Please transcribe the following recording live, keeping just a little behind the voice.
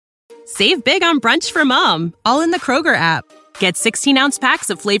Save big on brunch for mom, all in the Kroger app. Get 16-ounce packs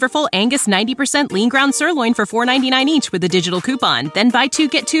of flavorful Angus 90% lean ground sirloin for $4.99 each with a digital coupon. Then buy 2,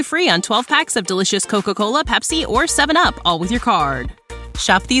 get 2 free on 12 packs of delicious Coca-Cola, Pepsi, or 7-Up, all with your card.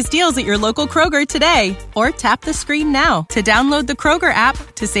 Shop these deals at your local Kroger today, or tap the screen now to download the Kroger app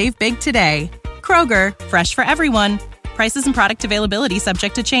to save big today. Kroger, fresh for everyone. Prices and product availability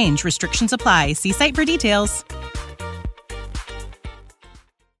subject to change. Restrictions apply. See site for details.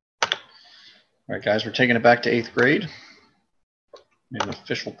 All right, guys, we're taking it back to 8th grade. An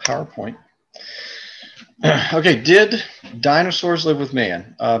official PowerPoint. Okay, did dinosaurs live with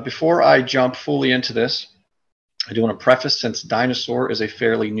man? Before I jump fully into this, I do want to preface, since dinosaur is a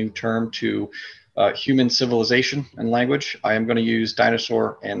fairly new term to human civilization and language, I am going to use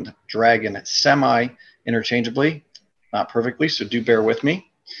dinosaur and dragon semi-interchangeably, not perfectly, so do bear with me.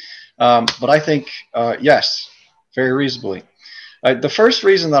 But I think, yes, very reasonably. The first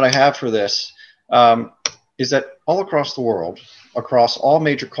reason that I have for this is that all across the world, across all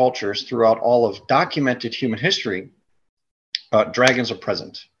major cultures, throughout all of documented human history, dragons are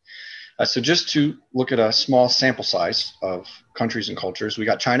present. So just to look at a small sample size of countries and cultures, we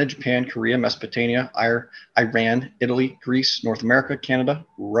got China, Japan, Korea, Mesopotamia, Iran, Italy, Greece, North America, Canada,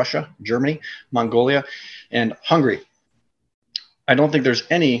 Russia, Germany, Mongolia, and Hungary. I don't think there's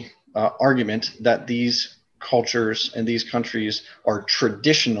any argument that these cultures and these countries are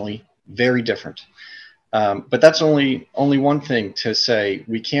traditionally very different. But that's only one thing to say.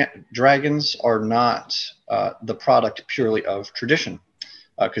 Dragons are not the product purely of tradition,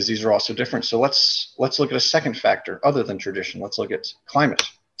 because these are also different. So let's look at a second factor other than tradition. Let's look at climate.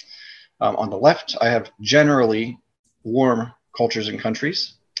 On the left, I have generally warm cultures and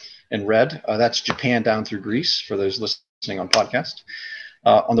countries. In red, that's Japan down through Greece, for those listening on podcast.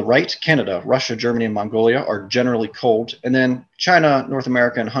 On the right, Canada, Russia, Germany, and Mongolia are generally cold. And then China, North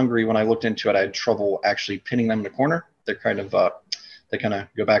America, and Hungary, when I looked into it, I had trouble actually pinning them in a corner. They're kind of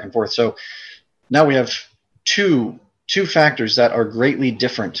go back and forth. So now we have two factors that are greatly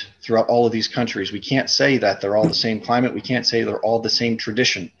different throughout all of these countries. We can't say that they're all the same climate. We can't say they're all the same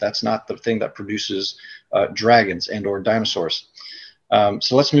tradition. That's not the thing that produces dragons and or dinosaurs.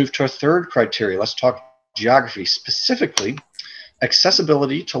 So let's move to a third criteria. Let's talk geography, specifically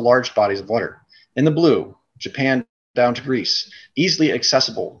accessibility to large bodies of water. In the blue, Japan down to Greece, easily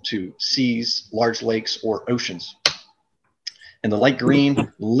accessible to seas, large lakes, or oceans. In the light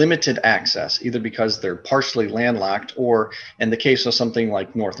green, limited access, either because they're partially landlocked, or in the case of something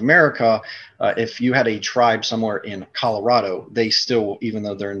like North America, if you had a tribe somewhere in Colorado, they still, even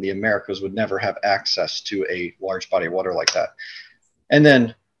though they're in the Americas, would never have access to a large body of water like that. And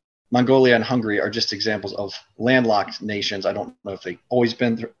then Mongolia and Hungary are just examples of landlocked nations. I don't know if they always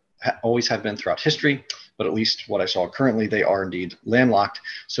have been throughout history, but at least what I saw currently, they are indeed landlocked.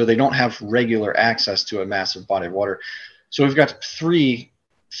 So they don't have regular access to a massive body of water. So we've got three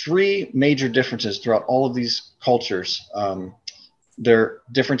major differences throughout all of these cultures. Their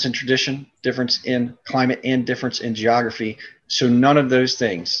difference in tradition, difference in climate, and difference in geography. So none of those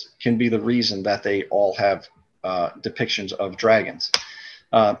things can be the reason that they all have depictions of dragons.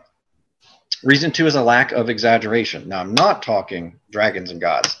 Reason 2 is a lack of exaggeration. Now, I'm not talking dragons and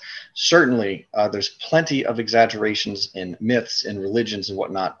gods. Certainly, there's plenty of exaggerations in myths and religions and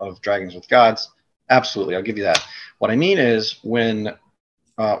whatnot of dragons with gods. Absolutely, I'll give you that. What I mean is when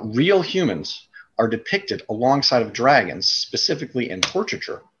real humans are depicted alongside of dragons, specifically in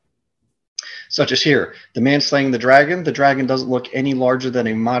portraiture, such as here, the man slaying the dragon doesn't look any larger than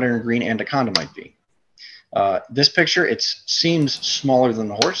a modern green anaconda might be. This picture, it seems smaller than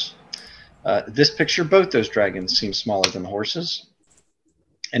the horse. This picture, both those dragons seem smaller than the horses.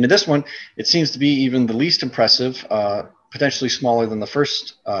 And in this one, it seems to be even the least impressive, potentially smaller than the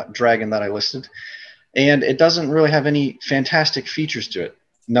first dragon that I listed. And it doesn't really have any fantastic features to it.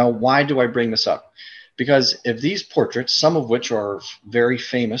 Now, why do I bring this up? Because if these portraits, some of which are very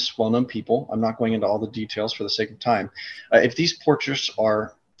famous, well-known people, I'm not going into all the details for the sake of time, if these portraits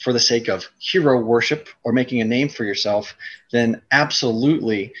are for the sake of hero worship or making a name for yourself, then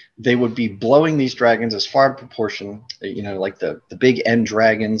absolutely they would be blowing these dragons as far in proportion, like the big end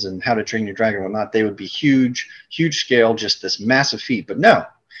dragons and How to Train Your Dragon and whatnot. They would be huge scale, just this massive feat. But no,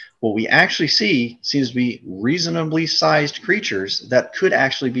 what we actually see seems to be reasonably sized creatures that could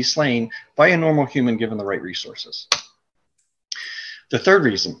actually be slain by a normal human given the right resources. The third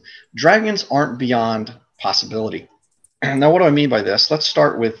reason, dragons aren't beyond possibility. Now, what do I mean by this? Let's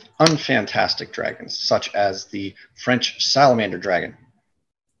start with unfantastic dragons, such as the French salamander dragon.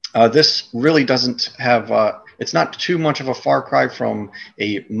 This really doesn't have, it's not too much of a far cry from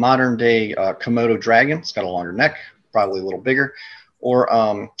a modern day Komodo dragon. It's got a longer neck, probably a little bigger. Or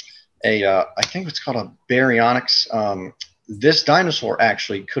I think it's called a baryonyx. This dinosaur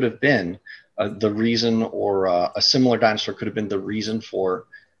actually could have been the reason, or a similar dinosaur could have been the reason for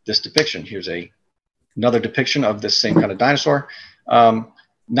this depiction. Here's another depiction of this same kind of dinosaur.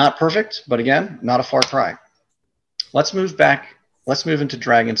 Not perfect, but again, not a far cry. Let's move back. Let's move into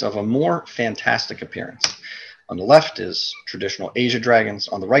dragons of a more fantastic appearance. On the left is traditional Asia dragons.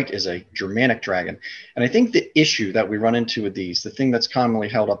 On the right is a Germanic dragon. And I think the issue that we run into with these, the thing that's commonly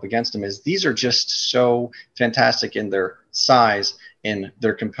held up against them, is these are just so fantastic in their size, in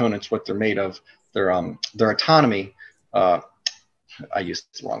their components, what they're made of, their autonomy. I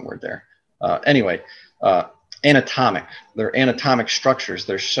used the wrong word there. Anatomic. Their anatomic structures,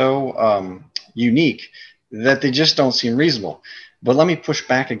 they're so unique that they just don't seem reasonable. But let me push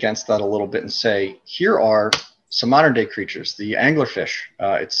back against that a little bit and say, here are some modern day creatures. The anglerfish,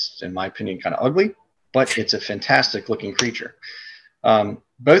 it's, in my opinion, kind of ugly, but it's a fantastic looking creature.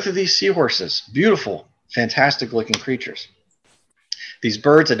 Both of these seahorses, beautiful, fantastic looking creatures. These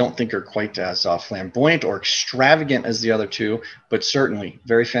birds I don't think are quite as flamboyant or extravagant as the other two, but certainly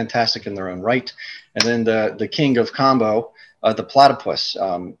very fantastic in their own right. And then the king of combo, the platypus,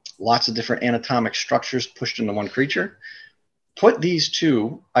 lots of different anatomic structures pushed into one creature. Put these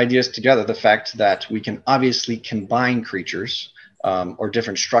two ideas together, the fact that we can obviously combine creatures or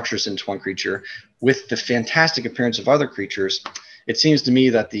different structures into one creature with the fantastic appearance of other creatures, it seems to me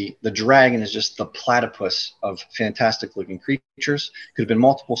that the dragon is just the platypus of fantastic looking creatures. Could have been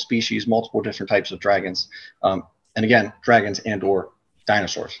multiple species, multiple different types of dragons. And again, dragons and or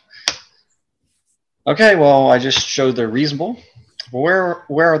dinosaurs. Okay, well, I just showed they're reasonable. Where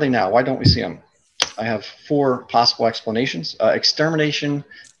are they now? Why don't we see them? I have 4 possible explanations. Extermination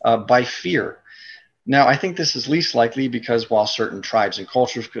by fear. Now, I think this is least likely because while certain tribes and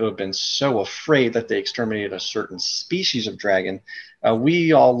cultures could have been so afraid that they exterminated a certain species of dragon,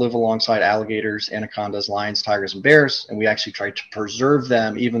 we all live alongside alligators, anacondas, lions, tigers, and bears, and we actually tried to preserve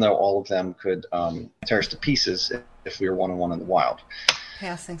them, even though all of them could tear us to pieces if we were one-on-one in the wild.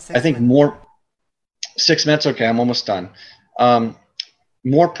 Passing 6 minutes. I think more 6 minutes. Okay, I'm almost done.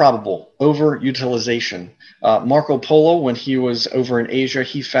 More probable, overutilization. Marco Polo, when he was over in Asia,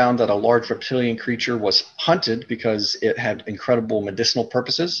 he found that a large reptilian creature was hunted because it had incredible medicinal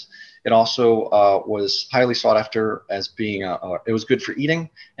purposes. It also was highly sought after as being, it was good for eating,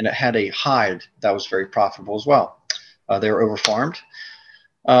 and it had a hide that was very profitable as well. They were overfarmed.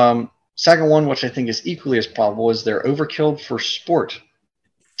 Second one, which I think is equally as probable, is they're overkilled for sport.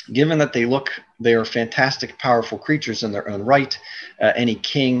 Given that they are fantastic, powerful creatures in their own right, any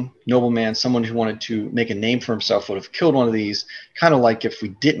king, nobleman, someone who wanted to make a name for himself would have killed one of these, kind of like if we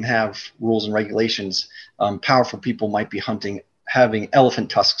didn't have rules and regulations, powerful people might be having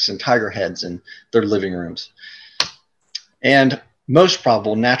elephant tusks and tiger heads in their living rooms. And most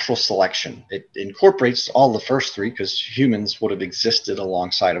probable, natural selection. It incorporates all the first 3 because humans would have existed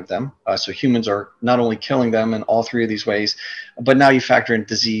alongside of them. So humans are not only killing them in all 3 of these ways, but now you factor in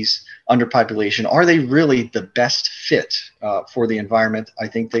disease, underpopulation. Are they really the best fit for the environment? I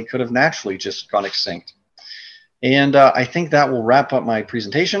think they could have naturally just gone extinct. And I think that will wrap up my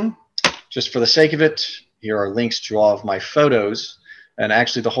presentation. Just for the sake of it, here are links to all of my photos. And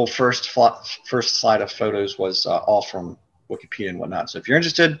actually the whole first slide of photos was all from Wikipedia and whatnot. So if you're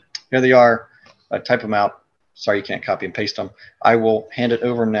interested, here they are. Type them out. Sorry you can't copy and paste them. I will hand it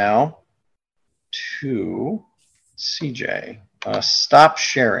over now to CJ. Stop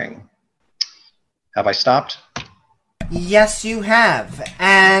sharing. Have I stopped? Yes, you have.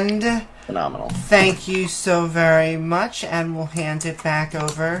 And phenomenal. Thank you so very much. And we'll hand it back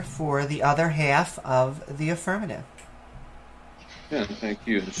over for the other half of the affirmative. Yeah, thank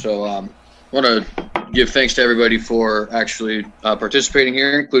you. So I want to give thanks to everybody for actually participating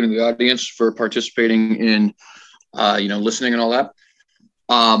here, including the audience for participating in, listening and all that.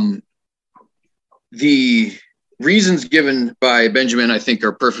 The reasons given by Benjamin, I think,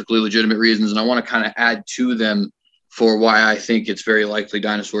 are perfectly legitimate reasons, and I want to kind of add to them for why I think it's very likely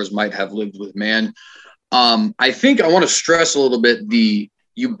dinosaurs might have lived with man. I think I want to stress a little bit the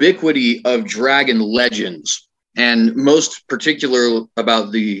ubiquity of dragon legends. And most particular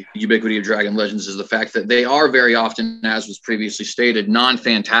about the ubiquity of dragon legends is the fact that they are very often, as was previously stated,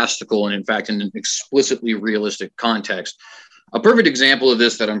 non-fantastical and, in fact, in an explicitly realistic context. A perfect example of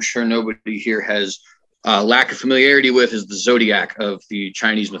this that I'm sure nobody here has lack of familiarity with is the zodiac of the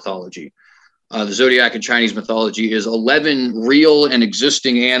Chinese mythology. The zodiac in Chinese mythology is 11 real and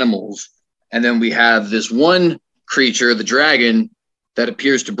existing animals. And then we have this one creature, the dragon, that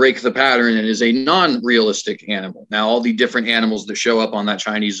appears to break the pattern and is a non-realistic animal. Now, all the different animals that show up on that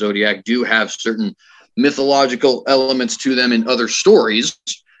Chinese zodiac do have certain mythological elements to them in other stories.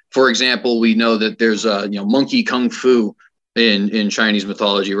 For example, we know that there's monkey kung fu in Chinese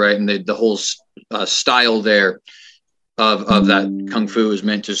mythology, right? And the whole style there of that kung fu is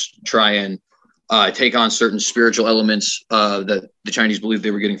meant to try and take on certain spiritual elements that the Chinese believed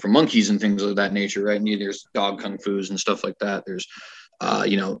they were getting from monkeys and things of that nature, right? And there's dog kung fus and stuff like that. There's,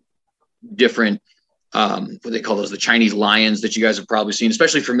 different, what they call those, the Chinese lions that you guys have probably seen,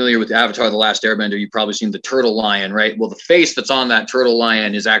 especially familiar with Avatar: The Last Airbender. You've probably seen the turtle lion, right? Well, the face that's on that turtle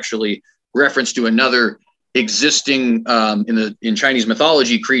lion is actually reference to another existing in Chinese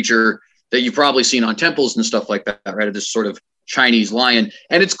mythology creature that you've probably seen on temples and stuff like that, right? This sort of Chinese lion,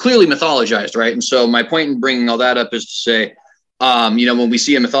 and it's clearly mythologized, right? And so my point in bringing all that up is to say, when we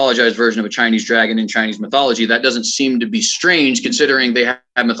see a mythologized version of a Chinese dragon in Chinese mythology, that doesn't seem to be strange, considering they have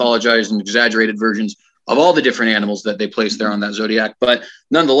mythologized and exaggerated versions of all the different animals that they place there on that zodiac. But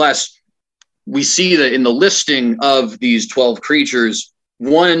nonetheless, we see that in the listing of these 12 creatures,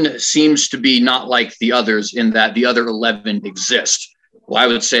 one seems to be not like the others in that the other 11 exist. Well, I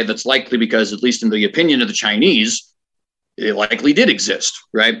would say that's likely because, at least in the opinion of the Chinese, it likely did exist,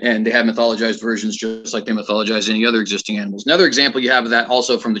 right? And they have mythologized versions just like they mythologize any other existing animals. Another example you have of that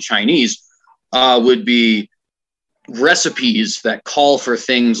also from the Chinese would be recipes that call for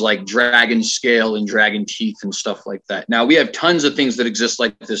things like dragon scale and dragon teeth and stuff like that. Now, we have tons of things that exist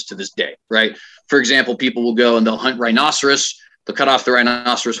like this to this day, right? For example, people will go and they'll hunt rhinoceros, they'll cut off the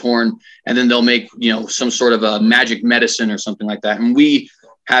rhinoceros horn, and then they'll make, some sort of a magic medicine or something like that. And we,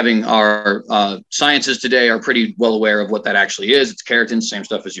 having our sciences today, are pretty well aware of what that actually is. It's keratin, same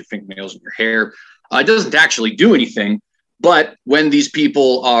stuff as your fingernails and your hair. It doesn't actually do anything. But when these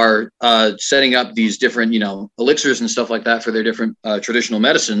people are setting up these different, elixirs and stuff like that for their different traditional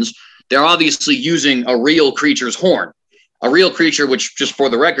medicines, they're obviously using a real creature's horn, a real creature, which, just for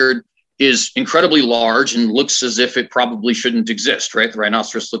the record, is incredibly large and looks as if it probably shouldn't exist, right? The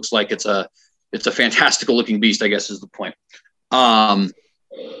rhinoceros looks like it's a fantastical looking beast, I guess is the point.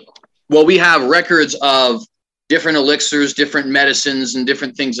 Well, we have records of different elixirs, different medicines, and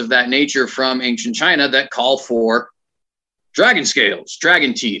different things of that nature from ancient China that call for dragon scales,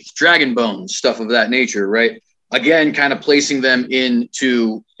 dragon teeth, dragon bones, stuff of that nature, right? Again, kind of placing them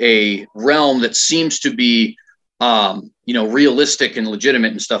into a realm that seems to be, realistic and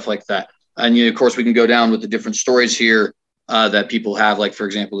legitimate and stuff like that. And, of course, we can go down with the different stories here that people have, like, for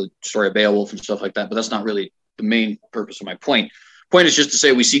example, the story of Beowulf and stuff like that. But that's not really the main purpose of my point. Point is just to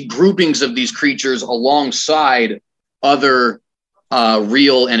say we see groupings of these creatures alongside other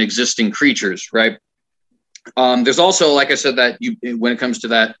real and existing creatures, right? There's also, like I said, that when it comes to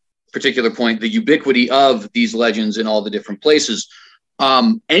that particular point, the ubiquity of these legends in all the different places.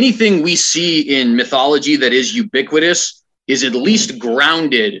 Anything we see in mythology that is ubiquitous is at least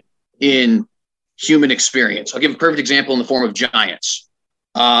grounded in human experience. I'll give a perfect example in the form of giants.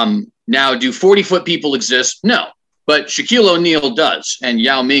 Now, do 40-foot people exist? No. But Shaquille O'Neal does, and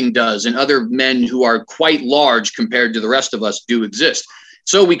Yao Ming does, and other men who are quite large compared to the rest of us do exist.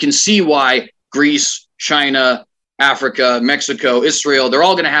 So we can see why Greece, China, Africa, Mexico, Israel, they're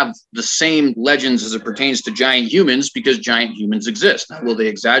all going to have the same legends as it pertains to giant humans, because giant humans exist. Now, will they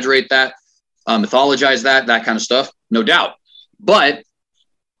exaggerate that, mythologize that kind of stuff? No doubt. But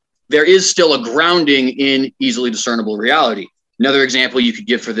there is still a grounding in easily discernible reality. Another example you could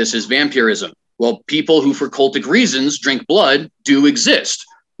give for this is vampirism. Well, people who, for cultic reasons, drink blood do exist.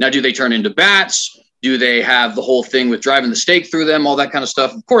 Now, do they turn into bats? Do they have the whole thing with driving the stake through them, all that kind of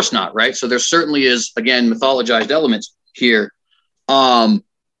stuff? Of course not, right? So there certainly is, again, mythologized elements here.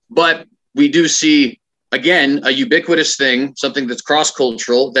 But we do see, again, a ubiquitous thing, something that's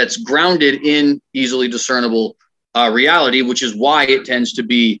cross-cultural, that's grounded in easily discernible reality, which is why it tends to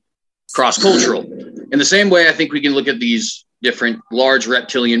be cross-cultural. In the same way, I think we can look at these different large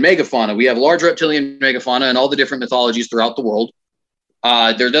reptilian megafauna. We have large reptilian megafauna in all the different mythologies throughout the world.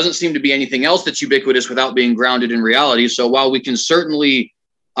 There doesn't seem to be anything else that's ubiquitous without being grounded in reality. So while we can certainly,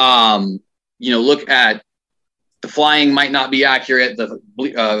 look at the flying might not be accurate,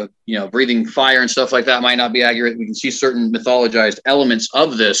 the breathing fire and stuff like that might not be accurate. We can see certain mythologized elements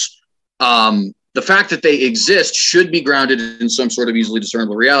of this. The fact that they exist should be grounded in some sort of easily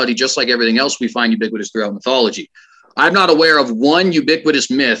discernible reality, just like everything else we find ubiquitous throughout mythology. I'm not aware of one ubiquitous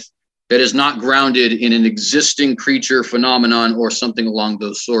myth that is not grounded in an existing creature, phenomenon, or something along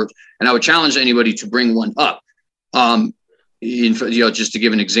those sorts. And I would challenge anybody to bring one up. Just to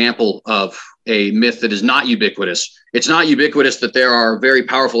give an example of a myth that is not ubiquitous. It's not ubiquitous that there are very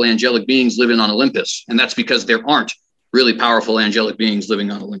powerful angelic beings living on Olympus. And that's because there aren't really powerful angelic beings living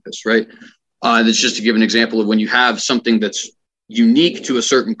on Olympus, right? That's just to give an example of when you have something that's unique to a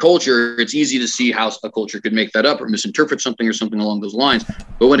certain culture, it's easy to see how a culture could make that up or misinterpret something or something along those lines.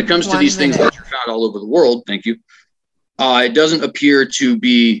 But when it comes to these things that are found all over the world, thank you, it doesn't appear to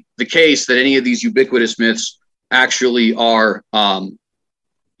be the case that any of these ubiquitous myths actually are,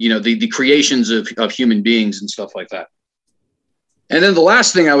 the creations of human beings and stuff like that. And then the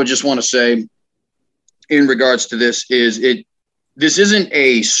last thing I would just want to say in regards to this is this isn't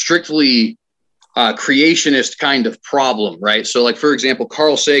a strictly creationist kind of problem, right? So like, for example,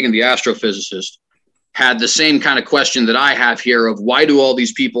 Carl Sagan, the astrophysicist, had the same kind of question that I have here of why do all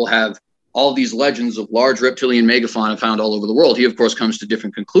these people have all these legends of large reptilian megafauna found all over the world? He, of course, comes to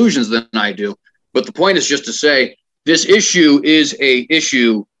different conclusions than I do. But the point is just to say this issue is a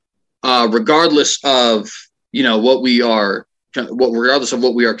issue regardless of, regardless of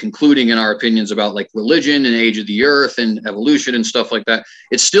what we are concluding in our opinions about like religion and age of the earth and evolution and stuff like that.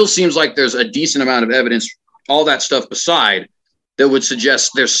 It still seems like there's a decent amount of evidence, all that stuff beside, that would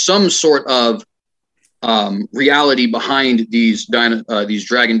suggest there's some sort of reality behind these dragon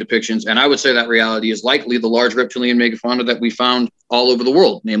depictions. And I would say that reality is likely the large reptilian megafauna that we found all over the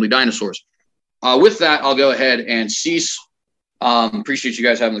world, namely dinosaurs. With that, I'll go ahead and cease. Appreciate you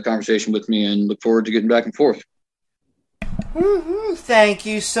guys having the conversation with me and look forward to getting back and forth. Mm-hmm. Thank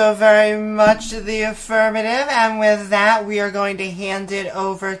you so very much to the affirmative. And with that, we are going to hand it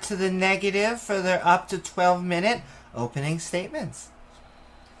over to the negative for their up to 12-minute opening statements.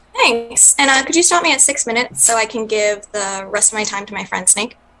 Thanks. And could you stop me at 6 minutes so I can give the rest of my time to my friend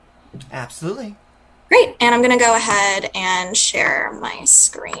Snake? Absolutely. Great. And I'm going to go ahead and share my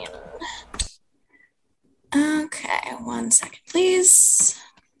screen. Okay, 1 second, please.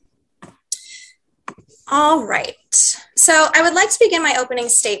 All right. So I would like to begin my opening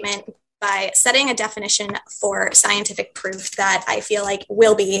statement by setting a definition for scientific proof that I feel like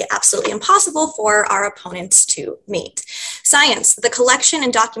will be absolutely impossible for our opponents to meet. Science, the collection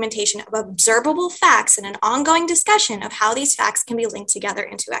and documentation of observable facts and an ongoing discussion of how these facts can be linked together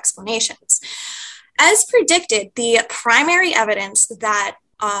into explanations. As predicted, the primary evidence that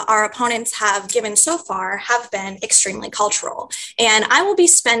our opponents have given so far have been extremely cultural. And I will be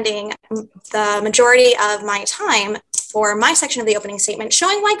spending the majority of my time for my section of the opening statement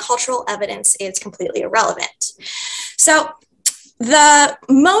showing why cultural evidence is completely irrelevant. So the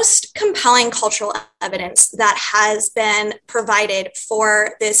most compelling cultural evidence that has been provided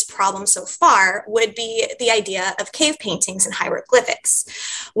for this problem so far would be the idea of cave paintings and hieroglyphics.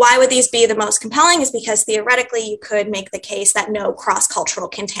 Why would these be the most compelling is because theoretically you could make the case that no cross-cultural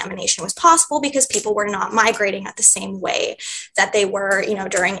contamination was possible because people were not migrating at the same way that they were,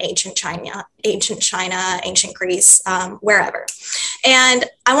 during ancient China, ancient Greece, wherever. And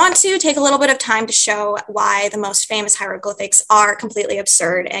I want to take a little bit of time to show why the most famous hieroglyphics are completely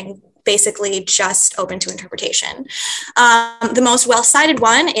absurd and basically just open to interpretation. The most well-cited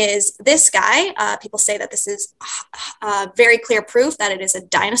one is this guy. People say that this is very clear proof that it is a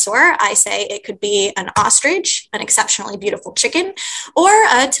dinosaur. I say it could be an ostrich, an exceptionally beautiful chicken, or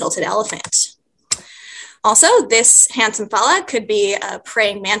a tilted elephant. Also, this handsome fella could be a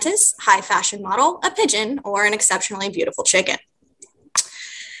praying mantis, high fashion model, a pigeon, or an exceptionally beautiful chicken.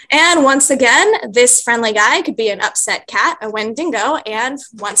 And once again, this friendly guy could be an upset cat, a Wendigo, and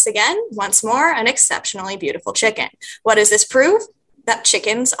once more, an exceptionally beautiful chicken. What does this prove? That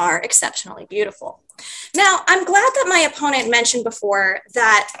chickens are exceptionally beautiful. Now, I'm glad that my opponent mentioned before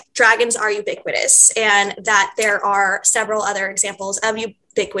that dragons are ubiquitous and that there are several other examples of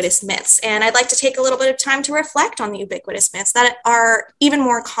ubiquitous myths. And I'd like to take a little bit of time to reflect on the ubiquitous myths that are even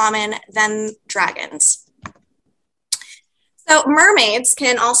more common than dragons. So mermaids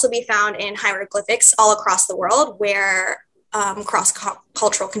can also be found in hieroglyphics all across the world where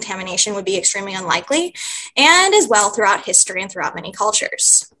cross-cultural contamination would be extremely unlikely, and as well throughout history and throughout many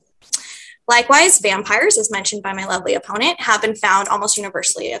cultures. Likewise, vampires, as mentioned by my lovely opponent, have been found almost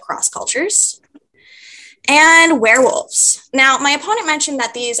universally across cultures. And werewolves. Now, my opponent mentioned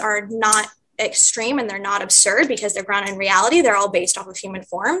that these are not extreme and they're not absurd because they're grounded in reality. They're all based off of human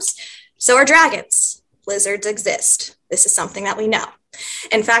forms. So are dragons. Lizards exist. This is something that we know.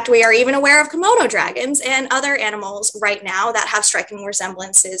 In fact, we are even aware of Komodo dragons and other animals right now that have striking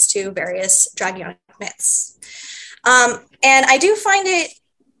resemblances to various dragonic myths. And I do find it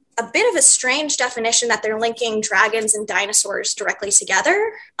a bit of a strange definition that they're linking dragons and dinosaurs directly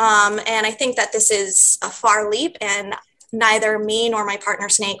together. And I think that this is a far leap, and neither me nor my partner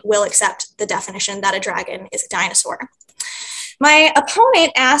Snake will accept the definition that a dragon is a dinosaur. My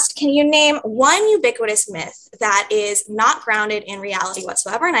opponent asked, can you name one ubiquitous myth that is not grounded in reality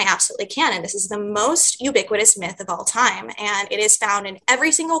whatsoever? And I absolutely can. And this is the most ubiquitous myth of all time. And it is found in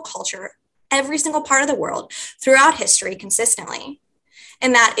every single culture every single part of the world throughout history consistently,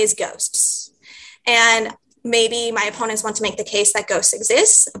 and that is ghosts. And maybe my opponents want to make the case that ghosts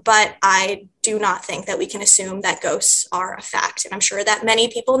exist, but I do not think that we can assume that ghosts are a fact. And I'm sure that many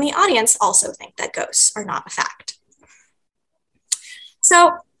people in the audience also think that ghosts are not a fact.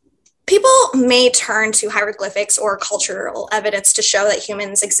 So people may turn to hieroglyphics or cultural evidence to show that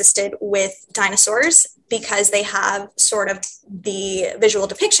humans existed with dinosaurs because they have sort of the visual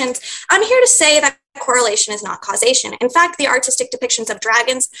depictions. I'm here to say that correlation is not causation. In fact, the artistic depictions of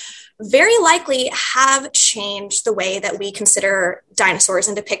dragons very likely have changed the way that we consider dinosaurs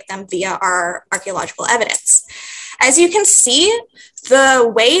and depict them via our archaeological evidence. As you can see,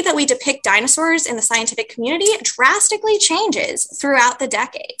 the way that we depict dinosaurs in the scientific community drastically changes throughout the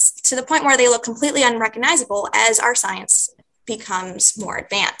decades, to the point where they look completely unrecognizable as our science becomes more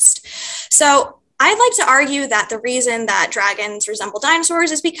advanced. So I'd like to argue that the reason that dragons resemble dinosaurs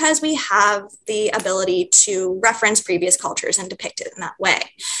is because we have the ability to reference previous cultures and depict it in that way.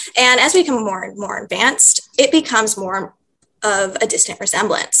 And as we become more and more advanced, it becomes more of a distant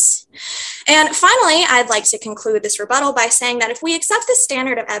resemblance. And finally, I'd like to conclude this rebuttal by saying that if we accept the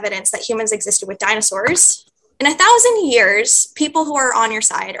standard of evidence that humans existed with dinosaurs, in 1,000 years, people who are on your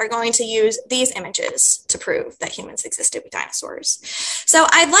side are going to use these images to prove that humans existed with dinosaurs. So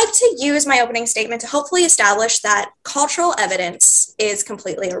I'd like to use my opening statement to hopefully establish that cultural evidence is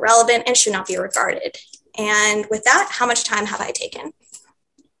completely irrelevant and should not be regarded. And with that, how much time have I taken?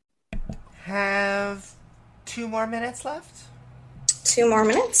 Have 2 more minutes left? 2 more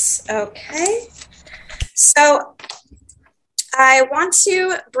minutes. Okay. So I want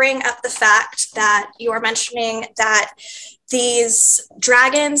to bring up the fact that you are mentioning that these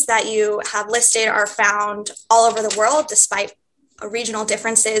dragons that you have listed are found all over the world, despite regional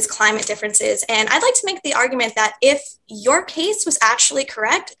differences, climate differences. And I'd like to make the argument that if your case was actually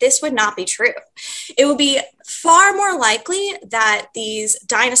correct, this would not be true. It would be far more likely that these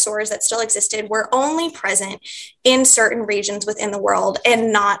dinosaurs that still existed were only present in certain regions within the world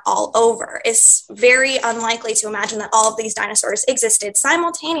and not all over. It's very unlikely to imagine that all of these dinosaurs existed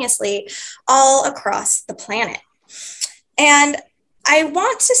simultaneously all across the planet. And I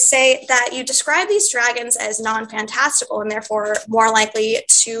want to say that you describe these dragons as non-fantastical and therefore more likely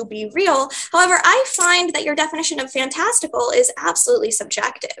to be real. However, I find that your definition of fantastical is absolutely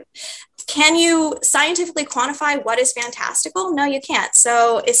subjective. Can you scientifically quantify what is fantastical? No, you can't.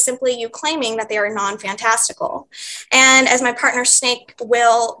 So it's simply you claiming that they are non-fantastical. And as my partner Snake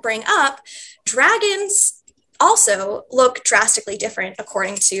will bring up, dragons also look drastically different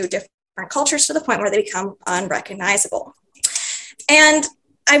according to different cultures, to the point where they become unrecognizable. And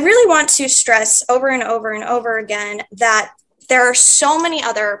I really want to stress over and over and over again that there are so many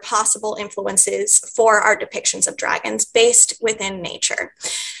other possible influences for our depictions of dragons based within nature.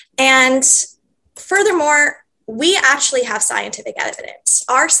 And furthermore, we actually have scientific evidence.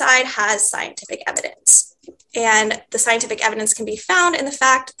 Our side has scientific evidence. And the scientific evidence can be found in the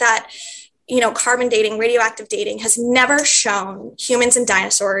fact that carbon dating, radioactive dating has never shown humans and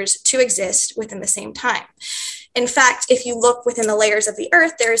dinosaurs to exist within the same time. In fact, if you look within the layers of the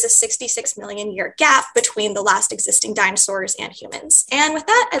Earth, there is a 66 million year gap between the last existing dinosaurs and humans. And with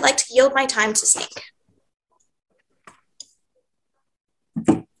that, I'd like to yield my time to Snake.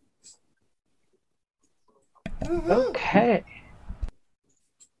 Okay.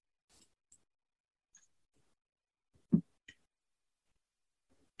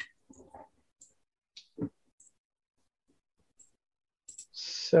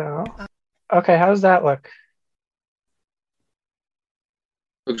 So, okay, how does that look?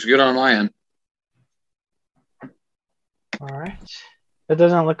 Looks good on my end. All right. It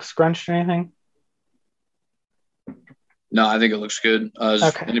doesn't look scrunched or anything? No, I think it looks good.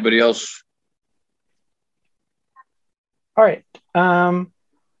 Okay. Anybody else? All right.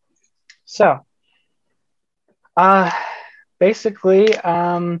 Basically,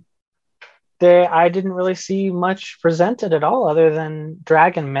 I didn't really see much presented at all other than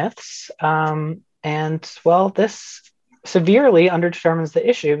dragon myths. This severely underdetermines the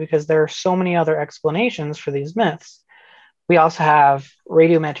issue because there are so many other explanations for these myths. We also have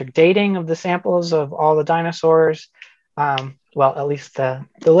radiometric dating of the samples of all the dinosaurs, at least the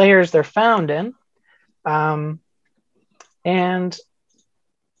layers they're found in. And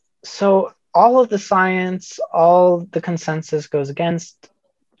so all of the science, all the consensus goes against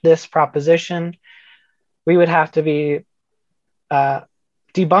this proposition. We would have to be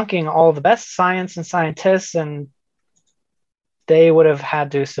debunking all the best science and scientists, and they would have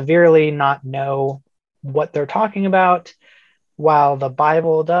had to severely not know what they're talking about, while the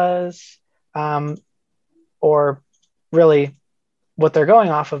Bible does, or really what they're going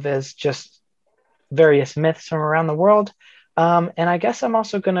off of is just various myths from around the world. And I guess I'm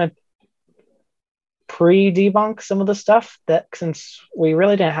also going to pre-debunk some of the stuff that, since we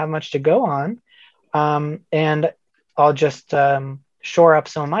really didn't have much to go on, and I'll just shore up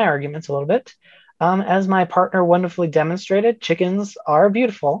some of my arguments a little bit. As my partner wonderfully demonstrated, chickens are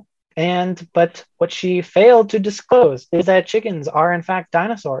beautiful. But what she failed to disclose is that chickens are in fact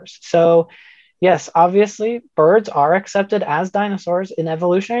dinosaurs. So yes, obviously birds are accepted as dinosaurs in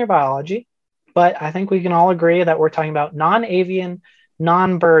evolutionary biology, but I think we can all agree that we're talking about non-avian,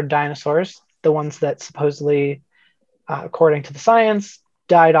 non-bird dinosaurs, the ones that supposedly, according to the science,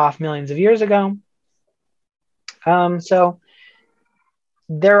 died off millions of years ago. So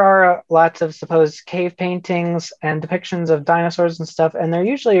there are lots of supposed cave paintings and depictions of dinosaurs and stuff, and they're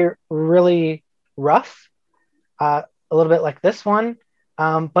usually really rough, a little bit like this one.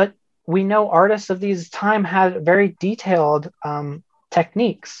 But we know artists of these time had very detailed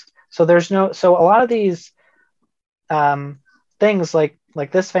techniques. So so a lot of these things, like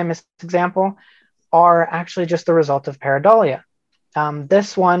this famous example, are actually just the result of pareidolia.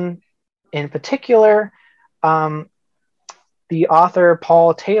 This one in particular, the author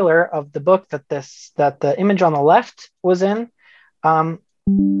Paul Taylor of the book that the image on the left was in,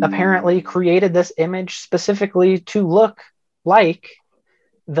 apparently created this image specifically to look like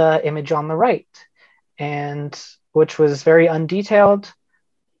the image on the right, and which was very undetailed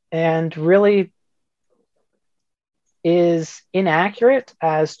and really is inaccurate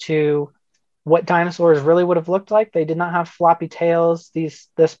as to what dinosaurs really would have looked like. They did not have floppy tails.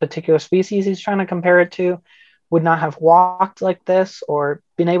 This particular species he's trying to compare it to would not have walked like this or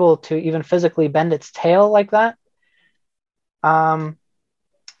been able to even physically bend its tail like that.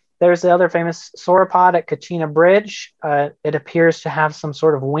 There's the other famous sauropod at Kachina Bridge. It appears to have some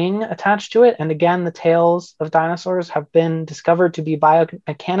sort of wing attached to it. And again, the tails of dinosaurs have been discovered to be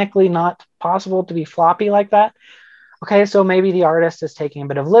biomechanically not possible to be floppy like that. Okay, so maybe the artist is taking a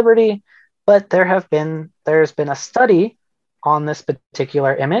bit of liberty, but there's been a study on this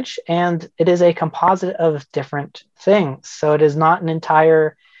particular image, and it is a composite of different things. So it is not an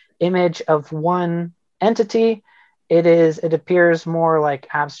entire image of one entity. It appears more like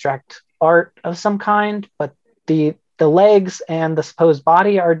abstract art of some kind, but the legs and the supposed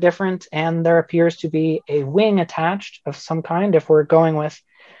body are different, and there appears to be a wing attached of some kind if we're going with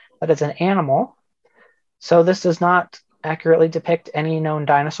that it's an animal. So this does not accurately depict any known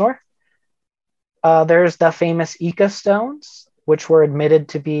dinosaur. There's the famous Ica stones, which were admitted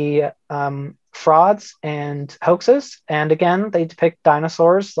to be frauds and hoaxes. And again, they depict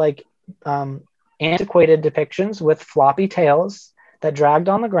dinosaurs like antiquated depictions with floppy tails that dragged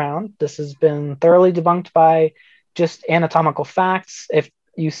on the ground. This has been thoroughly debunked by just anatomical facts. If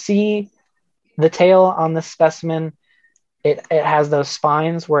you see the tail on this specimen, it has those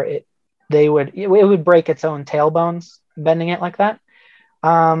spines where it would break its own tailbones bending it like that.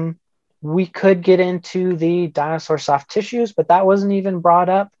 We could get into the dinosaur soft tissues, but that wasn't even brought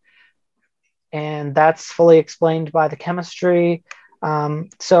up. And that's fully explained by the chemistry.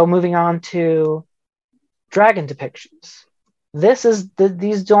 So moving on to dragon depictions.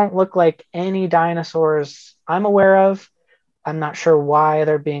 These don't look like any dinosaurs I'm aware of. I'm not sure why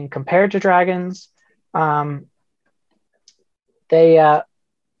they're being compared to dragons. But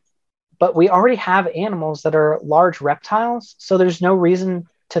we already have animals that are large reptiles, so there's no reason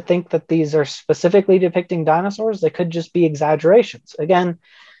to think that these are specifically depicting dinosaurs. They could just be exaggerations. Again,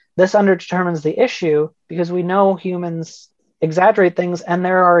 this underdetermines the issue because we know humans exaggerate things, and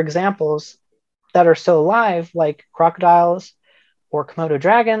there are examples that are still alive, like crocodiles or Komodo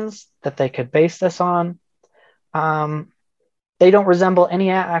dragons, that they could base this on. They don't resemble any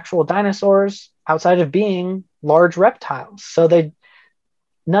actual dinosaurs outside of being large reptiles. So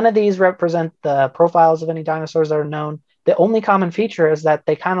none of these represent the profiles of any dinosaurs that are known. The only common feature is that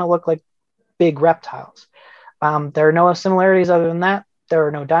they kind of look like big reptiles. There are no similarities other than that. There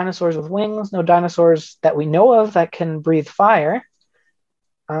are no dinosaurs with wings, no dinosaurs that we know of that can breathe fire.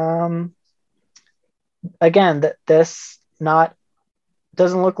 Again, this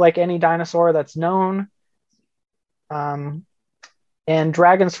doesn't look like any dinosaur that's known. And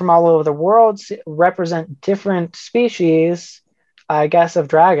dragons from all over the world represent different species, I guess, of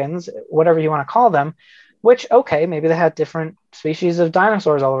dragons, whatever you want to call them, which, okay, maybe they had different species of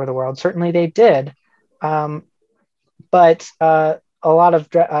dinosaurs all over the world. Certainly they did. But a lot of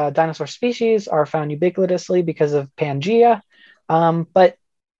dinosaur species are found ubiquitously because of Pangea. But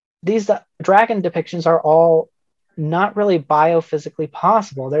these dragon depictions are all not really biophysically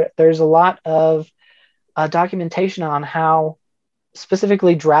possible. There's a lot of documentation on how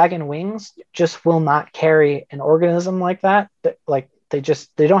specifically dragon wings just will not carry an organism like that. Like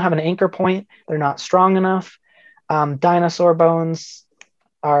They don't have an anchor point. They're not strong enough. Dinosaur bones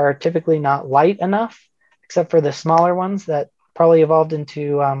are typically not light enough, except for the smaller ones that probably evolved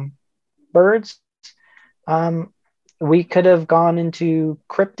into birds. We could have gone into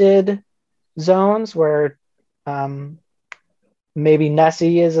cryptid zones where maybe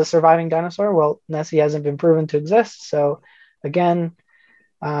Nessie is a surviving dinosaur. Well, Nessie hasn't been proven to exist. So again,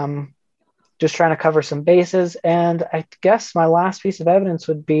 just trying to cover some bases. And I guess my last piece of evidence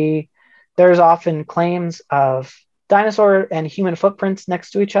would be there's often claims of dinosaur and human footprints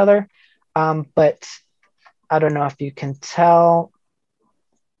next to each other. But I don't know if you can tell,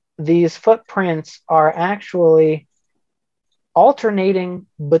 these footprints are actually alternating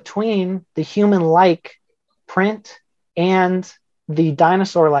between the human-like print and the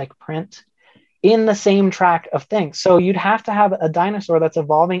dinosaur-like print in the same track of things. So you'd have to have a dinosaur that's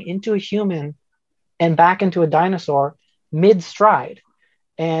evolving into a human and back into a dinosaur mid-stride.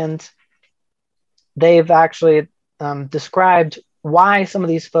 And they've actually described why some of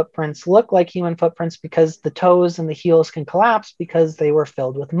these footprints look like human footprints, because the toes and the heels can collapse because they were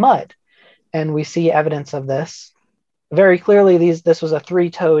filled with mud. And we see evidence of this very clearly. This was a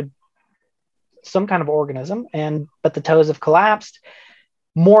three-toed, some kind of organism, but the toes have collapsed.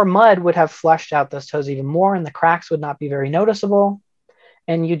 More mud would have flushed out those toes even more, and the cracks would not be very noticeable.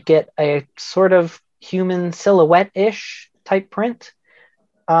 And you'd get a sort of human silhouette-ish type print.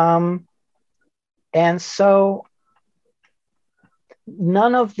 And so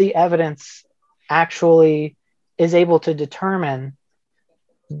none of the evidence actually is able to determine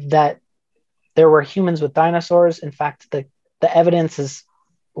that there were humans with dinosaurs. In fact, the evidence is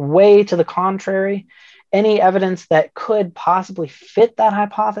way to the contrary. Any evidence that could possibly fit that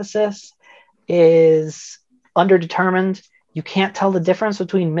hypothesis is underdetermined. You can't tell the difference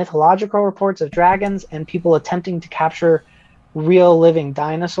between mythological reports of dragons and people attempting to capture real living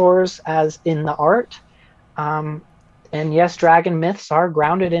dinosaurs as in the art. And yes, dragon myths are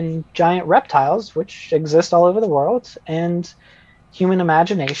grounded in giant reptiles, which exist all over the world, and human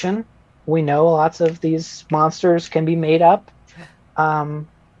imagination. We know lots of these monsters can be made up.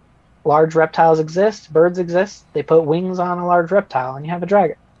 Large reptiles exist, birds exist. They put wings on a large reptile, and you have a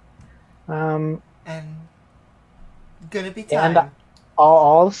dragon. And gonna be time. And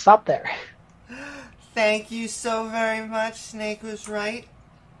I'll stop there. Thank you so very much. Snake was right.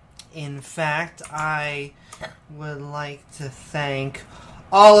 In fact, I would like to thank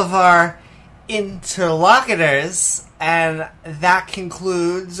all of our interlocutors, and that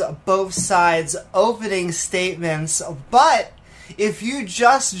concludes both sides' opening statements. But if you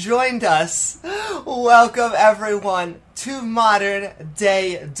just joined us, welcome everyone to Modern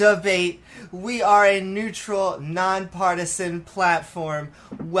Day Debate. We are a neutral, nonpartisan platform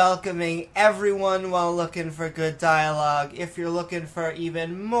welcoming everyone while looking for good dialogue. If you're looking for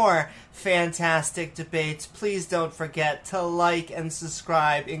even more fantastic debates, please don't forget to like and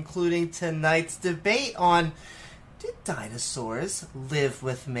subscribe, including tonight's debate on did dinosaurs live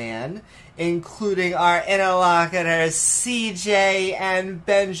with man, including our interlocutors CJ and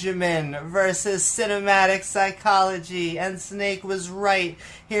Benjamin versus Cinematic Psychology. And Snake was right,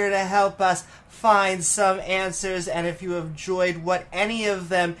 here to help us find some answers. And if you have enjoyed what any of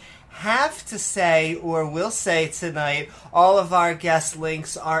them have to say or will say tonight, all of our guest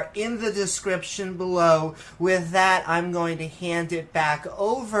links are in the description below. With that, I'm going to hand it back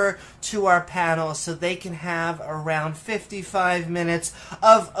over to our panel so they can have around 55 minutes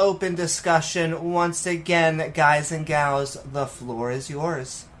of open discussion. Once again, guys and gals, the floor is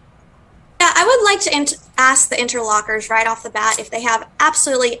yours. Yeah, I would like to ask the interlocutors right off the bat if they have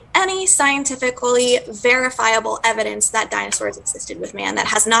absolutely any scientifically verifiable evidence that dinosaurs existed with man that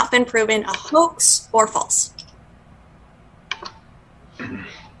has not been proven a hoax or false.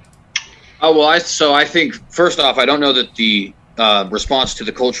 I think, first off, I don't know that the response to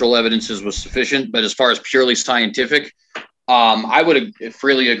the cultural evidences was sufficient, but as far as purely scientific, I would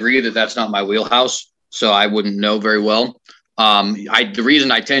freely agree that that's not my wheelhouse, so I wouldn't know very well. The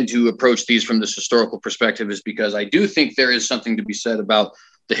reason I tend to approach these from this historical perspective is because I do think there is something to be said about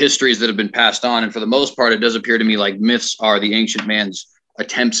the histories that have been passed on. And for the most part, it does appear to me like myths are the ancient man's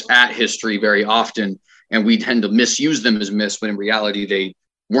attempts at history very often. And we tend to misuse them as myths when in reality, they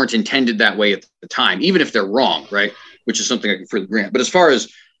weren't intended that way at the time, even if they're wrong, right? Which is something I can freely grant. But as far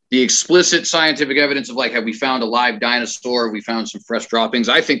as the explicit scientific evidence of like, have we found a live dinosaur? We found some fresh droppings.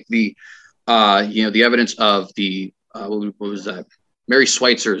 I think the evidence of the, what was that? Mary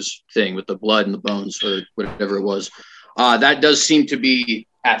Schweitzer's thing with the blood and the bones or whatever it was. That does seem to be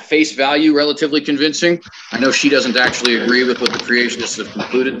at face value relatively convincing. I know she doesn't actually agree with what the creationists have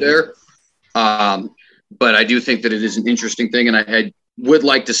concluded there. But I do think that it is an interesting thing. And would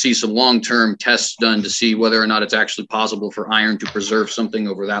like to see some long-term tests done to see whether or not it's actually possible for iron to preserve something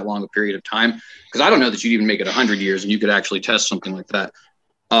over that long a period of time. Because I don't know that you'd even make it 100 years and you could actually test something like that.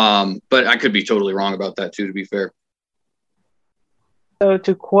 But I could be totally wrong about that too, to be fair. So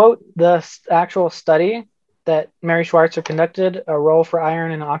to quote the actual study that Mary Schwartzer conducted, a role for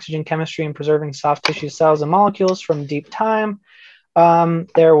iron in oxygen chemistry in preserving soft tissue cells and molecules from deep time.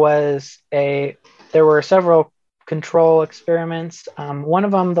 There were several control experiments. One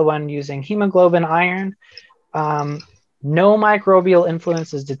of them, the one using hemoglobin iron, no microbial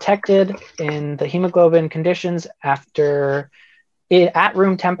influence is detected in the hemoglobin conditions at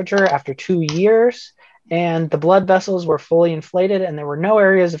room temperature after 2 years, and the blood vessels were fully inflated and there were no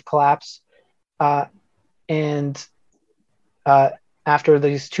areas of collapse. After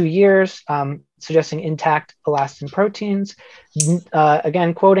these 2 years, suggesting intact elastin proteins.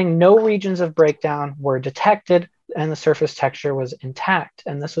 Again, quoting, no regions of breakdown were detected and the surface texture was intact.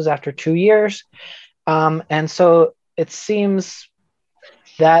 And this was after 2 years. And so it seems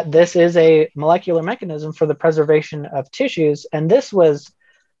that this is a molecular mechanism for the preservation of tissues. And this was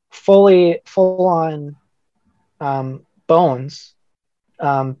full-on bones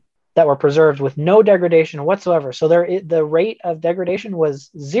that were preserved with no degradation whatsoever. So the rate of degradation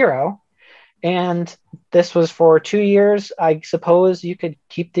was 0. And this was for 2 years. I suppose you could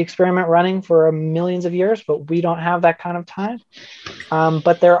keep the experiment running for millions of years, but we don't have that kind of time.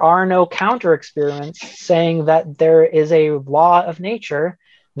 But there are no counter experiments saying that there is a law of nature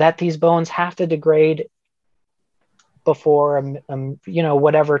that these bones have to degrade before,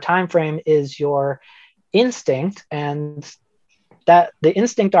 whatever time frame is your instinct. And that the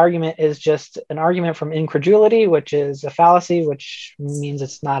instinct argument is just an argument from incredulity, which is a fallacy, which means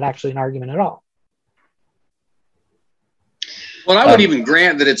it's not actually an argument at all. Well, I would even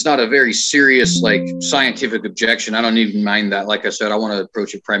grant that it's not a very serious, scientific objection. I don't even mind that. Like I said, I want to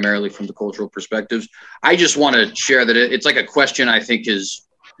approach it primarily from the cultural perspectives. I just want to share that it's like a question I think is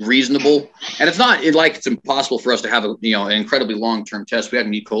reasonable. And it's not it's impossible for us to have an incredibly long-term test. We had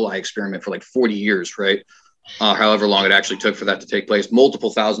an E. coli experiment for 40 years, right? However long it actually took for that to take place, multiple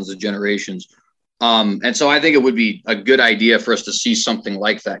thousands of generations. And so I think it would be a good idea for us to see something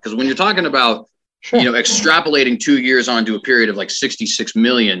like that. Because when you're talking about, extrapolating 2 years onto a period of 66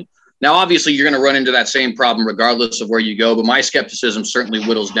 million, now, obviously, you're going to run into that same problem regardless of where you go. But my skepticism certainly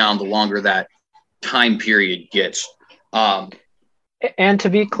whittles down the longer that time period gets. And to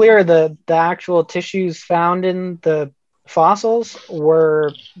be clear, the actual tissues found in the fossils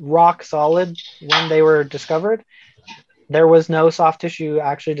were rock solid when they were discovered. There was no soft tissue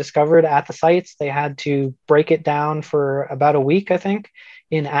actually discovered at the sites. They had to break it down for about a week, I think,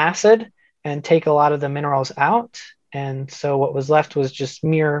 in acid and take a lot of the minerals out. And so what was left was just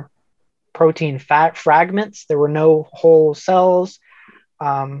mere protein fat fragments. There were no whole cells,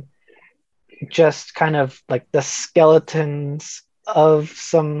 just kind of like the skeletons of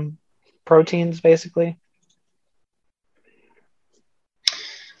some proteins, basically.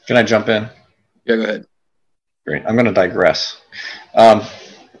 Can I jump in? Yeah, go ahead. Great. I'm going to digress.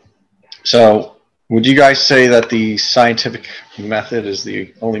 So would you guys say that the scientific method is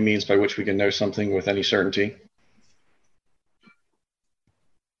the only means by which we can know something with any certainty?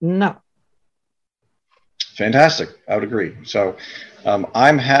 No. Fantastic. I would agree. So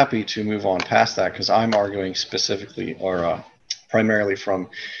I'm happy to move on past that because I'm arguing specifically or primarily from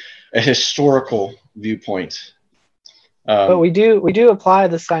a historical viewpoint. But we do apply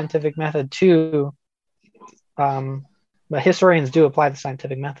the scientific method to, but historians do apply the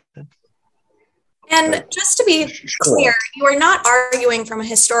scientific method. And just to be clear, you are not arguing from a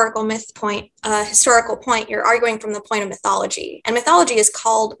historical point. You're arguing from the point of mythology, and mythology is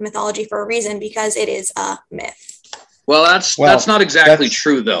called mythology for a reason because it is a myth. Well, that's not exactly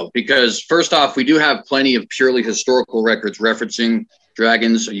true though, because first off, we do have plenty of purely historical records referencing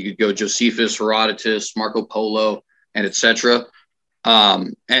dragons. So you could go Josephus, Herodotus, Marco Polo, and etc.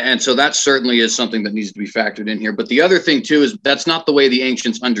 And so that certainly is something that needs to be factored in here. But the other thing too is that's not the way the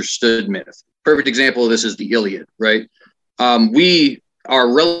ancients understood myth. Perfect example of this is the Iliad, right? We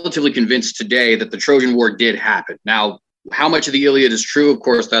are relatively convinced today that the Trojan War did happen. Now, how much of the Iliad is true? Of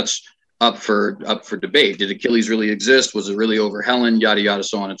course, that's up for debate. Did Achilles really exist? Was it really over Helen? Yada, yada,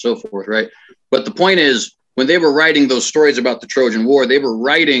 so on and so forth, right? But the point is, when they were writing those stories about the Trojan War, they were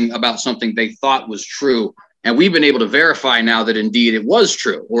writing about something they thought was true. And we've been able to verify now that indeed it was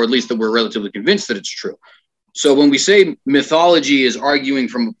true, or at least that we're relatively convinced that it's true. So when we say mythology is arguing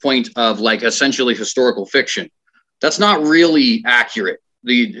from a point of essentially historical fiction, that's not really accurate.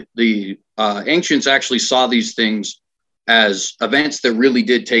 The ancients actually saw these things as events that really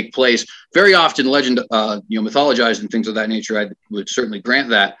did take place. Very often legend, mythologized and things of that nature, I would certainly grant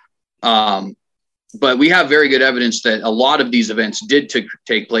that. But we have very good evidence that a lot of these events did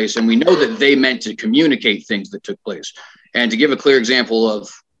take place, and we know that they meant to communicate things that took place. And to give a clear example of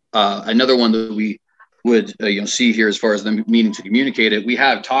another one that we would see here as far as them meaning to communicate it, we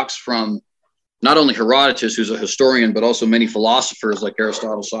have talks from not only Herodotus, who's a historian, but also many philosophers like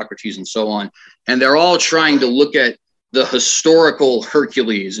Aristotle, Socrates, and so on. And they're all trying to look at the historical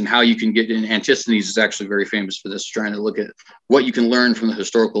Hercules and how you can get in. Antisthenes is actually very famous for this, trying to look at what you can learn from the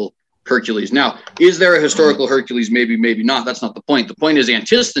historical Hercules. Now, is there a historical Hercules? Maybe, maybe not. That's not the point. The point is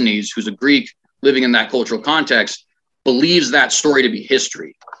Antisthenes, who's a Greek living in that cultural context, believes that story to be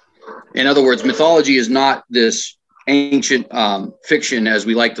history. In other words, mythology is not this ancient fiction as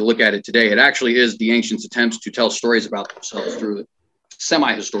we like to look at it today. It actually is the ancients' attempts to tell stories about themselves through a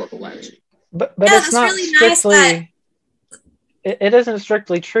semi-historical lens. But it's not really strictly. Nice it isn't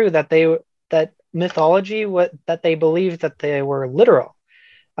strictly true that mythology that they believed that they were literal.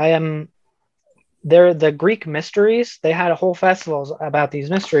 They're the Greek mysteries. They had a whole festivals about these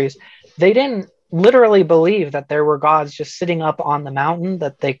mysteries. They didn't literally believe that there were gods just sitting up on the mountain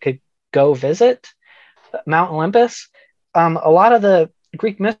that they could go visit, Mount Olympus. A lot of the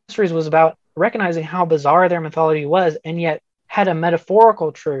Greek mysteries was about recognizing how bizarre their mythology was, and yet had a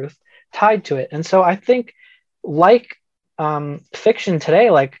metaphorical truth tied to it. And so I think, like fiction today,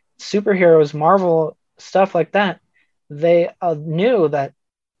 like superheroes, Marvel, stuff like that, they knew that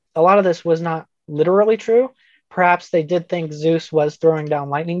a lot of this was not literally true. Perhaps they did think Zeus was throwing down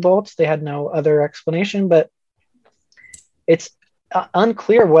lightning bolts. They had no other explanation, but it's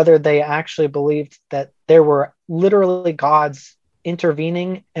unclear whether they actually believed that there were literally gods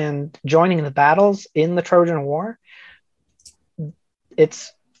intervening and joining the battles in the Trojan War.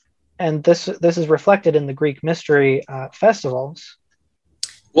 This is reflected in the Greek mystery festivals.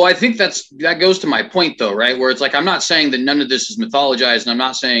 Well, I think that goes to my point, though, right? Where it's like, I'm not saying that none of this is mythologized, and I'm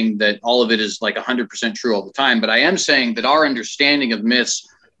not saying that all of it is like 100% true all the time, but I am saying that our understanding of myths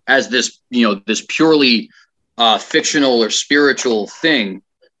as this purely fictional or spiritual thing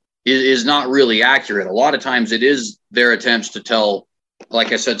is not really accurate. A lot of times it is their attempts to tell,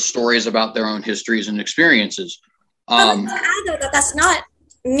 like I said, stories about their own histories and experiences. But to add, though, that's not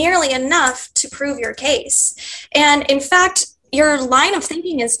nearly enough to prove your case. And in fact, your line of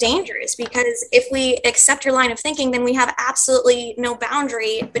thinking is dangerous, because if we accept your line of thinking, then we have absolutely no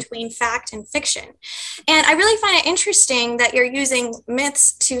boundary between fact and fiction. And I really find it interesting that you're using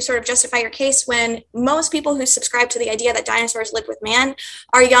myths to sort of justify your case, when most people who subscribe to the idea that dinosaurs lived with man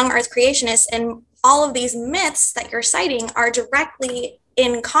are young Earth creationists, and all of these myths that you're citing are directly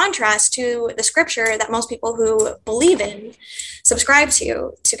in contrast to the scripture that most people who believe in subscribe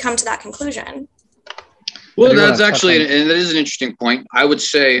to come to that conclusion. Well, that's actually, and that is an interesting point. I would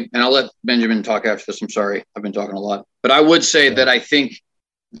say, and I'll let Benjamin talk after this. I'm sorry, I've been talking a lot, but I would say that I think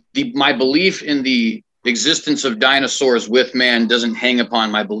my belief in the existence of dinosaurs with man doesn't hang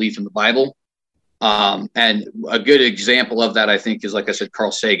upon my belief in the Bible. And a good example of that, I think, is, like I said,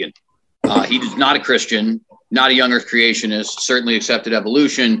 Carl Sagan. He's not a Christian, not a young Earth creationist, certainly accepted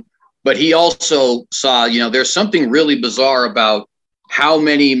evolution, but he also saw, there's something really bizarre about how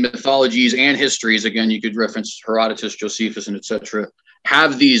many mythologies and histories, again, you could reference Herodotus, Josephus, and etc.,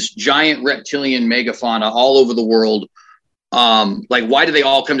 have these giant reptilian megafauna all over the world. Like, why do they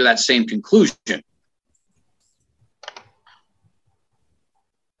all come to that same conclusion?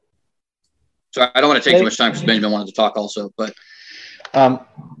 So I don't want to take too much time because Benjamin wanted to talk also, but.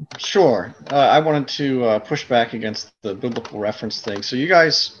 Sure. I wanted to push back against the biblical reference thing. So you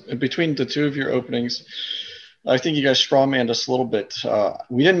guys, between the two of your openings, I think you guys strawmanned us a little bit.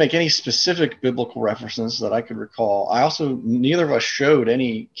 We didn't make any specific biblical references that I could recall. Neither of us showed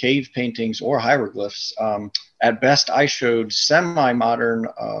any cave paintings or hieroglyphs. At best, I showed semi-modern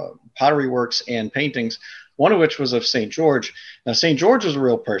pottery works and paintings, one of which was of St. George. Now, St. George was a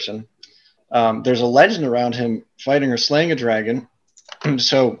real person. There's a legend around him fighting or slaying a dragon.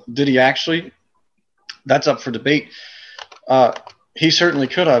 So did he actually? That's up for debate. He certainly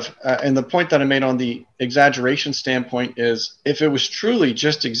could have. And the point that I made on the exaggeration standpoint is, if it was truly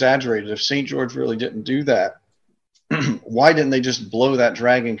just exaggerated, if St. George really didn't do that, why didn't they just blow that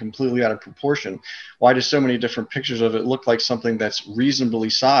dragon completely out of proportion? Why do so many different pictures of it look like something that's reasonably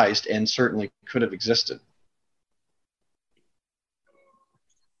sized and certainly could have existed?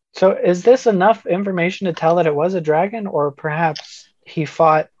 So is this enough information to tell that it was a dragon, or perhaps he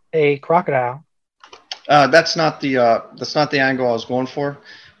fought a crocodile? That's not the angle I was going for.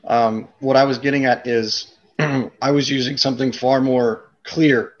 What I was getting at is I was using something far more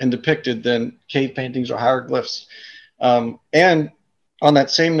clear and depicted than cave paintings or hieroglyphs. And on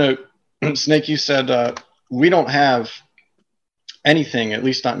that same note, Snake, you said we don't have anything, at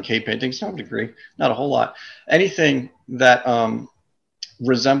least not in cave paintings, to a degree, not a whole lot, anything that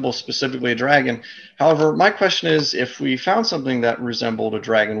resembles specifically a dragon. However, my question is, if we found something that resembled a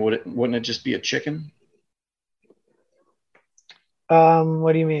dragon, wouldn't it just be a chicken?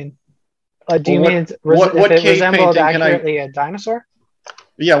 What do you mean? Do you mean if it resembled accurately a dinosaur?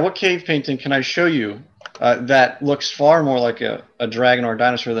 Yeah, what cave painting can I show you that looks far more like a dragon or a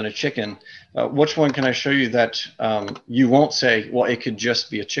dinosaur than a chicken? Which one can I show you that you won't say, well, it could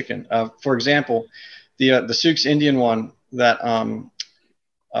just be a chicken? For example, the Sioux Indian one that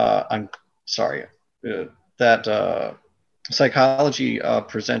I'm sorry, that Psychology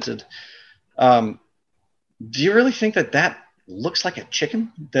presented. Do you really think that looks like a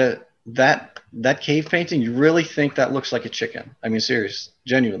chicken? That cave painting, you really think that looks like a chicken? I mean, serious,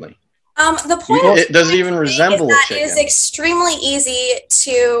 genuinely. The point does it even resemble a chicken? It is extremely easy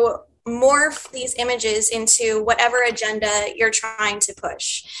to morph these images into whatever agenda you're trying to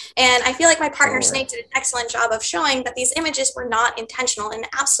push. And I feel like my partner Snake did an excellent job of showing that these images were not intentional and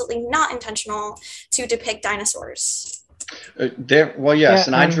absolutely not intentional to depict dinosaurs. Well, yes,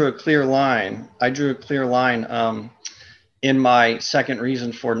 and I drew a clear line. In my second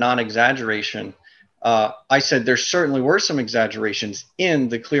reason for non-exaggeration. I said there certainly were some exaggerations in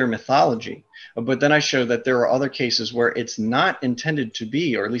the clear mythology, but then I showed that there are other cases where it's not intended to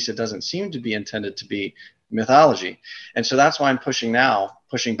be, or at least it doesn't seem to be intended to be, mythology. And so that's why I'm pushing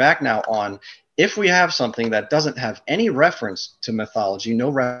back now on, if we have something that doesn't have any reference to mythology, no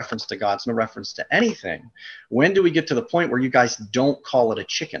reference to gods, no reference to anything, when do we get to the point where you guys don't call it a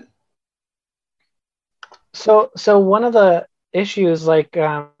chicken? So one of the issues, like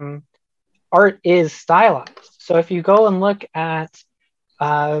art is stylized. So if you go and look at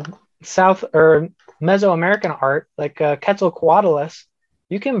South or Mesoamerican art, like Quetzalcoatlus,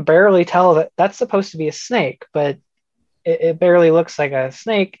 you can barely tell that that's supposed to be a snake, but it barely looks like a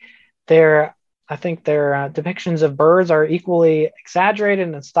snake. I think their depictions of birds are equally exaggerated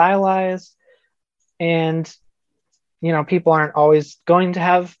and stylized, and people aren't always going to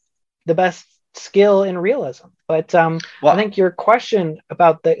have the best skill in realism. But I think your question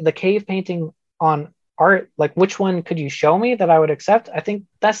about the cave painting on art, like which one could you show me that I would accept? I think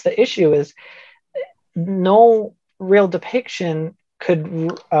that's the issue, is no real depiction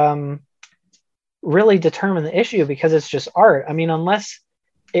could really determine the issue, because it's just art. I mean, unless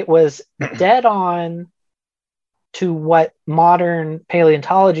it was dead on to what modern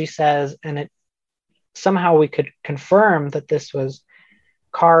paleontology says, and it somehow we could confirm that this was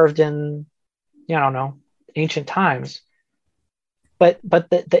carved in, I don't know, ancient times. But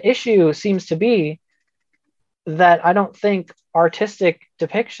the issue seems to be that I don't think artistic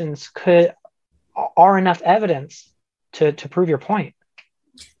depictions are enough evidence to prove your point.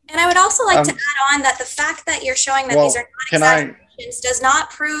 And I would also like to add on that the fact that you're showing that these are not exaggerations does not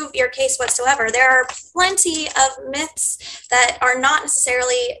prove your case whatsoever. There are plenty of myths that are not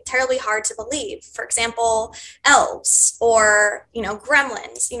necessarily terribly hard to believe. For example, elves or,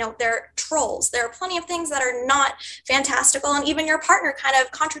 gremlins, they're trolls. There are plenty of things that are not fantastical. And even your partner kind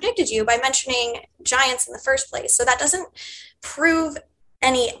of contradicted you by mentioning giants in the first place. So that doesn't prove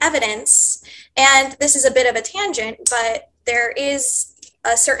any evidence. And this is a bit of a tangent, but there is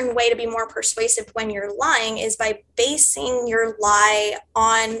a certain way to be more persuasive when you're lying, is by basing your lie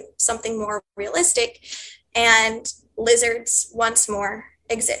on something more realistic. And lizards once more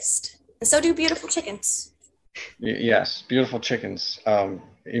exist, and so do beautiful chickens. Yes, beautiful chickens.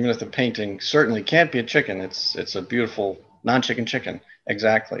 Even if the painting certainly can't be a chicken, it's a beautiful non-chicken chicken.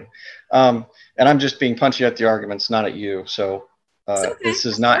 Exactly. And I'm just being punchy at the arguments, not at you. So okay. This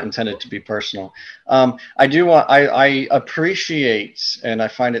is not intended to be personal. I appreciate, and I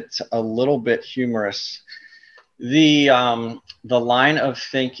find it a little bit humorous, the line of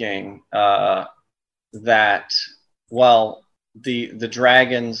thinking that, well, the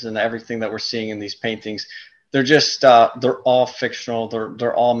dragons and everything that we're seeing in these paintings, they're just they're all fictional,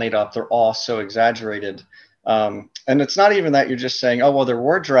 they're all made up, they're all so exaggerated. And it's not even that you're just saying, oh, well, there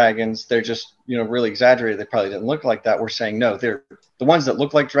were dragons, they're just, really exaggerated, they probably didn't look like that. We're saying, no, they're the ones that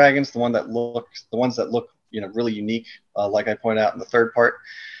look like dragons, the ones that look, really unique, like I pointed out in the third part,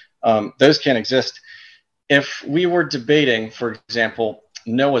 those can't exist. If we were debating, for example,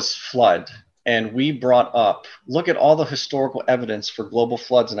 Noah's flood, and we brought up, look at all the historical evidence for global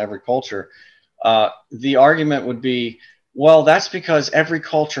floods in every culture, the argument would be, well, that's because every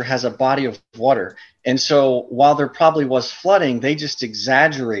culture has a body of water. And so while there probably was flooding, they just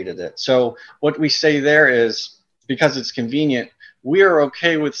exaggerated it. So what we say there is, because it's convenient, we are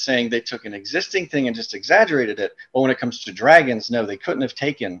okay with saying they took an existing thing and just exaggerated it. But when it comes to dragons, no, they couldn't have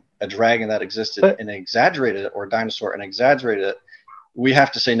taken a dragon that existed and exaggerated it, or a dinosaur and exaggerated it. We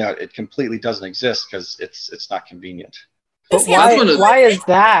have to say, no, it completely doesn't exist because it's not convenient. But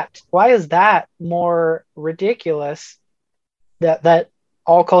why is that more ridiculous, that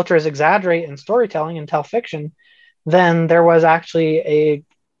all cultures exaggerate in storytelling and tell fiction, than there was actually a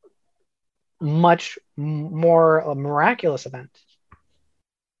much more miraculous event?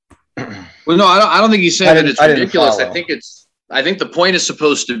 Well, no, I don't think he's saying that it's ridiculous. I think the point is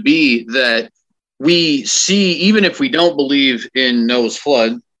supposed to be that we see, even if we don't believe in Noah's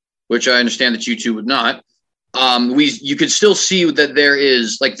flood, which I understand that you two would not, you could still see that there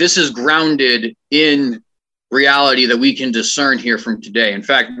is, like, this is grounded in reality that we can discern here from today. In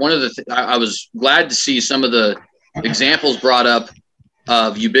fact, one of the I was glad to see some of the examples brought up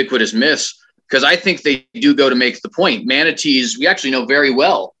of ubiquitous myths, because I think they do go to make the point. Manatees, we actually know very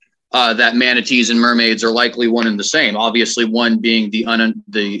well that manatees and mermaids are likely one and the same. Obviously, one being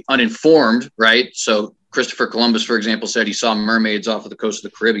the uninformed, right? So Christopher Columbus, for example, said he saw mermaids off of the coast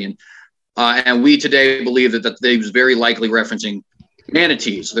of the Caribbean. And we today believe that they was very likely referencing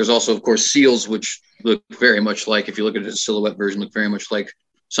manatees. There's also, of course, seals, which look very much like, if you look at a silhouette version, look very much like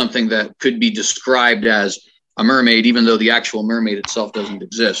something that could be described as a mermaid, even though the actual mermaid itself doesn't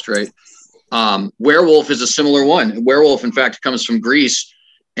exist, right? Werewolf is a similar one. Werewolf, in fact, comes from Greece.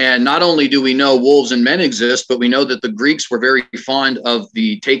 And not only do we know wolves and men exist, but we know that the Greeks were very fond of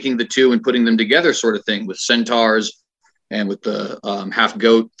the taking the two and putting them together sort of thing, with centaurs and with the half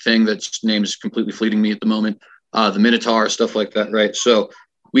goat thing that's name is completely fleeting me at the moment, the Minotaur, stuff like that, right? So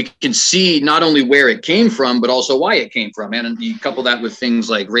we can see not only where it came from, but also why it came from. And you couple that with things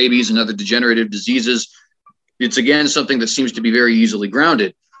like rabies and other degenerative diseases, it's, again, something that seems to be very easily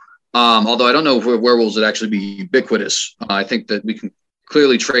grounded. Although I don't know if werewolves would actually be ubiquitous. I think that we can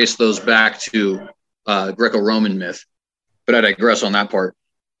clearly trace those back to Greco-Roman myth, but I digress on that part.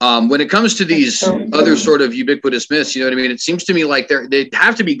 When it comes to these other sort of ubiquitous myths, you know what I mean? It seems to me like they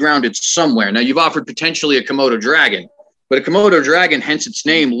have to be grounded somewhere. Now, you've offered potentially a Komodo dragon, but a Komodo dragon, hence its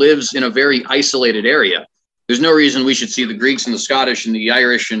name, lives in a very isolated area. There's no reason we should see the Greeks and the Scottish and the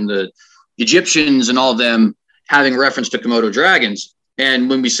Irish and the Egyptians and all of them having reference to Komodo dragons. And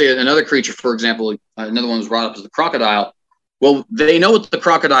when we say another creature, for example, another one was brought up as the crocodile. Well, they know what the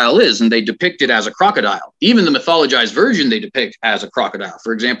crocodile is, and they depict it as a crocodile. Even the mythologized version they depict as a crocodile.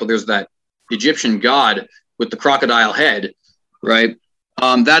 For example, there's that Egyptian god with the crocodile head, right?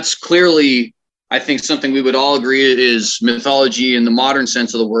 That's clearly, I think, something we would all agree is mythology in the modern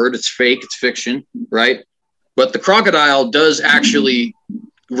sense of the word. It's fake, it's fiction, right? But the crocodile does actually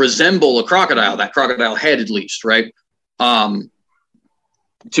resemble a crocodile, that crocodile head at least, right?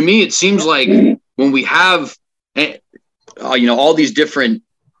 To me, it seems like when we have all these different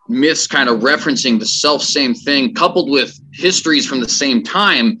myths kind of referencing the same thing, coupled with histories from the same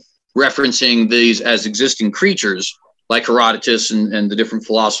time referencing these as existing creatures, like Herodotus and the different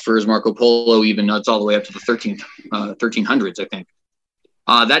philosophers, Marco Polo, even it's all the way up to the 1300s, I think.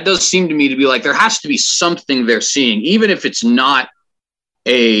 That does seem to me to be like there has to be something they're seeing, even if it's not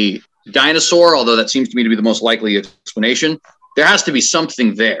a dinosaur, although that seems to me to be the most likely explanation. There has to be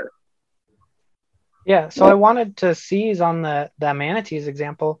something there. Yeah, so I wanted to seize on the manatees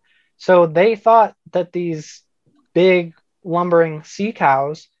example. So they thought that these big lumbering sea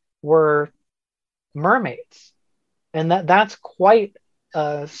cows were mermaids. And that's quite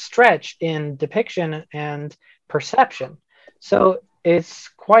a stretch in depiction and perception. So it's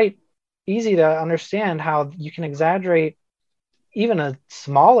quite easy to understand how you can exaggerate even a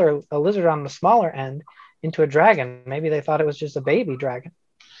lizard on the smaller end into a dragon. Maybe they thought it was just a baby dragon.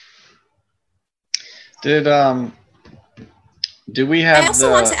 Did we have? I also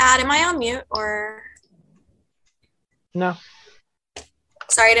want to add. Am I on mute or? No.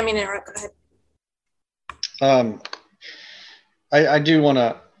 Sorry, I didn't mean to interrupt. Go ahead. I do want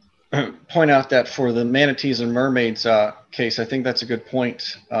to point out that for the manatees and mermaids case, I think that's a good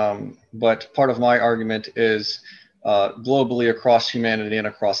point. But part of my argument is globally across humanity and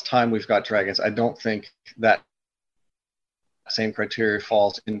across time, we've got dragons. I don't think that same criteria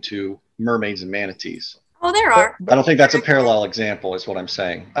falls into mermaids and manatees. Oh, there are. I don't think that's a parallel example, is what I'm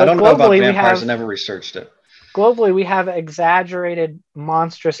saying. I don't know about vampires. I never researched it. Globally, we have exaggerated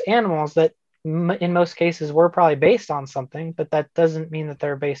monstrous animals that in most cases were probably based on something, but that doesn't mean that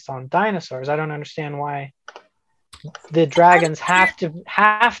they're based on dinosaurs. I don't understand why the dragons have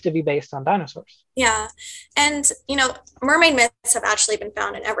to be based on dinosaurs. Yeah. And, mermaid myths have actually been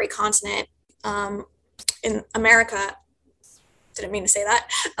found in every continent. In America, didn't mean to say that.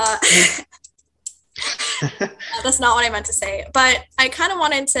 That's not what I meant to say. But I kind of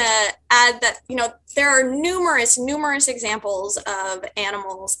wanted to add that, there are numerous examples of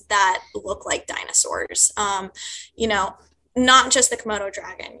animals that look like dinosaurs. Not just the Komodo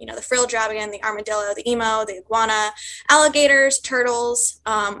dragon, the frilled dragon, the armadillo, the emo, the iguana, alligators, turtles,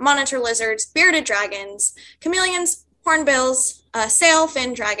 monitor lizards, bearded dragons, chameleons, hornbills,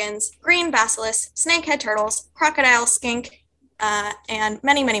 sail-fin dragons, green basilisks, snakehead turtles, crocodile, skink, and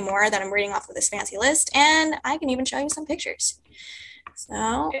many, many more that I'm reading off of this fancy list. And I can even show you some pictures.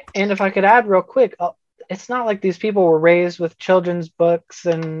 So, and if I could add real quick, it's not like these people were raised with children's books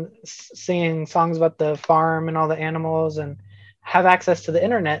and singing songs about the farm and all the animals and have access to the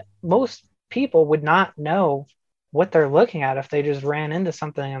internet. Most people would not know what they're looking at if they just ran into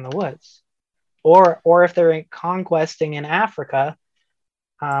something in the woods, or if they're conquesting in Africa,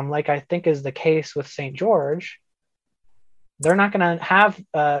 like I think is the case with St. George. They're not going to have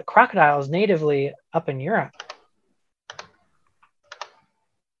crocodiles natively up in Europe.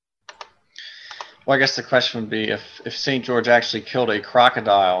 Well, I guess the question would be if St. George actually killed a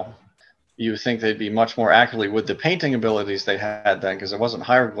crocodile, you would think they'd be much more accurately with the painting abilities they had then, because it wasn't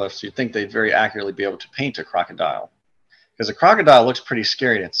hieroglyphs. You'd think they'd very accurately be able to paint a crocodile, because a crocodile looks pretty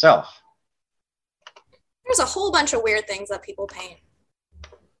scary in itself. There's a whole bunch of weird things that people paint.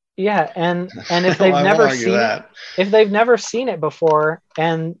 Yeah, and if they've never seen it before,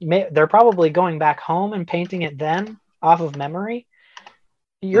 and they're probably going back home and painting it then off of memory,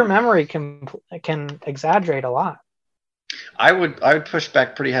 your memory can exaggerate a lot. I would push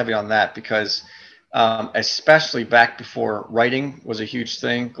back pretty heavy on that, because especially back before writing was a huge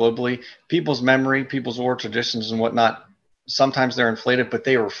thing globally, people's memory, people's oral traditions and whatnot, sometimes they're inflated, but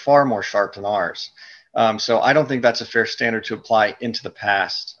they were far more sharp than ours. So I don't think that's a fair standard to apply into the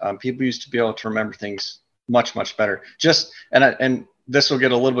past. People used to be able to remember things much, much better. And this will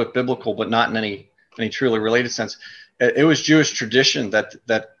get a little bit biblical, but not in any truly related sense. It was Jewish tradition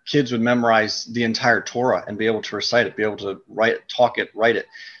that kids would memorize the entire Torah and be able to recite it, be able to talk it, write it.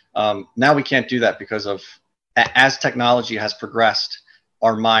 Now we can't do that because as technology has progressed,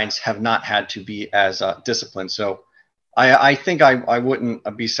 our minds have not had to be as disciplined. So I think I wouldn't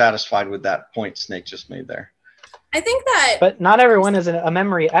be satisfied with that point Snake just made there. I think that... But not everyone is a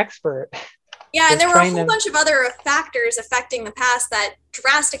memory expert. Yeah, and there were a whole bunch of other factors affecting the past that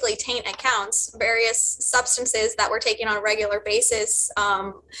drastically taint accounts. Various substances that were taken on a regular basis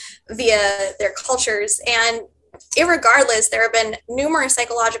via their cultures. And irregardless, there have been numerous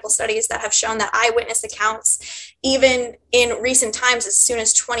psychological studies that have shown that eyewitness accounts, even in recent times, as soon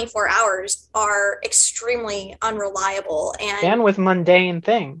as 24 hours, are extremely unreliable. And with mundane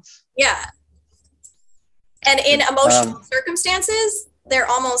things. Yeah. And in emotional circumstances, they're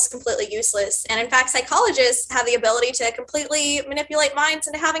almost completely useless. And in fact, psychologists have the ability to completely manipulate minds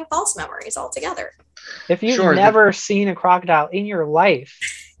into having false memories altogether. If you've never seen a crocodile in your life,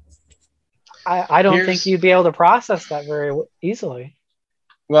 I don't think you'd be able to process that very easily.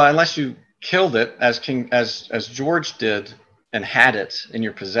 Well, unless you killed it as George did and had it in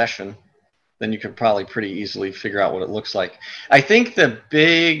your possession, then you could probably pretty easily figure out what it looks like. I think the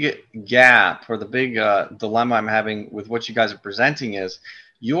big gap or the big dilemma I'm having with what you guys are presenting is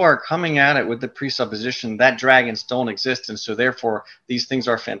you are coming at it with the presupposition that dragons don't exist, and so therefore these things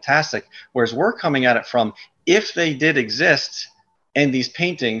are fantastic, whereas we're coming at it from, if they did exist and these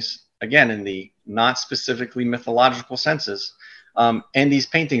paintings, again, in the not specifically mythological senses, and these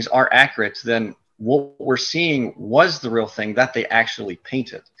paintings are accurate, then what we're seeing was the real thing that they actually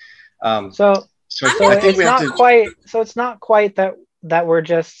painted. So it's not quite that we're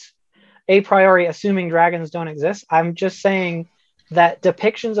just a priori assuming dragons don't exist. I'm just saying that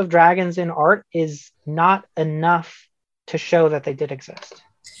depictions of dragons in art is not enough to show that they did exist.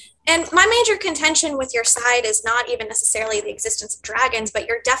 And my major contention with your side is not even necessarily the existence of dragons, but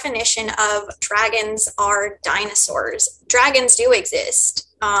your definition of dragons are dinosaurs. Dragons do exist,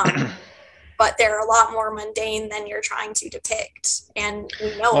 but they're a lot more mundane than you're trying to depict, and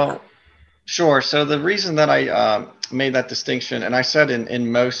we know about. Sure. So the reason that I made that distinction, and I said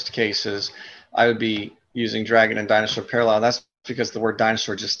in most cases I would be using dragon and dinosaur parallel, that's because the word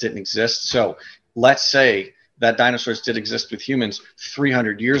dinosaur just didn't exist. So let's say that dinosaurs did exist with humans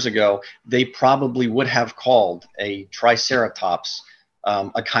 300 years ago, they probably would have called a triceratops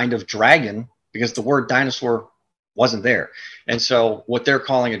a kind of dragon, because the word dinosaur wasn't there. And so what they're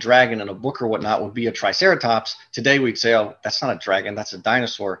calling a dragon in a book or whatnot would be a triceratops. Today we'd say, oh, that's not a dragon, that's a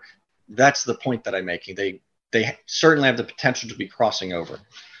dinosaur. That's the point that I'm making. They certainly have the potential to be crossing over.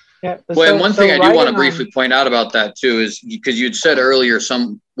 Yeah. Well, and one thing I do want to briefly point out about that too is because you'd said earlier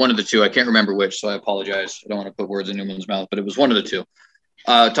one of the two, I can't remember which, so I apologize. I don't want to put words in anyone's mouth, but it was one of the two.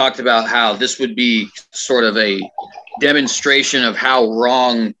 talked about how this would be sort of a demonstration of how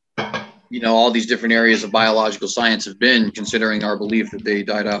wrong, all these different areas of biological science have been, considering our belief that they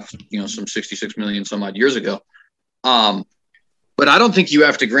died off, some 66 million some odd years ago. But I don't think you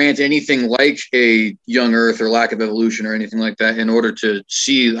have to grant anything like a young Earth or lack of evolution or anything like that in order to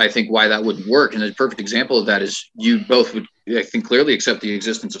see, I think, why that wouldn't work. And a perfect example of that is you both would, I think, clearly accept the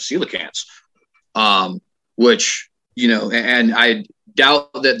existence of coelacanths, which, and I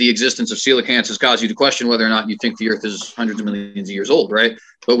doubt that the existence of coelacanths has caused you to question whether or not you think the Earth is hundreds of millions of years old, right?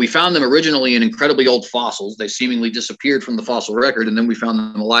 But we found them originally in incredibly old fossils. They seemingly disappeared from the fossil record, and then we found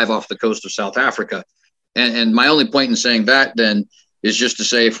them alive off the coast of South Africa. And my only point in saying that then is just to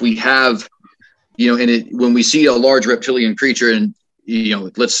say, if we have, when we see a large reptilian creature, and,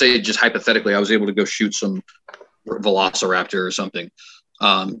 let's say just hypothetically, I was able to go shoot some velociraptor or something,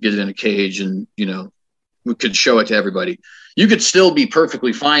 get it in a cage, and, we could show it to everybody. You could still be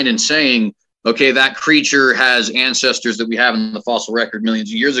perfectly fine in saying, okay, that creature has ancestors that we have in the fossil record millions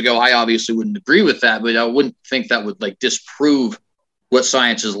of years ago. I obviously wouldn't agree with that, but I wouldn't think that would disprove what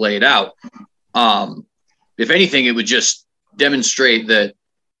science has laid out. If anything, it would just demonstrate that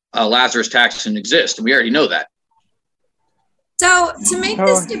Lazarus taxon exists, and we already know that. So to make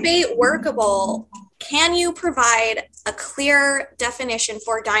this debate workable, can you provide a clear definition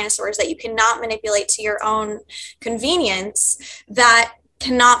for dinosaurs that you cannot manipulate to your own convenience, that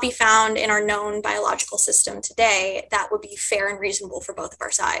cannot be found in our known biological system today, that would be fair and reasonable for both of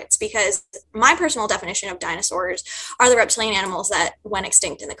our sides? Because my personal definition of dinosaurs are the reptilian animals that went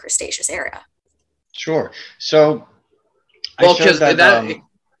extinct in the Cretaceous era. Sure. So, well, because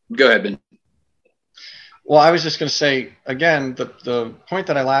go ahead, Ben. Well, I was just going to say, again, the point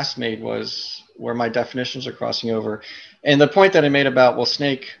that I last made was where my definitions are crossing over. And the point that I made about, well,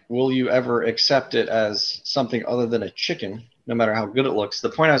 snake, will you ever accept it as something other than a chicken, no matter how good it looks? The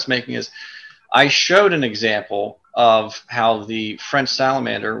point I was making is I showed an example of how the French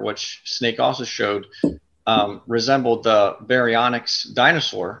salamander, which Snake also showed, resembled the Baryonyx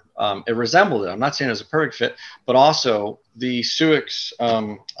dinosaur. It resembled it. I'm not saying it was a perfect fit, but also the Sioux, I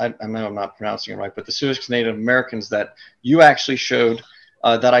know I'm not pronouncing it right, but the Sioux Native Americans that you actually showed,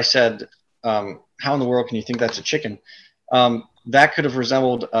 that I said, how in the world can you think that's a chicken? That could have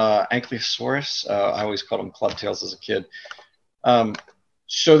resembled Ankylosaurus. I always called them clubtails as a kid.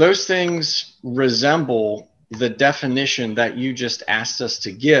 So those things resemble the definition that you just asked us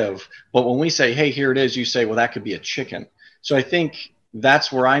to give. But when we say, hey, here it is, you say, well, that could be a chicken. So I think that's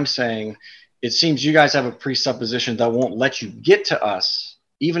where I'm saying it seems you guys have a presupposition that won't let you get to us,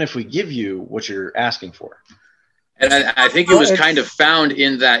 even if we give you what you're asking for. And I think it was kind of found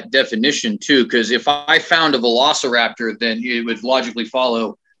in that definition, too, because if I found a velociraptor, then it would logically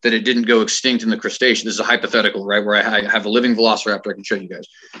follow that it didn't go extinct in the Cretaceous. This is a hypothetical, right, where I have a living velociraptor I can show you guys.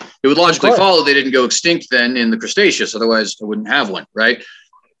 It would logically follow they didn't go extinct then in the Cretaceous. Otherwise, I wouldn't have one, right?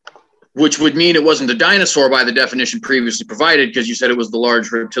 Which would mean it wasn't a dinosaur by the definition previously provided, because you said it was the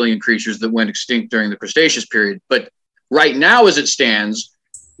large reptilian creatures that went extinct during the Cretaceous period. But right now, as it stands,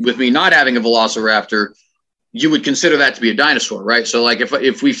 with me not having a velociraptor, you would consider that to be a dinosaur, right? So like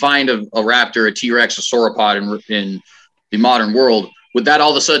if we find a raptor, a T-Rex, a sauropod in the modern world, would that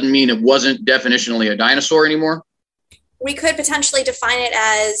all of a sudden mean it wasn't definitionally a dinosaur anymore? We could potentially define it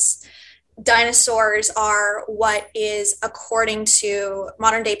as dinosaurs are what is, according to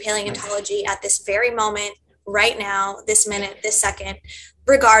modern day paleontology at this very moment, right now, this minute, this second,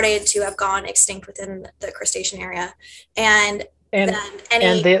 regarded to have gone extinct within the crustacean area. And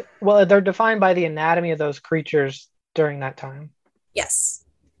they're defined by the anatomy of those creatures during that time. Yes.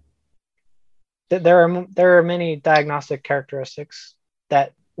 There are many diagnostic characteristics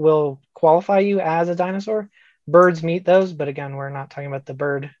that will qualify you as a dinosaur. Birds meet those, but again, we're not talking about the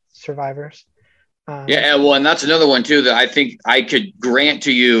bird survivors. Well, and that's another one too, that I think I could grant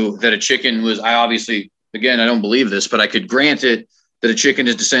to you that a chicken was, I don't believe this, but I could grant it that a chicken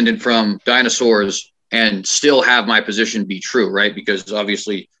is descended from dinosaurs and still have my position be true, right? Because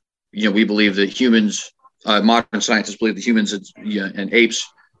obviously, we believe that humans, modern scientists believe that humans and apes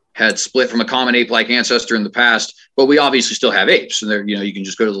had split from a common ape-like ancestor in the past, but we obviously still have apes. And you can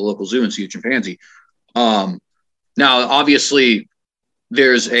just go to the local zoo and see a chimpanzee. Now, obviously,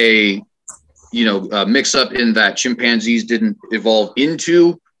 there's a mix-up in that chimpanzees didn't evolve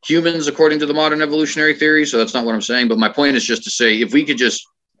into humans according to the modern evolutionary theory. So that's not what I'm saying. But my point is just to say, if we could just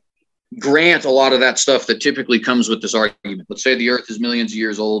grant a lot of that stuff that typically comes with this argument. Let's say the Earth is millions of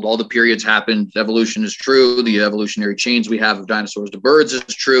years old. All the periods happened. Evolution is true. The evolutionary chains we have of dinosaurs to birds is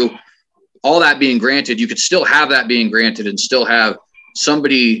true. All that being granted, you could still have that being granted and still have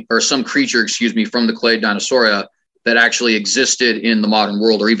somebody or some creature, from the clade Dinosauria that actually existed in the modern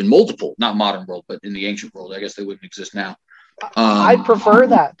world, or even multiple, not modern world, but in the ancient world. I guess they wouldn't exist now. I prefer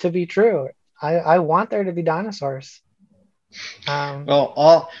that to be true. I want there to be dinosaurs.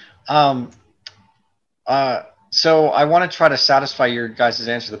 So I want to try to satisfy your guys'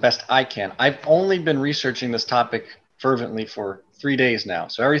 answer the best I can. I've only been researching this topic fervently for 3 days now.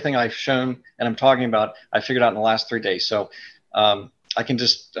 So everything I've shown and I'm talking about, I figured out in the last 3 days. So I can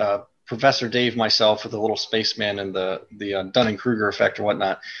just Professor Dave myself with the little spaceman and the Dunning-Kruger effect or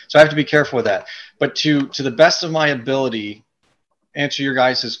whatnot. So I have to be careful with that. But to the best of my ability, answer your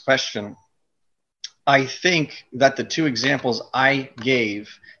guys' question, I think that the two examples I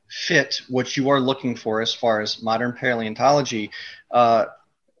gave fit what you are looking for as far as modern paleontology.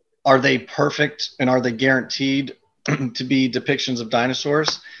 Are they perfect and are they guaranteed to be depictions of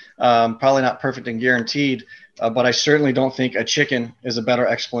dinosaurs? Probably not perfect and guaranteed, but I certainly don't think a chicken is a better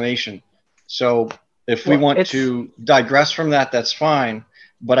explanation. So if we want to digress from that, that's fine.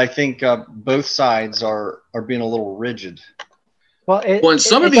 But I think both sides are being a little rigid. Well,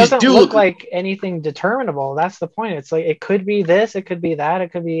 some of these doesn't look like anything determinable. That's the point. It's like it could be this, it could be that,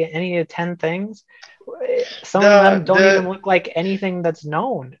 it could be any of 10 things. Some of them don't even look like anything that's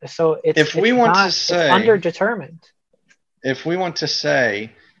known. So it's underdetermined. If we want to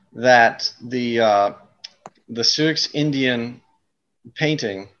say that the Sioux Indian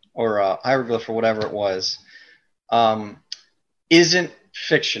painting or hieroglyph or whatever it was isn't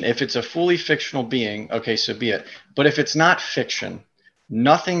fiction, if it's a fully fictional being, okay, so be it. But if it's not fiction,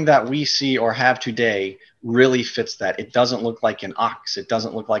 nothing that we see or have today really fits that. It doesn't look like an ox. It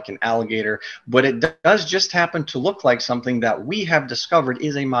doesn't look like an alligator. But it does just happen to look like something that we have discovered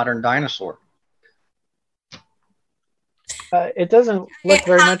is a modern dinosaur. It doesn't look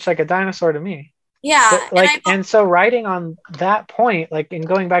very much like a dinosaur to me. Yeah. And so riding on that point, like in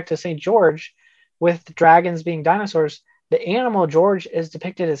going back to St. George with dragons being dinosaurs, the animal George is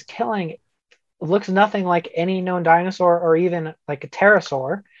depicted as killing looks nothing like any known dinosaur or even like a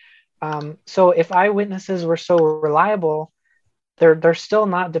pterosaur. So if eyewitnesses were so reliable, they're still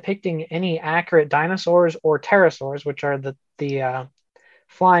not depicting any accurate dinosaurs or pterosaurs, which are the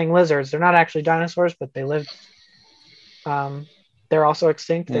flying lizards. They're not actually dinosaurs, but they lived. They're also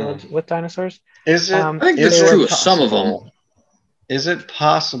extinct. They lived with dinosaurs. I think that's true of some of them. Is it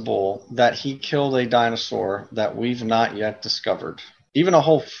possible that he killed a dinosaur that we've not yet discovered? Even a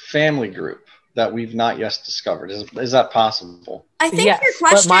whole family group that we've not yet discovered. Is that possible? I think your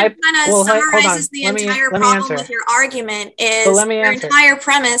question kind of summarizes the entire problem with your argument is your entire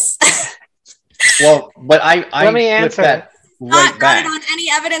premise. Well, but I let me answer that right not grounded on any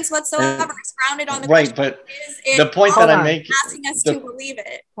evidence whatsoever. It's grounded on the right, but the point that I'm making, asking us to believe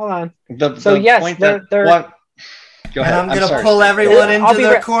it. Hold on. Point that go ahead. And I'm going to pull everyone into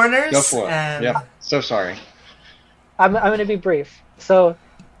their corners. Go for it. Yeah. So sorry. I'm going to be brief. So,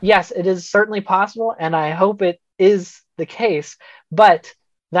 yes, it is certainly possible, and I hope it is the case. But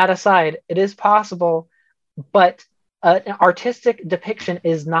that aside, it is possible, but an artistic depiction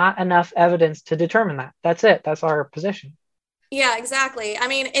is not enough evidence to determine that. That's it. That's our position. Yeah, exactly. I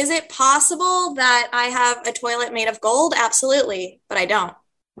mean, is it possible that I have a toilet made of gold? Absolutely, but I don't.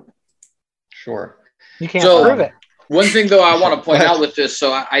 Sure. You can't prove it. One thing, though, I want to point out with this,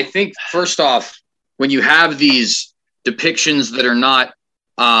 so I think, first off, when you have these depictions that are not,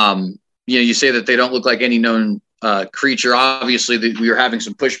 you say that they don't look like any known creature, obviously we are having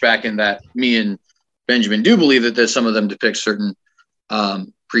some pushback in that me and Benjamin do believe that some of them depict certain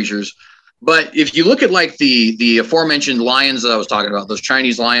creatures. But if you look at like the aforementioned lions that I was talking about, those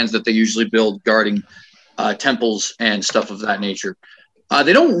Chinese lions that they usually build guarding temples and stuff of that nature,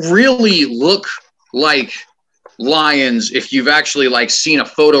 they don't really look like lions if you've actually like seen a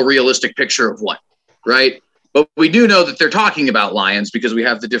photorealistic picture of one, right? But we do know that they're talking about lions because we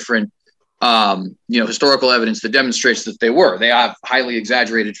have the different historical evidence that demonstrates that they were. They have highly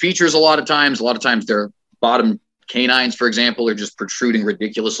exaggerated features a lot of times. A lot of times their bottom canines, for example, are just protruding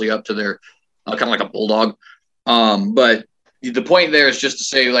ridiculously up to their kind of like a bulldog. But the point there is just to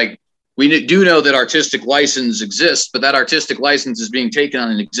say, like, we do know that artistic license exists, but that artistic license is being taken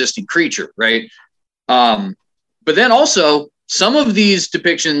on an existing creature, right? But then also, some of these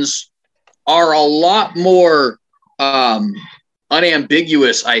depictions are a lot more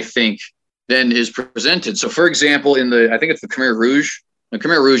unambiguous, I think, than is presented. So, for example, I think it's the Khmer Rouge. The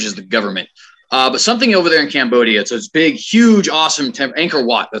Khmer Rouge is the government. But something over there in Cambodia, it's this big, huge, awesome Angkor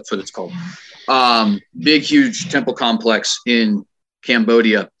Wat, that's what it's called. Big, huge temple complex in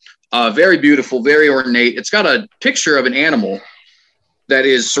Cambodia. Very beautiful, very ornate. It's got a picture of an animal that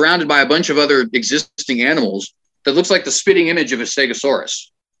is surrounded by a bunch of other existing animals that looks like the spitting image of a Stegosaurus.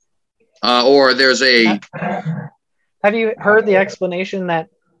 Or there's Have you heard the explanation that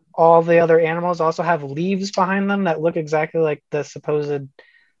all the other animals also have leaves behind them that look exactly like the supposed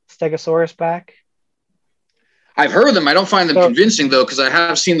Stegosaurus back? I've heard them. I don't find them convincing, though, because I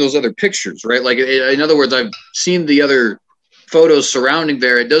have seen those other pictures, right? Like, in other words, I've seen the other photos surrounding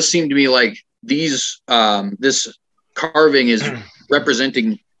there. It does seem to me like this carving is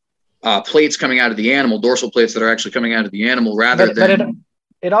representing plates coming out of the animal, dorsal plates that are actually coming out of the animal, rather than... But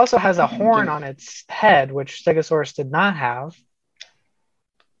it also has a horn on its head, which Stegosaurus did not have.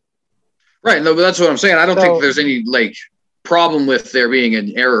 Right. No, but that's what I'm saying. I don't think there's any, like, problem with there being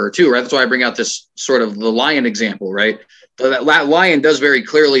an error or two, right? That's why I bring out this sort of the lion example, right? So that lion does very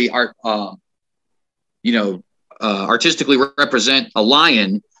clearly, artistically represent a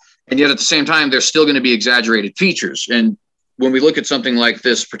lion, and yet at the same time, there's still going to be exaggerated features. And when we look at something like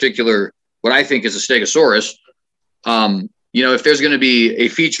this particular, what I think is a Stegosaurus, if there's going to be a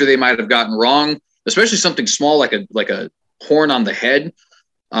feature they might have gotten wrong, especially something small like a horn on the head.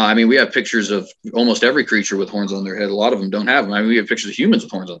 We have pictures of almost every creature with horns on their head. A lot of them don't have them. We have pictures of humans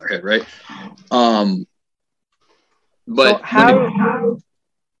with horns on their head, right? But so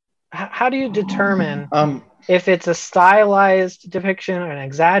how do you determine if it's a stylized depiction, an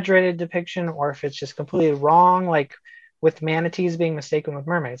exaggerated depiction, or if it's just completely wrong, like with manatees being mistaken with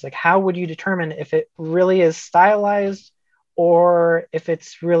mermaids? Like, how would you determine if it really is stylized or if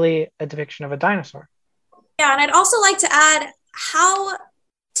it's really a depiction of a dinosaur? Yeah, and I'd also like to add, how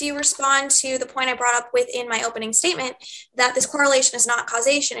do you respond to the point I brought up within my opening statement that this correlation is not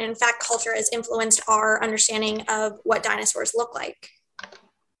causation, and in fact, culture has influenced our understanding of what dinosaurs look like?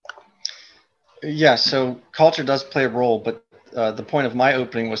 Yeah, so culture does play a role, but the point of my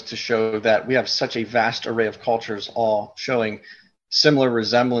opening was to show that we have such a vast array of cultures all showing similar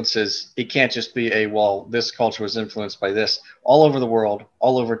resemblances. It can't just be this culture was influenced by this. All over the world,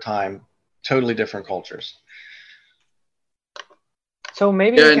 all over time, totally different cultures. So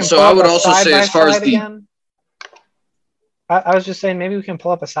maybe I would also say, as far as I was just saying, maybe we can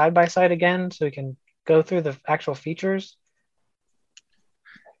pull up a side-by-side again so we can go through the actual features.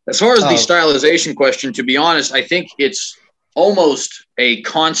 As far as the stylization question, to be honest, I think it's almost a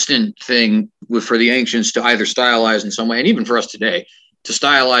constant thing for the ancients to either stylize in some way, and even for us today, to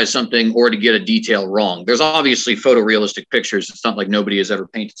stylize something or to get a detail wrong. There's obviously photorealistic pictures. It's not like nobody has ever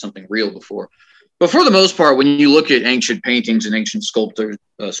painted something real before. But for the most part, when you look at ancient paintings and ancient sculptures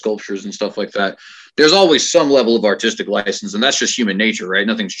and stuff like that, there's always some level of artistic license, and that's just human nature, right?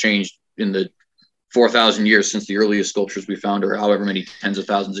 Nothing's changed in the 4,000 years since the earliest sculptures we found, or however many tens of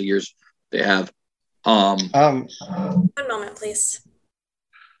thousands of years they have. One moment, please.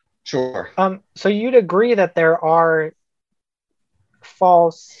 Sure. So you'd agree that there are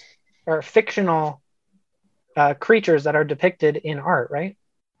false or fictional creatures that are depicted in art, right?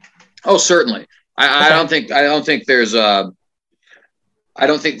 Oh, certainly. I don't think there's I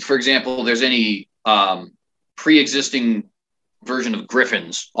don't think, for example, there's any pre-existing version of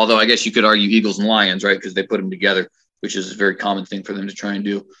griffins, although I guess you could argue eagles and lions, right? Because they put them together, which is a very common thing for them to try and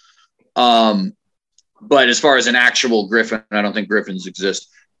do. But as far as an actual griffin, I don't think griffins exist.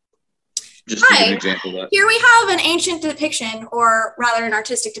 Just to give an example of that. Here we have an ancient depiction, or rather an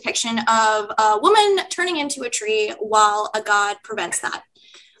artistic depiction, of a woman turning into a tree while a god prevents that.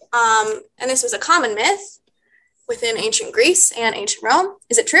 And this was a common myth within ancient Greece and ancient Rome.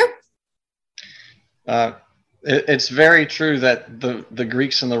 Is it true? It's very true that the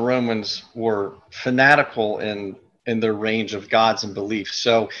Greeks and the Romans were fanatical in their range of gods and beliefs.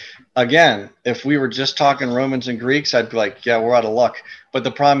 So again, if we were just talking Romans and Greeks, I'd be like, yeah, we're out of luck. But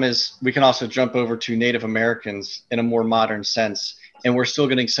the problem is we can also jump over to Native Americans in a more modern sense, and we're still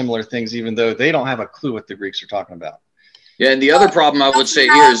getting similar things, even though they don't have a clue what the Greeks are talking about. Yeah, and the other problem I would say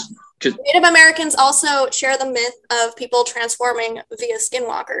here is... Native Americans also share the myth of people transforming via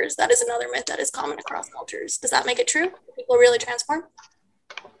skinwalkers. That is another myth that is common across cultures. Does that make it true? Do people really transform?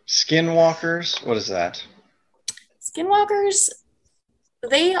 Skinwalkers? What is that? Skinwalkers,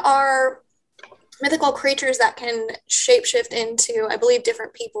 they are mythical creatures that can shapeshift into, I believe,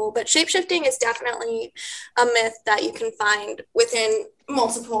 different people. But shapeshifting is definitely a myth that you can find within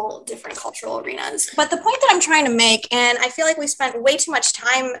multiple different cultural arenas. But the point that I'm trying to make, and I feel like we spent way too much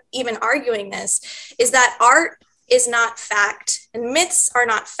time even arguing this, is that art is not fact and myths are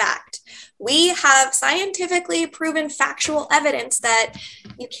not fact. We have scientifically proven factual evidence that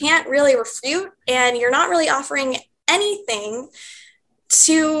you can't really refute, and you're not really offering anything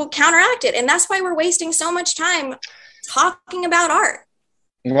to counteract it. And that's why we're wasting so much time talking about art.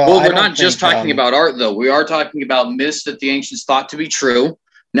 Well, we're not just talking about art, though. We are talking about myths that the ancients thought to be true.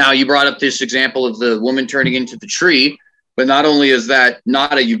 Now, you brought up this example of the woman turning into the tree, But not only is that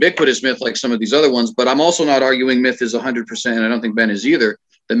not a ubiquitous myth like some of these other ones, but I'm also not arguing myth is 100%, and I don't think Ben is either,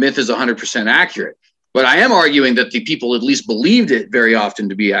 the myth is 100% accurate. But I am arguing that the people at least believed it very often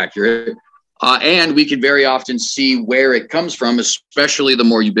to be accurate. And we can very often see where it comes from, especially the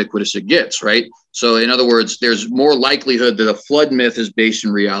more ubiquitous it gets, right? So in other words, there's more likelihood that a flood myth is based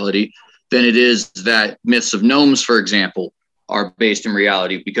in reality than it is that myths of gnomes, for example, are based in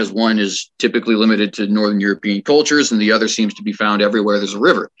reality, because one is typically limited to Northern European cultures and the other seems to be found everywhere there's a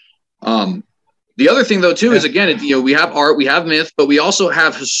river. The other thing, though, too, is, again, we have art, we have myth, but we also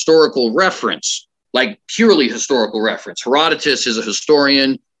have historical reference, like purely historical reference. Herodotus is a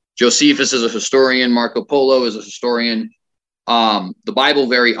historian. Josephus is a historian. Marco Polo is a historian. The Bible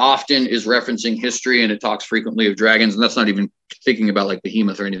very often is referencing history, and it talks frequently of dragons, and that's not even thinking about like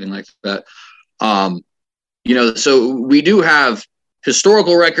behemoth or anything like that. So we do have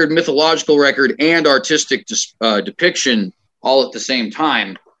historical record, mythological record, and artistic depiction all at the same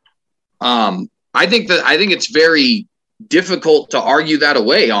time. I think it's very difficult to argue that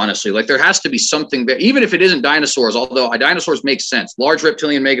away, honestly. Like, there has to be something there, even if it isn't dinosaurs, although dinosaurs make sense. Large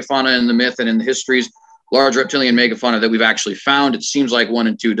reptilian megafauna in the myth and in the histories, large reptilian megafauna that we've actually found, it seems like 1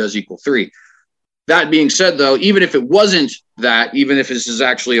 and 2 does equal 3. That being said, though, even if it wasn't that, even if this is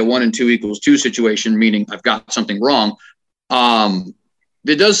actually a 1 and 2 equals 2 situation, meaning I've got something wrong,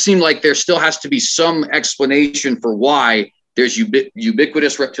 it does seem like there still has to be some explanation for why there's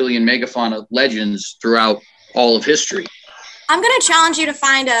ubiquitous reptilian megafauna legends throughout all of history. I'm going to challenge you to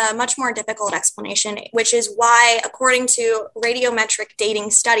find a much more difficult explanation, which is why, according to radiometric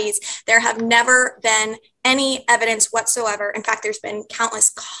dating studies, there have never been any evidence whatsoever. In fact, there's been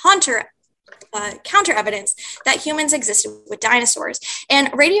countless counter evidence that humans existed with dinosaurs.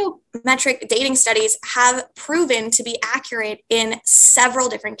 And radiometric dating studies have proven to be accurate in several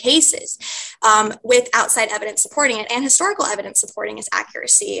different cases, with outside evidence supporting it and historical evidence supporting its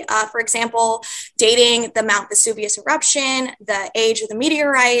accuracy. For example, dating the Mount Vesuvius eruption, the age of the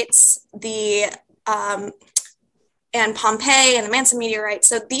meteorites, and Pompeii and the Mansa meteorite.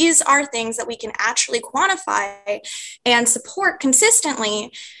 So these are things that we can actually quantify and support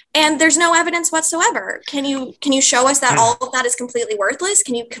consistently. And there's no evidence whatsoever. Can you show us that all of that is completely worthless?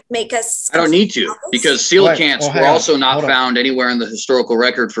 Can you make us? I don't need to, because coelacanths were also not found anywhere in the historical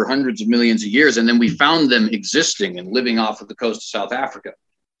record for hundreds of millions of years. And then we found them existing and living off of the coast of South Africa.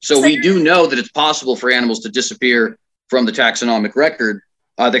 So we do know that it's possible for animals to disappear from the taxonomic record.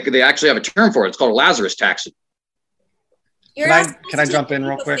 They actually have a term for it. It's called a Lazarus taxon. Can I jump in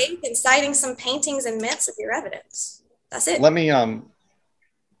real quick? And citing some paintings and myths of your evidence. That's it. Let me,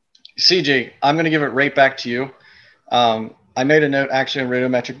 CJ, I'm going to give it right back to you. I made a note actually on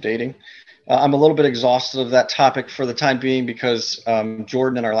radiometric dating. I'm a little bit exhausted of that topic for the time being because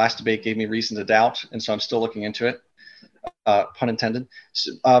Jordan in our last debate gave me reason to doubt, and so I'm still looking into it, pun intended.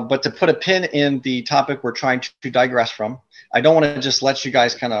 But to put a pin in the topic we're trying to digress from, I don't want to just let you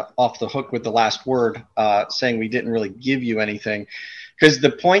guys kind of off the hook with the last word, saying we didn't really give you anything, because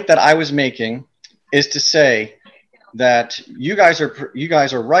the point that I was making is to say that you guys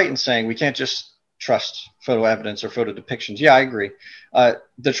are right in saying we can't just trust photo evidence or photo depictions. Yeah, I agree.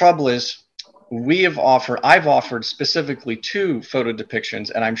 The trouble is I've offered specifically 2 photo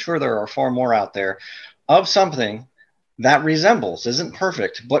depictions, and I'm sure there are far more out there, of something that resembles, isn't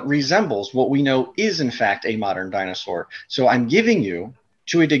perfect, but resembles what we know is in fact a modern dinosaur. So I'm giving you,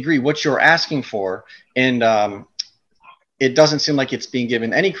 to a degree, what you're asking for, and it doesn't seem like it's being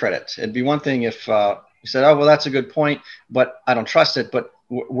given any credit. It'd be one thing if you said, oh, well, that's a good point, but I don't trust it. But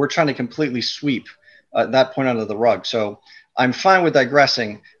we're trying to completely sweep that point under the rug. So I'm fine with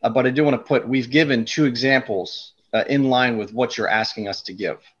digressing, but I do want to we've given 2 examples in line with what you're asking us to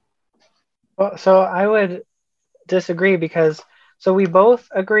give. Well, so I would disagree, because we both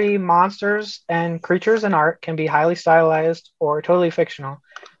agree monsters and creatures in art can be highly stylized or totally fictional.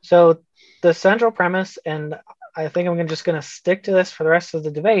 So the central premise, and I think I'm just going to stick to this for the rest of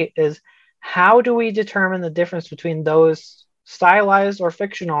the debate, is how do we determine the difference between those stylized or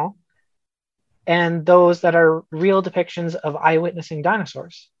fictional and those that are real depictions of eyewitnessing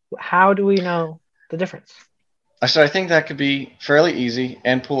dinosaurs? How do we know the difference? So I think that could be fairly easy,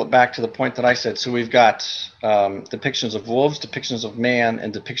 and pull it back to the point that I said. So we've got depictions of wolves, depictions of man,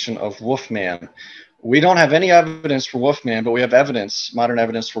 and depiction of wolfman. We don't have any evidence for wolfman, but we have modern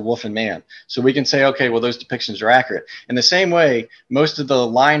evidence for wolf and man. So we can say, okay, well, those depictions are accurate. In the same way, most of the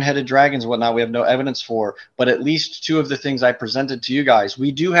lion-headed dragons and whatnot, we have no evidence for, but at least 2 of the things I presented to you guys,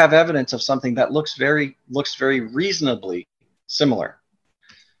 we do have evidence of something that looks very reasonably similar.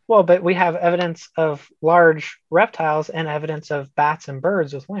 Well, but we have evidence of large reptiles and evidence of bats and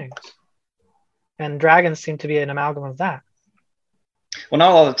birds with wings. And dragons seem to be an amalgam of that. Well,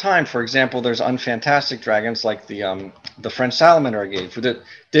 not all the time. For example, there's unfantastic dragons like the French salamander I gave.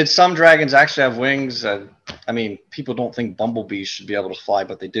 Did some dragons actually have wings? I mean, people don't think bumblebees should be able to fly,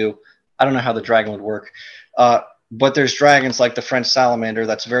 but they do. I don't know how the dragon would work. But there's dragons like the French salamander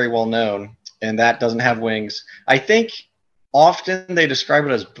that's very well known, and that doesn't have wings. I think often they describe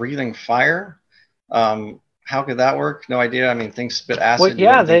it as breathing fire. How could that work? No idea. I mean, things spit acid. Well,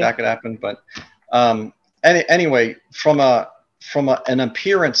 yeah, that could happen. But anyway, from an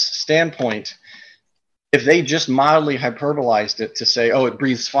appearance standpoint, if they just mildly hyperbolized it to say, oh, it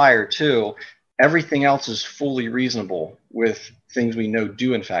breathes fire too, everything else is fully reasonable with things we know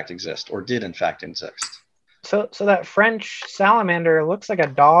do in fact exist or did in fact exist. So that French salamander looks like a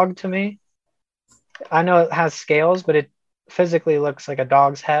dog to me. I know it has scales, but it physically looks like a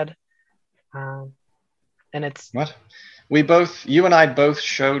dog's head. And it's what you and I both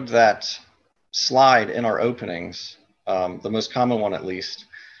showed that slide in our openings, the most common one at least,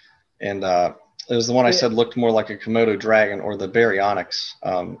 and it was the one I said looked more like a Komodo dragon or the Baryonyx.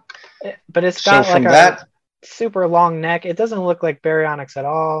 But it's got like a super long neck. It doesn't look like Baryonyx at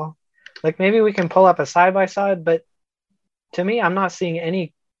all. Like maybe we can pull up a side by side, but to me, I'm not seeing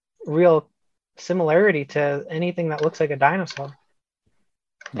any real similarity to anything that looks like a dinosaur.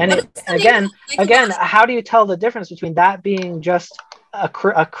 And again, how do you tell the difference between that being just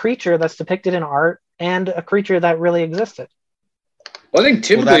a creature that's depicted in art and a creature that really existed? Well, I think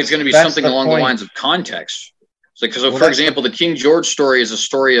typically it's going to be something along the lines of context. So, for example, the King George story is a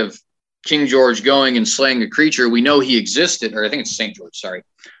story of King George going and slaying a creature. We know he existed, or I think it's St. George, sorry.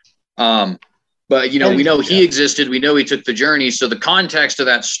 But, we know he existed. We know he took the journey. So the context of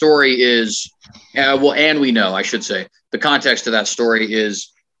that story is, and we know, I should say, the context of that story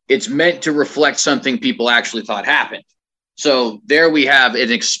is it's meant to reflect something people actually thought happened. So there we have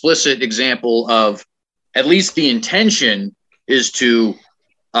an explicit example of at least the intention is to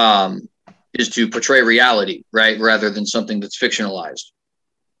portray reality, right? Rather than something that's fictionalized.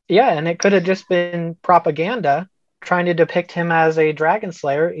 Yeah. And it could have just been propaganda trying to depict him as a dragon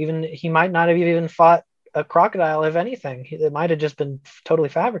slayer. Even he might not have even fought a crocodile, if anything. It might have just been totally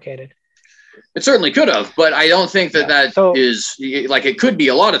fabricated. It certainly could have, but I don't think that is like, it could be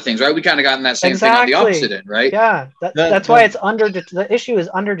a lot of things, right? We kind of gotten that same thing on the opposite end, right? Yeah. That's why it's the issue is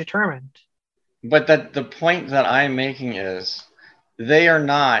underdetermined. But the point that I'm making is they are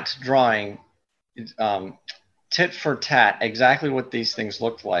not drawing tit for tat exactly what these things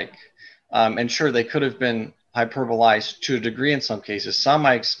looked like. And sure, they could have been hyperbolized to a degree in some cases. Some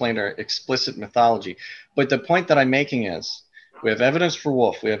I explained are explicit mythology. But the point that I'm making is we have evidence for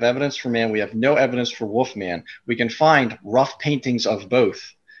wolf. We have evidence for man. We have no evidence for wolf man. We can find rough paintings of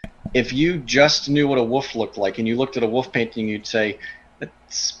both. If you just knew what a wolf looked like and you looked at a wolf painting, you'd say,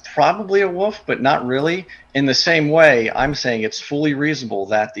 it's probably a wolf, but not really. In the same way, I'm saying it's fully reasonable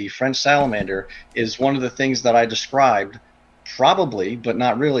that the French salamander is one of the things that I described, probably, but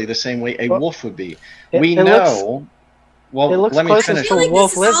not really, the same way a wolf would be. Let me finish. I feel like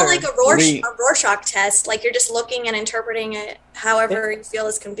this is all like a Rorschach test. Like you're just looking and interpreting it however you feel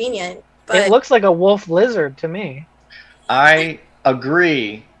is convenient. But it looks like a wolf lizard to me. I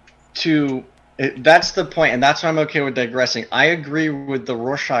agree that's the point, and that's why I'm okay with digressing. I agree with the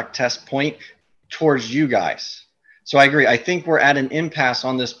Rorschach test point towards you guys. So I agree. I think we're at an impasse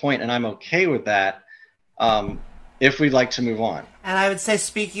on this point, and I'm okay with that if we'd like to move on. And I would say,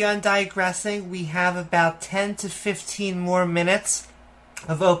 speaking on digressing, we have about 10 to 15 more minutes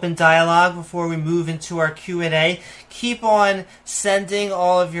of open dialogue before we move into our Q&A. Keep on sending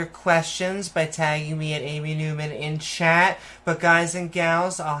all of your questions by tagging me at Amy Newman in chat. But guys and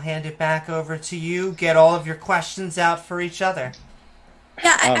gals, I'll hand it back over to you. Get all of your questions out for each other.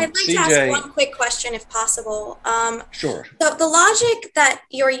 Yeah, I'd like to ask one quick question if possible. Sure. So the logic that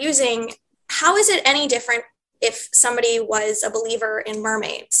you're using, how is it any different if somebody was a believer in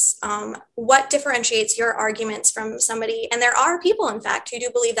mermaids? What differentiates your arguments from somebody, and there are people, in fact, who do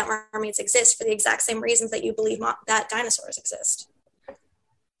believe that mermaids exist for the exact same reasons that you believe that dinosaurs exist?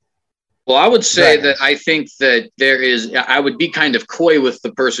 Well, I would say that I think that I would be kind of coy with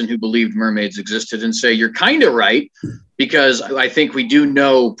the person who believed mermaids existed and say, you're kind of right, because I think we do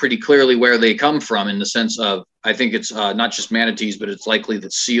know pretty clearly where they come from in the sense of, I think it's not just manatees, but it's likely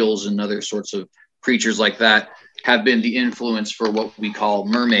that seals and other sorts of creatures like that have been the influence for what we call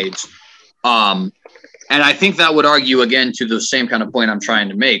mermaids. And I think that would argue again to the same kind of point I'm trying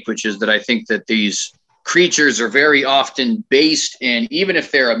to make, which is that I think that these creatures are very often based in, even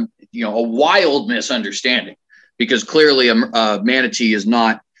if they're a wild misunderstanding, because clearly a manatee is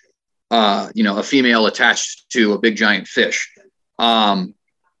not a female attached to a big giant fish.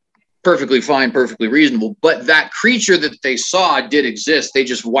 perfectly fine, perfectly reasonable. But that creature that they saw did exist. They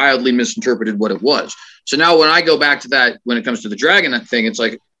just wildly misinterpreted what it was. So now when I go back to that, when it comes to the dragon thing, it's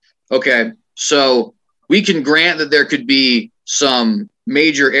like, okay, so we can grant that there could be some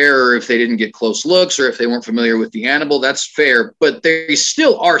major error if they didn't get close looks or if they weren't familiar with the animal. That's fair, but they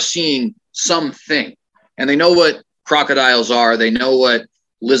still are seeing something, and they know what crocodiles are. They know what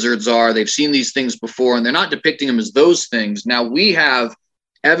lizards are. They've seen these things before, and they're not depicting them as those things. Now we have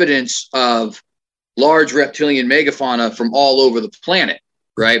evidence of large reptilian megafauna from all over the planet,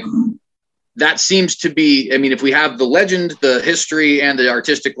 right? That seems to be, I mean, if we have the legend, the history, and the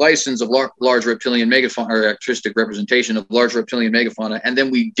artistic license of large reptilian megafauna, or artistic representation of large reptilian megafauna, and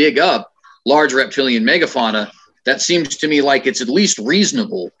then we dig up large reptilian megafauna, that seems to me like it's at least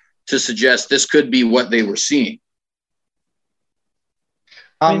reasonable to suggest this could be what they were seeing.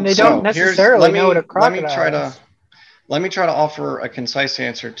 I mean, they don't necessarily know what a crocodile is. Let me try to offer a concise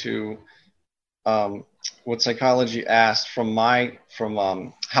answer to what psychology asked from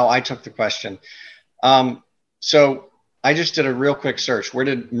how I took the question. So I just did a real quick search. Where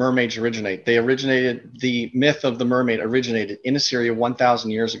did mermaids originate? The myth of the mermaid originated in Assyria 1,000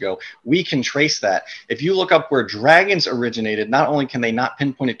 years ago. We can trace that. If you look up where dragons originated, not only can they not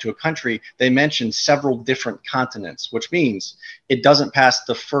pinpoint it to a country, they mention several different continents, which means it doesn't pass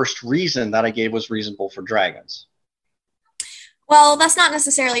the first reason that I gave was reasonable for dragons. Well, that's not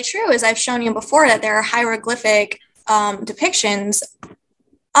necessarily true. As I've shown you before, that there are hieroglyphic depictions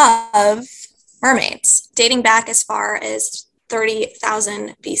of mermaids dating back as far as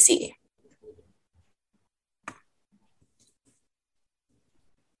 30,000 BC.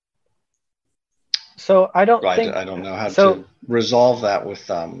 So I don't think... I don't know how to resolve that with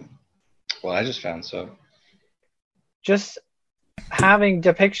what I just found. So just having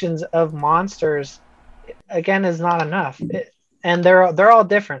depictions of monsters, again, is not enough. And they're all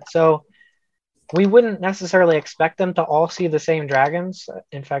different. So we wouldn't necessarily expect them to all see the same dragons.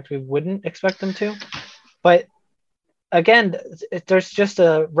 In fact, we wouldn't expect them to. But again, there's just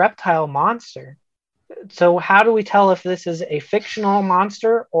a reptile monster. So how do we tell if this is a fictional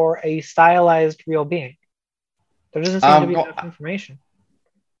monster or a stylized real being? There doesn't seem to be enough information.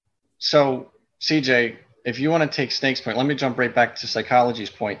 So, CJ, if you want to take Snake's point, let me jump right back to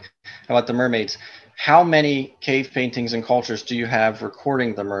psychology's point about the mermaids. How many cave paintings and cultures do you have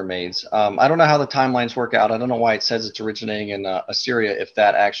recording the mermaids? I don't know how the timelines work out. I don't know why it says it's originating in Assyria, if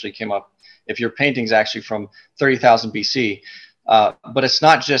that actually came up, if your painting's actually from 30,000 BC. But it's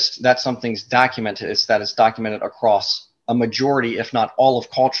not just that something's documented, it's that it's documented across a majority, if not all of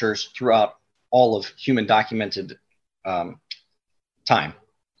cultures throughout all of human documented time.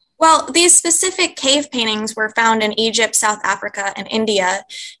 Well, these specific cave paintings were found in Egypt, South Africa, and India.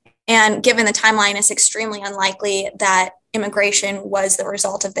 And given the timeline, it's extremely unlikely that immigration was the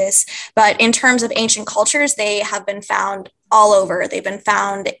result of this. But in terms of ancient cultures, they have been found all over. They've been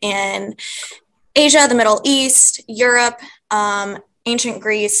found in Asia, the Middle East, Europe, ancient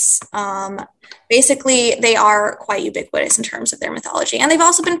Greece. Basically, they are quite ubiquitous in terms of their mythology. And they've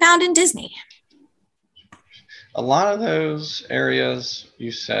also been found in Disney. A lot of those areas,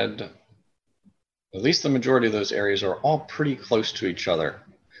 you said, at least the majority of those areas are all pretty close to each other.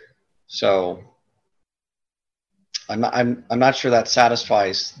 So I'm not sure that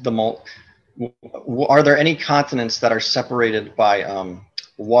satisfies the Are there any continents that are separated by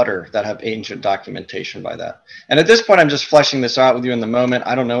water that have ancient documentation by that? And at this point, I'm just fleshing this out with you in the moment.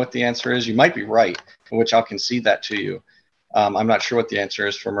 I don't know what the answer is. You might be right, in which I'll concede that to you. I'm not sure what the answer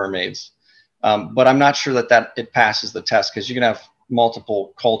is for mermaids, but I'm not sure that it passes the test, because you can have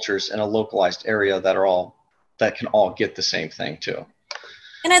multiple cultures in a localized area that can all get the same thing too.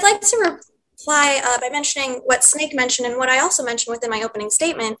 And I'd like to reply by mentioning what Snake mentioned and what I also mentioned within my opening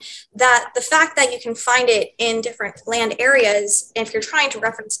statement, that the fact that you can find it in different land areas, if you're trying to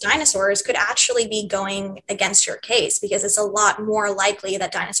reference dinosaurs, could actually be going against your case, because it's a lot more likely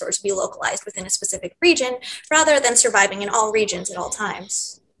that dinosaurs be localized within a specific region rather than surviving in all regions at all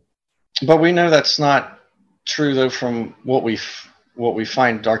times. But we know that's not true, though, from what we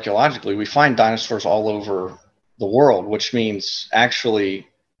find archaeologically. We find dinosaurs all over the world, which means actually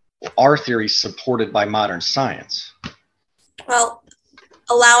our theory is supported by modern science. Well,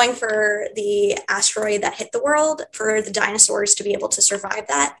 allowing for the asteroid that hit the world, for the dinosaurs to be able to survive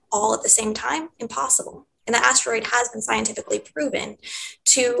that all at the same time, impossible. And the asteroid has been scientifically proven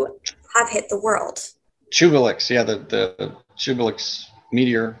to have hit the world. Chubulix, yeah, the Chubulix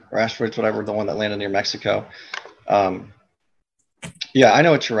meteor or asteroids, whatever, the one that landed near Mexico. Yeah, I know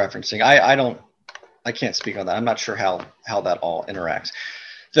what you're referencing. I can't speak on that. I'm not sure how that all interacts.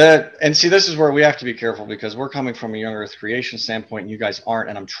 And see, this is where we have to be careful because we're coming from a young Earth creation standpoint, and you guys aren't,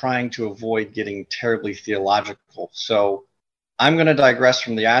 and I'm trying to avoid getting terribly theological. So I'm going to digress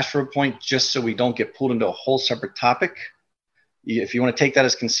from the asteroid point just so we don't get pulled into a whole separate topic. If you want to take that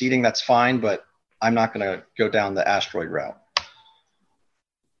as conceding, that's fine, but I'm not going to go down the asteroid route.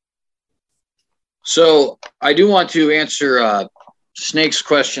 So I do want to answer Snake's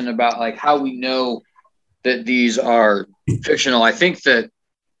question about like how we know that these are fictional. I think that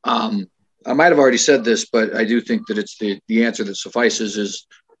I might have already said this, but I do think that it's the answer that suffices is,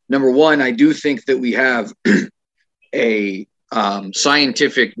 number one, I do think that we have we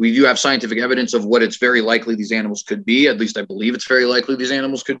do have scientific evidence of what it's very likely these animals could be. At least I believe it's very likely these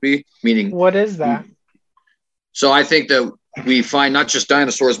animals could be, meaning. What is that? So I think that we find not just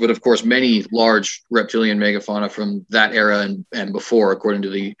dinosaurs, but of course many large reptilian megafauna from that era and before, according to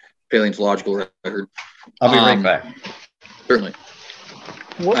the paleontological record. I'll be right back. Certainly.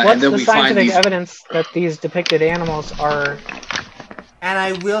 What's the scientific evidence that these depicted animals are, and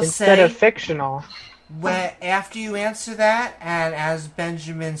I will instead say, of fictional? After you answer that, and as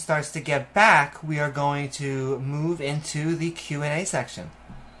Benjamin starts to get back, we are going to move into the Q&A section.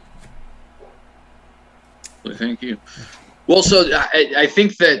 Thank you. Well, so I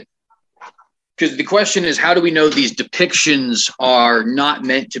think that, because the question is, how do we know these depictions are not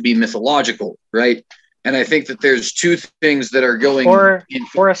meant to be mythological, right? And I think that there's two things that are going...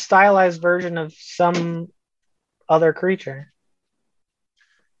 Or a stylized version of some other creature.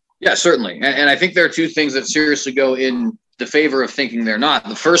 Yeah, certainly. And I think there are two things that seriously go in the favor of thinking they're not.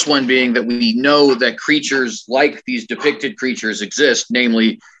 The first one being that we know that creatures like these depicted creatures exist,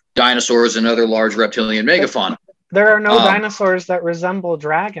 namely dinosaurs and other large reptilian megafauna. There are no dinosaurs that resemble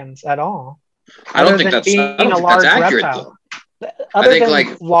dragons at all. I don't think that's accurate, reptile. though. Other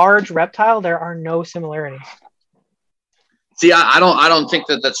than large reptile, there are no similarities. See, I don't think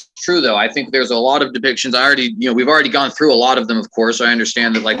that that's true, though. I think there's a lot of depictions. We've already gone through a lot of them, of course. I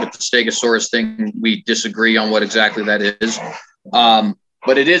understand that, like with the Stegosaurus thing, we disagree on what exactly that is.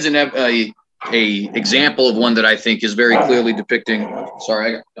 But it is a example of one that I think is very clearly depicting. Sorry,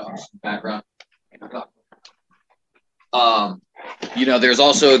 I got dogs in the background. There's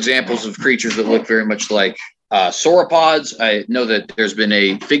also examples of creatures that look very much like sauropods. I know that there's been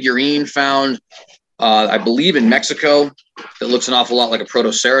a figurine found, I believe in Mexico, that looks an awful lot like a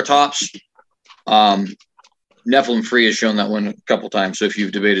Protoceratops. Nephilim Free has shown that one a couple times, so if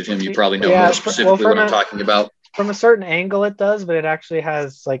you've debated him, you probably know more specifically what I'm talking about. From a certain angle it does, but it actually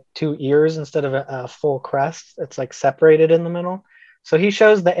has like two ears instead of a full crest. It's like separated in the middle. So he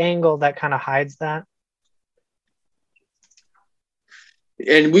shows the angle that kind of hides that.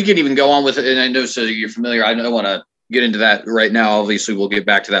 And we can even go on with it. And I know, so you're familiar. I don't want to get into that right now. Obviously, we'll get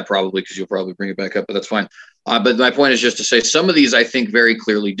back to that probably because you'll probably bring it back up, but that's fine. But my point is just to say some of these I think very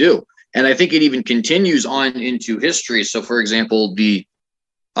clearly do. And I think it even continues on into history. So, for example, the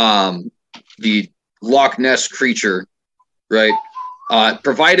Loch Ness creature, right?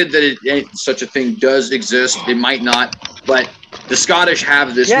 Provided that such a thing does exist, it might not. But the Scottish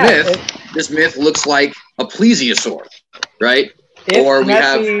have this myth. This myth looks like a plesiosaur, right?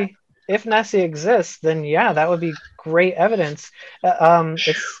 If Nessie exists, then yeah, that would be great evidence.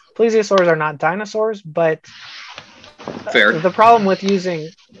 Plesiosaurs are not dinosaurs, but fair. The problem with using,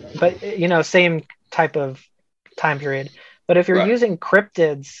 same type of time period. But if you're using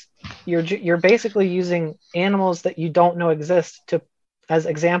cryptids, you're basically using animals that you don't know exist as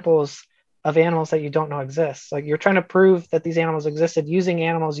examples of animals that you don't know exist. Like you're trying to prove that these animals existed using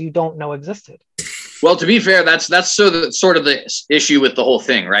animals you don't know existed. Well, to be fair, that's sort of the issue with the whole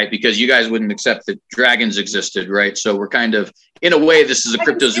thing, right? Because you guys wouldn't accept that dragons existed, right? So we're kind of, in a way, this is a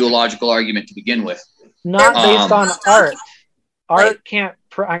cryptozoological argument to begin with. Not based on art.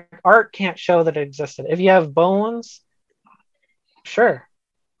 Art can't show that it existed. If you have bones, sure.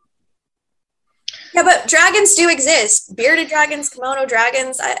 Yeah, but dragons do exist. Bearded dragons, kimono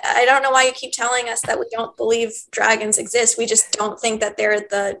dragons. I don't know why you keep telling us that we don't believe dragons exist. We just don't think that they're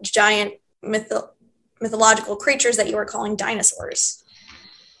the giant mythological creatures that you were calling dinosaurs.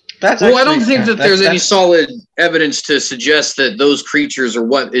 I don't think that there's any solid evidence to suggest that those creatures are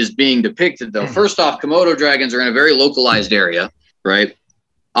what is being depicted, though. First off, Komodo dragons are in a very localized area, right?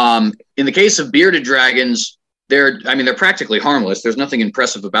 In the case of bearded dragons, they're practically harmless. There's nothing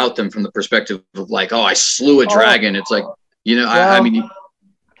impressive about them from the perspective of like, oh, I slew a dragon. It's like,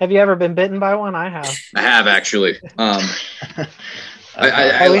 have you ever been bitten by one? I have. I have actually. I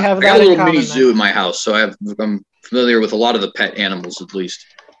got a little mini zoo in my house, so I'm familiar with a lot of the pet animals, at least.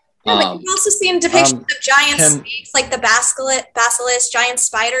 Yeah, but you've also seen depictions of giant snakes, like the basilisk, giant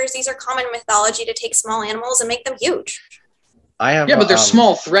spiders. These are common mythology to take small animals and make them huge. I have. Yeah, but they're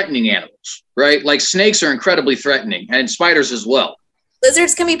small, threatening animals, right? Like snakes are incredibly threatening, and spiders as well.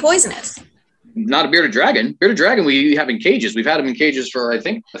 Lizards can be poisonous. Not a bearded dragon. Bearded dragon we have in cages. We've had them in cages for, I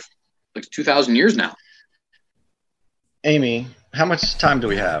think, like 2,000 years now. Amy, how much time do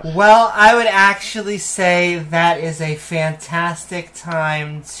we have? Well, I would actually say that is a fantastic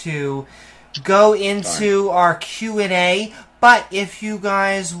time to go into our Q&A. But if you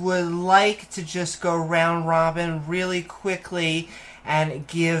guys would like to just go round robin really quickly and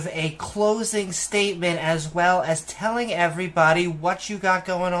give a closing statement as well as telling everybody what you got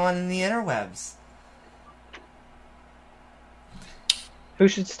going on in the interwebs. Who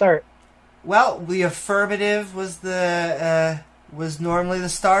should start? Well, the affirmative was normally the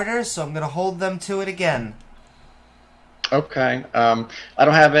starter, so I'm going to hold them to it again. Okay. I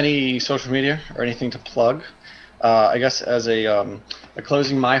don't have any social media or anything to plug. I guess as a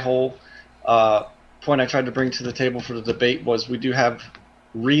closing, my whole point I tried to bring to the table for the debate was we do have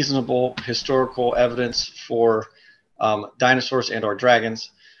reasonable historical evidence for dinosaurs and or dragons.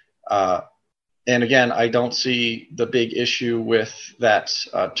 And again, I don't see the big issue with that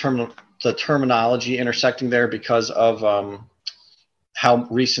the terminology intersecting there because of how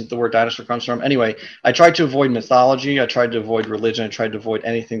recent the word dinosaur comes from. Anyway, I tried to avoid mythology. I tried to avoid religion. I tried to avoid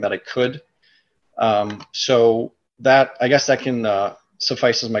anything that I could. So that, I guess that can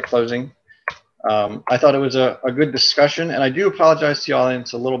suffice as my closing. I thought it was a good discussion, and I do apologize to the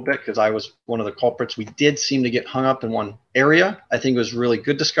audience a little bit because I was one of the culprits. We did seem to get hung up in one area. I think it was really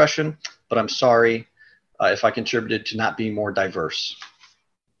good discussion, but I'm sorry if I contributed to not being more diverse.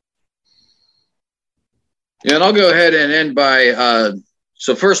 Yeah, and I'll go ahead and end by,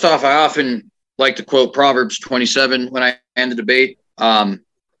 so first off, I often like to quote Proverbs 27 when I end the debate.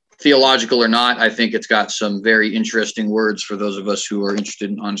 Theological or not, I think it's got some very interesting words for those of us who are interested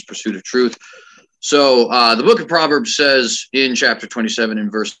in honest pursuit of truth. So the book of Proverbs says in chapter 27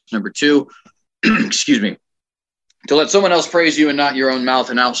 in verse number 2, excuse me, to let someone else praise you and not your own mouth,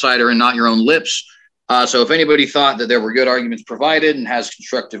 an outsider and not your own lips. So if anybody thought that there were good arguments provided and has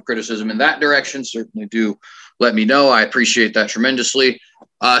constructive criticism in that direction, certainly do let me know. I appreciate that tremendously.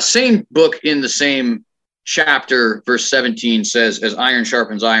 Same book in the same chapter, verse 17 says, as iron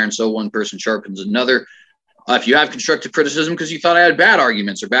sharpens iron, so one person sharpens another. If you have constructive criticism because you thought I had bad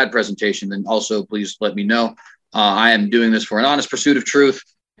arguments or bad presentation, then also please let me know. I am doing this for an honest pursuit of truth.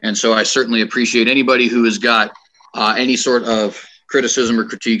 And so I certainly appreciate anybody who has got any sort of criticism or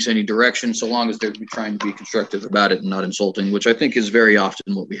critiques, any direction, so long as they're trying to be constructive about it and not insulting, which I think is very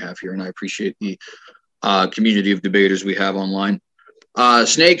often what we have here. And I appreciate the community of debaters we have online.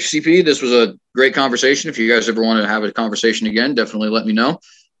 Snake, CP, this was a great conversation. If you guys ever want to have a conversation again, definitely let me know.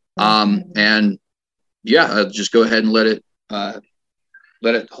 And yeah, just go ahead and let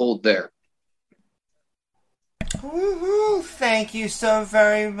it hold there. Woohoo! Thank you so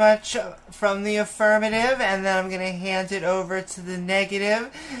very much from the affirmative, and then I'm going to hand it over to the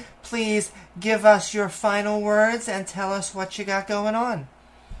negative. Please give us your final words and tell us what you got going on.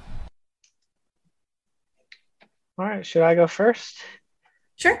 All right, should I go first?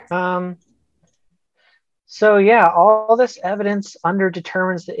 Sure. So yeah, all this evidence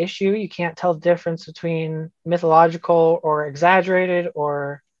underdetermines the issue. You can't tell the difference between mythological or exaggerated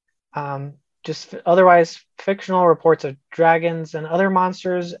or just otherwise fictional reports of dragons and other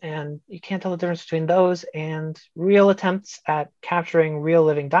monsters, and you can't tell the difference between those and real attempts at capturing real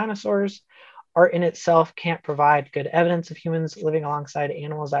living dinosaurs. Art in itself can't provide good evidence of humans living alongside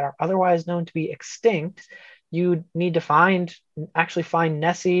animals that are otherwise known to be extinct. You need to actually find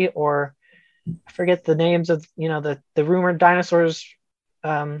Nessie, or I forget the names of, the rumored dinosaurs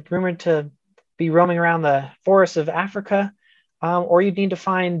rumored to be roaming around the forests of Africa. Or you need to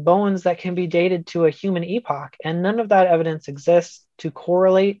find bones that can be dated to a human epoch. And none of that evidence exists to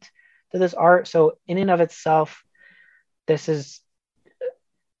correlate to this art. So in and of itself, this is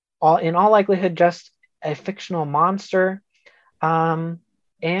in all likelihood just a fictional monster.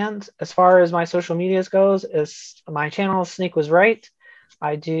 And as far as my social medias goes, my channel Sneak Was Right.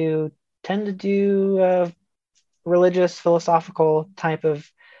 I do tend to do religious, philosophical type of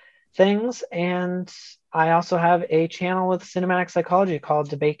things. And I also have a channel with cinematic psychology called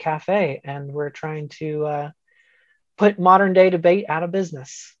Debate Cafe, and we're trying to put modern day debate out of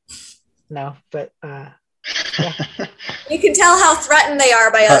business. No, but yeah. You can tell how threatened they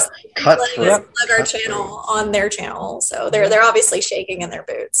are by us plug our channel on their channel. So they're obviously shaking in their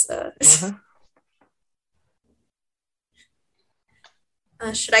boots.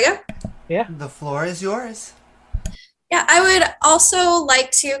 Should I go? Yeah. The floor is yours. Yeah, I would also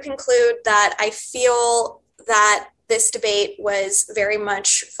like to conclude that I feel that this debate was very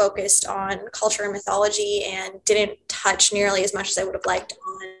much focused on culture and mythology and didn't touch nearly as much as I would have liked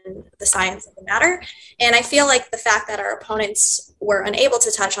on the science of the matter. And I feel like the fact that our opponents were unable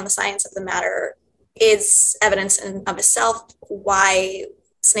to touch on the science of the matter is evidence in of itself why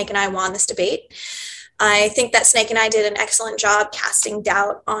Snake and I won this debate. I think that Snake and I did an excellent job casting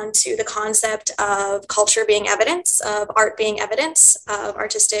doubt onto the concept of culture being evidence, of art being evidence, of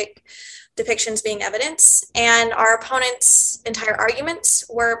artistic depictions being evidence. And our opponents' entire arguments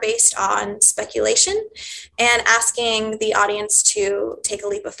were based on speculation and asking the audience to take a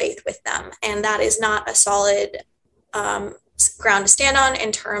leap of faith with them. And that is not a solid ground to stand on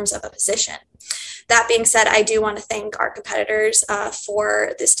in terms of a position. That being said, I do want to thank our competitors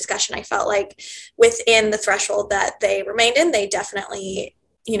for this discussion. I felt like within the threshold that they remained in, they definitely,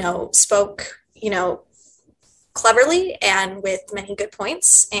 spoke, cleverly and with many good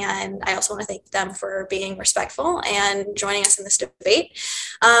points. And I also want to thank them for being respectful and joining us in this debate.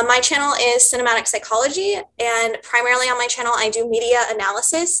 My channel is Cinematic Psychology, and primarily on my channel, I do media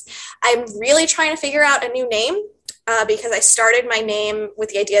analysis. I'm really trying to figure out a new name. Because I started my name with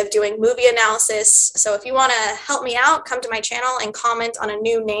the idea of doing movie analysis. So if you want to help me out, come to my channel and comment on a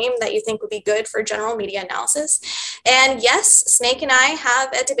new name that you think would be good for general media analysis. And yes, Snake and I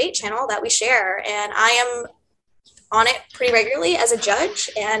have a debate channel that we share, and I am on it pretty regularly as a judge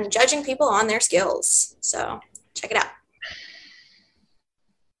and judging people on their skills. So check it out.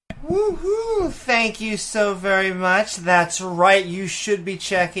 Woohoo! Thank you so very much. That's right, you should be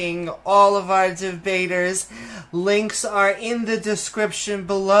checking all of our debaters. Links are in the description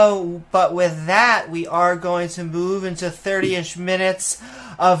below, but with that, we are going to move into 30-ish minutes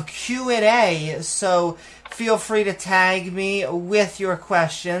of Q&A, so feel free to tag me with your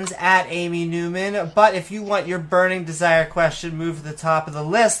questions at Amy Newman, but if you want your burning desire question moved to the top of the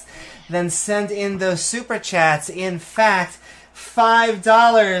list, then send in those super chats. In fact,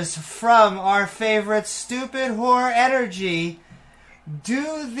 $5 from our favorite Stupid Horror Energy.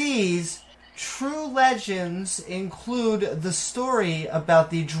 Do these true legends include the story about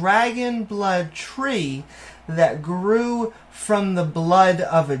the dragon blood tree that grew from the blood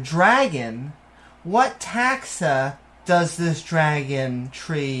of a dragon? What taxa does this dragon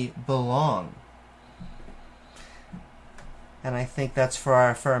tree belong? And I think that's for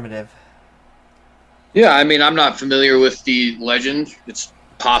our affirmative. Yeah, I mean, I'm not familiar with the legend. It's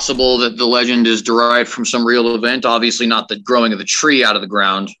possible that the legend is derived from some real event. Obviously, not the growing of the tree out of the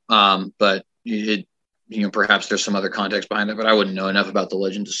ground, but perhaps there's some other context behind it. But I wouldn't know enough about the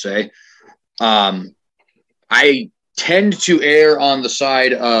legend to say. I tend to err on the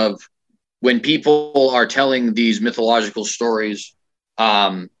side of when people are telling these mythological stories,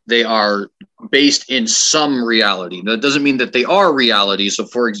 they are based in some reality. That doesn't mean that they are reality. So,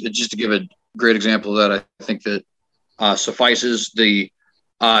 just to give a great example of that, I think that suffices. The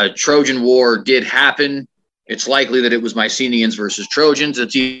Trojan War did happen. It's likely that it was Mycenaeans versus Trojans.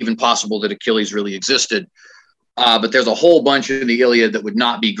 It's even possible that Achilles really existed. But there's a whole bunch in the Iliad that would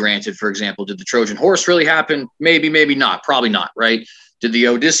not be granted. For example, did the Trojan horse really happen? Maybe, maybe not. Probably not, right? Did the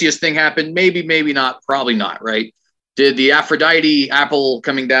Odysseus thing happen? Maybe, maybe not. Probably not, right? Did the Aphrodite apple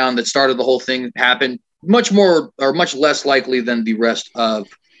coming down that started the whole thing happen? Much more or much less likely than the rest of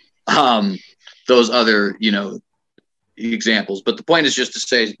those other, examples. But the point is just to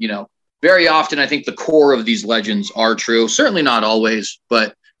say, very often I think the core of these legends are true. Certainly not always,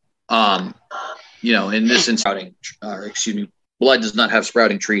 but, in this instance, blood does not have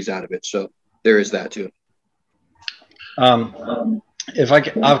sprouting trees out of it. So there is that too. I'll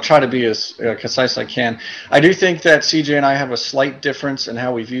try to be as concise as I can. I do think that CJ and I have a slight difference in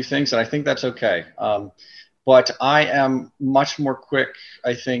how we view things, and I think that's okay. But I am much more quick,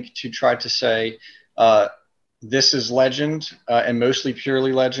 I think, to try to say this is legend and mostly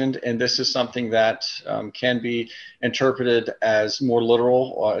purely legend, and this is something that can be interpreted as more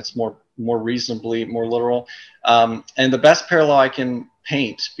literal. It's more reasonably more literal. And the best parallel I can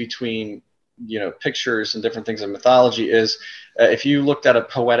paint between pictures and different things in mythology is if you looked at a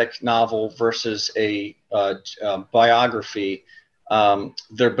poetic novel versus a biography.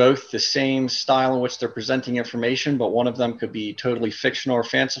 They're both the same style in which they're presenting information, but one of them could be totally fictional or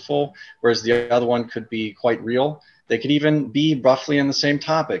fanciful, whereas the other one could be quite real. They could even be roughly in the same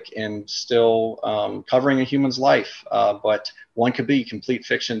topic and still covering a human's life, but one could be complete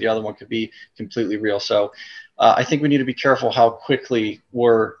fiction, the other one could be completely real. So I think we need to be careful how quickly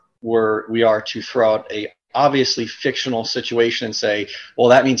we are to throw out a obviously fictional situation and say, well,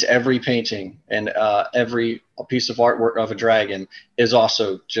 that means every painting and every piece of artwork of a dragon is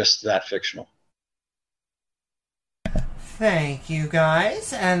also just that fictional. Thank you,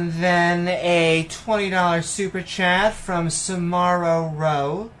 guys. And then a $20 super chat from Samaro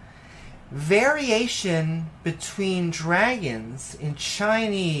Rowe. variation between dragons in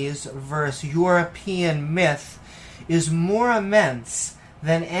Chinese versus European myth is more immense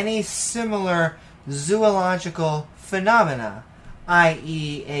than any similar zoological phenomena,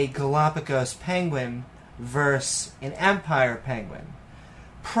 i.e. a Galapagos penguin versus an empire penguin.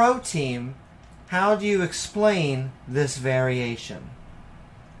 Pro Team, how do you explain this variation?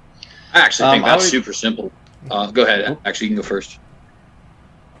 I actually think that's super simple. Go ahead. Actually, you can go first.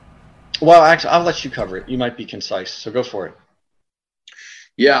 Well, actually, I'll let you cover it. You might be concise, so go for it.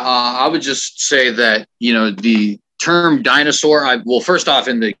 Yeah, I would just say that, the term dinosaur, well, first off,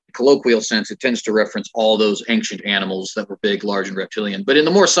 in the colloquial sense, it tends to reference all those ancient animals that were big, large, and reptilian. But in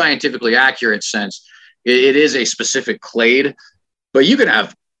the more scientifically accurate sense, it is a specific clade. But you can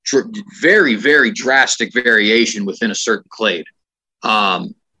have very, very drastic variation within a certain clade.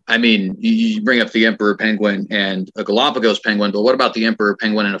 I mean, you bring up the emperor penguin and a Galapagos penguin, but what about the emperor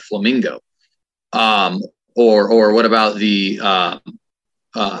penguin and a flamingo? Or what about the,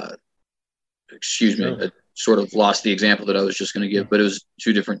 excuse me, I sort of lost the example that I was just going to give, but it was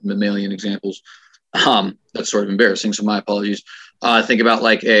two different mammalian examples. That's sort of embarrassing, so my apologies. Think about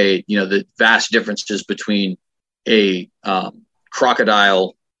like the vast differences between a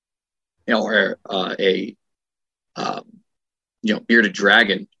crocodile, or a bearded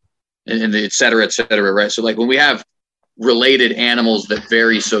dragon, and et cetera, right? So like when we have related animals that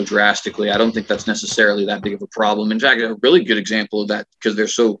vary so drastically, I don't think that's necessarily that big of a problem. In fact, a really good example of that, because they're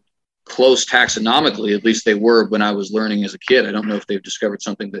so close taxonomically, at least they were when I was learning as a kid. I don't know if they've discovered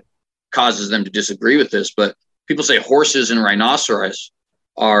something that causes them to disagree with this, but people say horses and rhinoceros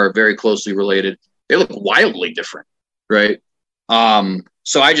are very closely related. They look wildly different, right?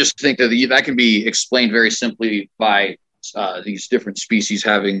 So I just think that can be explained very simply by these different species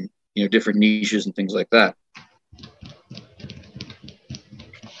having different niches and things like that.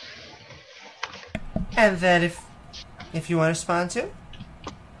 And then if you want to respond to?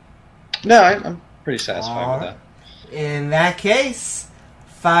 No, I'm pretty satisfied with that. In that case,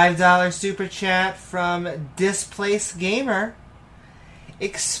 $5 super chat from Displaced Gamer.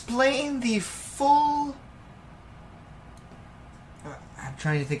 Explain the full... I'm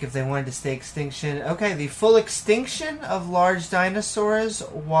trying to think if they wanted to say extinction. Okay, the full extinction of large dinosaurs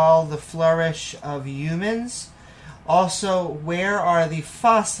while the flourish of humans. Also, where are the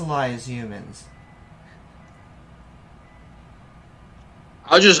fossilized humans?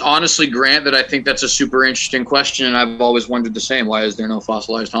 I'll just honestly grant that I think that's a super interesting question, and I've always wondered the same. Why is there no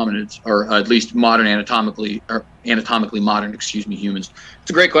fossilized hominids, or at least anatomically modern, humans? It's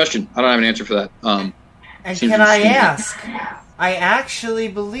a great question. I don't have an answer for that. And can I ask, I actually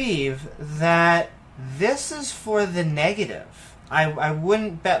believe that this is for the negative. I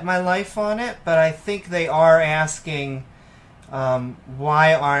wouldn't bet my life on it, but I think they are asking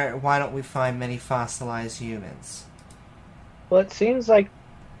why don't we find many fossilized humans? Well, it seems like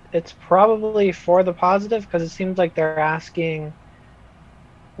it's probably for the positive, because it seems like they're asking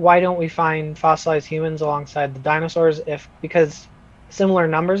why don't we find fossilized humans alongside the dinosaurs, because similar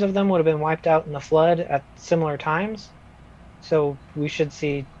numbers of them would have been wiped out in the flood at similar times. So we should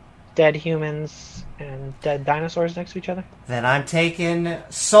see dead humans and dead dinosaurs next to each other. Then I'm taking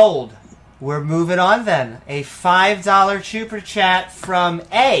sold. We're moving on then. A $5 super chat from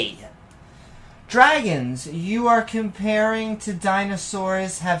A. Dragons, you are comparing to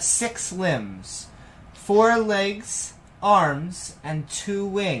dinosaurs, have 6 limbs, 4 legs, arms, and 2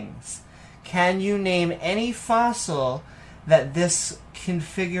 wings. Can you name any fossil that this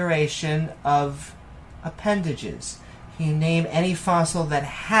configuration of appendages? Can you name any fossil that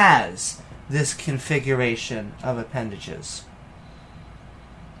has this configuration of appendages?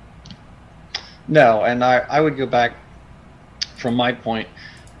 No, and I would go back from my point.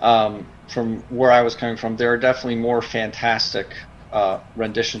 From where I was coming from, there are definitely more fantastic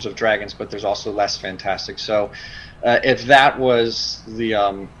renditions of dragons, but there's also less fantastic. So, if that was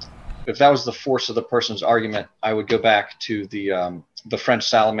the force of the person's argument, I would go back to the French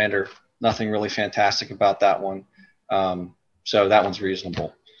salamander. Nothing really fantastic about that one. So that one's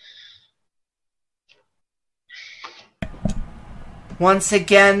reasonable. Once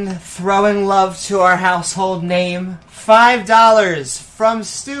again, throwing love to our household name. $5 from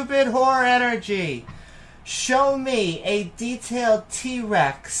Stupid Horror Energy. Show me a detailed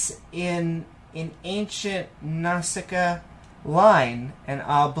T-Rex in an ancient Nausicaa line, and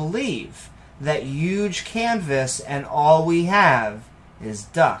I'll believe that huge canvas and all we have is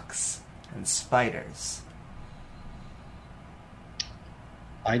ducks and spiders.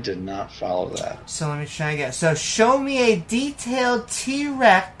 I did not follow that. So let me try again. So show me a detailed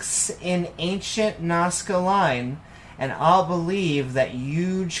T-Rex in ancient Nazca line, and I'll believe that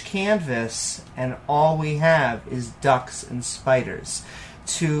huge canvas and all we have is ducks and spiders.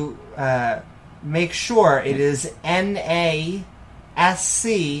 To make sure it is NASCA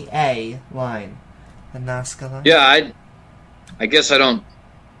line. The Nazca line? Yeah, I guess I don't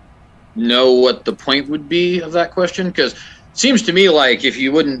know what the point would be of that question, because it seems to me like if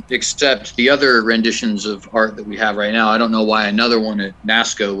you wouldn't accept the other renditions of art that we have right now, I don't know why another one at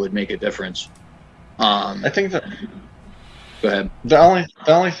Nazca would make a difference. I think that... Go ahead. The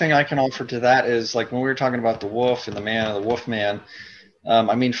only thing I can offer to that is, like, when we were talking about the wolf and the man and the wolf man,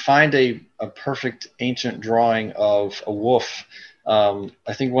 I mean, find a perfect ancient drawing of a wolf.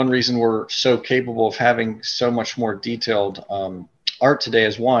 I think one reason we're so capable of having so much more detailed art today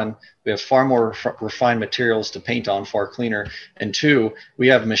is, one, we have far more refined materials to paint on, far cleaner, and two, we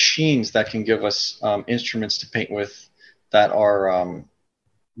have machines that can give us instruments to paint with that are,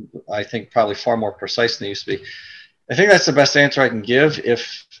 I think, probably far more precise than they used to be. I think that's the best answer I can give.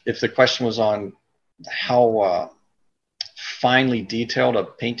 If the question was on how finely detailed a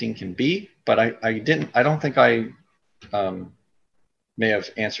painting can be, but I don't think I may have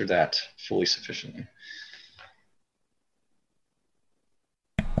answered that fully sufficiently.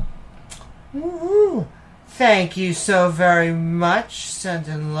 Woo-hoo. Thank you so very much,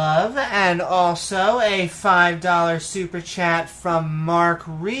 Sending Love. And also a $5 super chat from Mark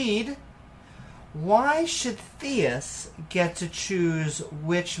Reed. Why should theists get to choose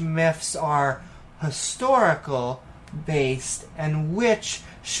which myths are historical based and which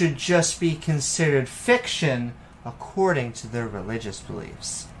should just be considered fiction according to their religious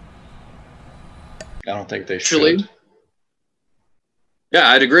beliefs? I don't think they should. Yeah,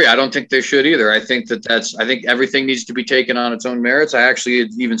 I'd agree. I don't think they should either. I think I think everything needs to be taken on its own merits. I actually had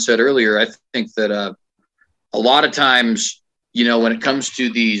even said earlier, I think that a lot of times, you know, when it comes to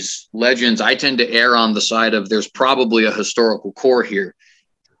these legends, I tend to err on the side of there's probably a historical core here.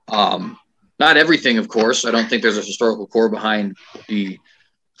 Not everything, of course. I don't think there's a historical core behind the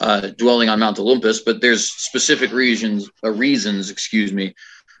dwelling on Mount Olympus, but there's specific reasons,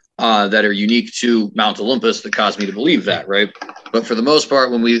 that are unique to Mount Olympus that cause me to believe that, right? But for the most part,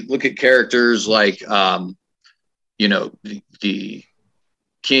 when we look at characters like, you know, the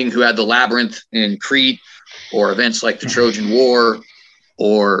king who had the labyrinth in Crete, or events like the Trojan War,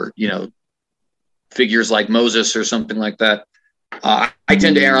 or, you know, figures like Moses or something like that, I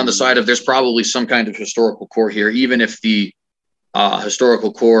tend to err on the side of there's probably some kind of historical core here, even if the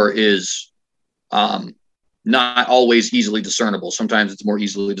historical core is not always easily discernible. Sometimes it's more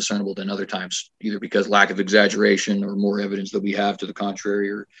easily discernible than other times, either because lack of exaggeration or more evidence that we have to the contrary,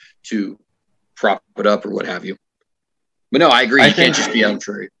 or to prop it up or what have you. But no, I agree. You can't just be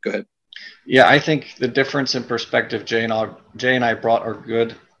arbitrary. Go ahead. Yeah, I think the difference in perspective Jay and I brought are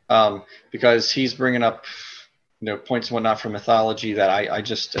good, because he's bringing up, you know, points and whatnot from mythology that I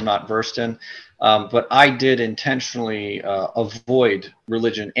just am not versed in. But I did intentionally avoid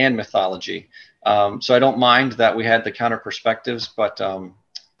religion and mythology. So I don't mind that we had the counter perspectives, but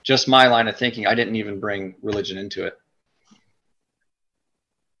just my line of thinking, I didn't even bring religion into it.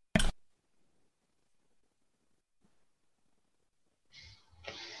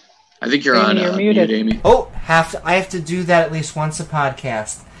 I think you're on muted, Amy. Oh, I have to do that at least once a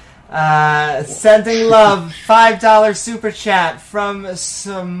podcast. Sending Love, $5 super chat from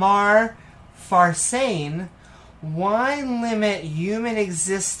Samar Farsane. Why limit human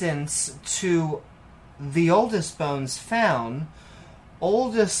existence to the oldest bones found?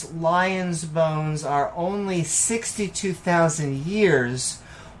 Oldest lion's bones are only 62,000 years.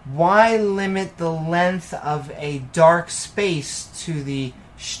 Why limit the length of a dark space to the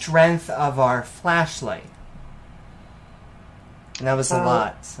strength of our flashlight? And that was a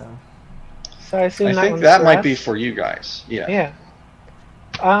lot, so I assume I think that might be for you guys. Yeah.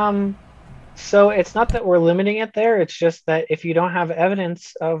 So it's not that we're limiting it there. It's just that if you don't have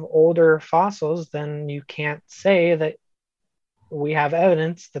evidence of older fossils, then you can't say that we have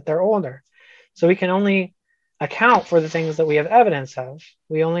evidence that they're older. So we can only account for the things that we have evidence of.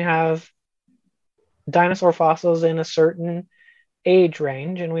 We only have dinosaur fossils in a certain age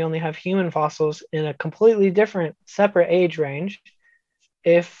range, and we only have human fossils in a completely different, separate age range.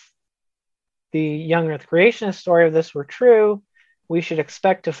 If the young Earth creationist story of this were true, we should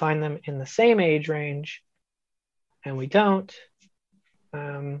expect to find them in the same age range, and we don't.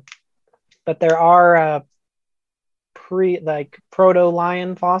 But there are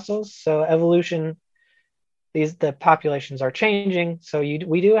proto-lion fossils. So evolution, the populations are changing. So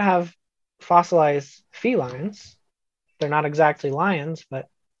we do have fossilized felines. They're not exactly lions, but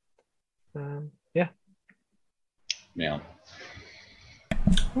yeah. Yeah.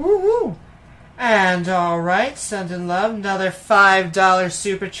 Woohoo! And all right, sending love, another $5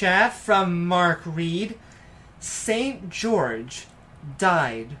 super chat from Mark Reed. St. George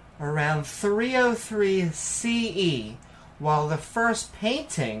died around 303 CE, while the first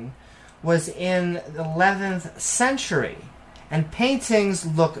painting was in the 11th century. And paintings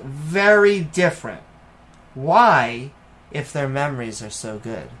look very different. Why, if their memories are so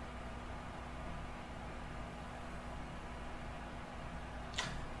good?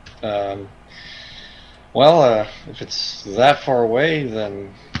 If it's that far away,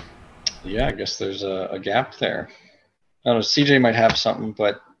 then yeah, I guess there's a gap there. I don't know, CJ might have something,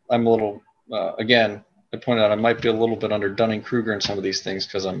 but I'm a little, again, I pointed out I might be a little bit under Dunning-Kruger in some of these things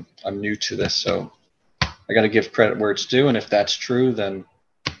because I'm new to this, so I got to give credit where it's due, and if that's true, then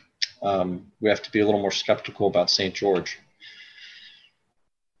we have to be a little more skeptical about St. George.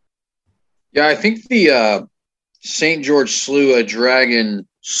 Yeah, I think the St. George slew a dragon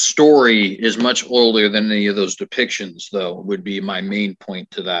story is much older than any of those depictions, though, would be my main point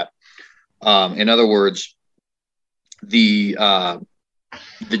to that. In other words, the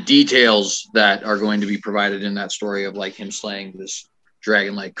details that are going to be provided in that story of like him slaying this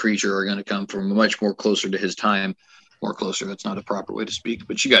dragon-like creature are going to come from much more closer to his time. More closer, that's not a proper way to speak,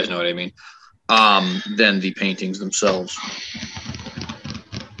 but you guys know what I mean, than the paintings themselves.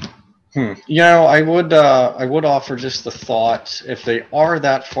 You know, I would offer just the thought, if they are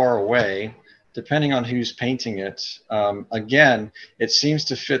that far away, depending on who's painting it, again, it seems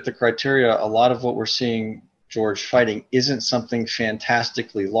to fit the criteria. A lot of what we're seeing George fighting isn't something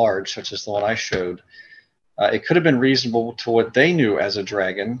fantastically large, such as the one I showed. It could have been reasonable to what they knew as a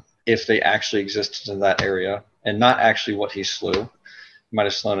dragon, if they actually existed in that area, and not actually what he slew. He might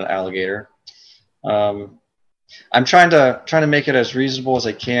have slain an alligator. I'm trying to make it as reasonable as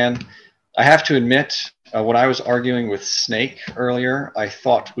I can. I have to admit, when I was arguing with Snake earlier, I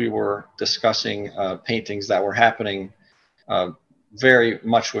thought we were discussing paintings that were happening very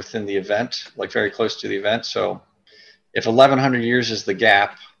much within the event, like very close to the event. So if 1100 years is the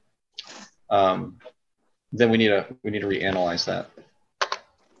gap, then we need to reanalyze that.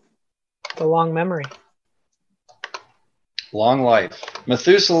 It's a long memory. Long life.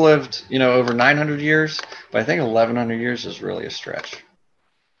 Methuselah lived, over 900 years, but I think 1100 years is really a stretch.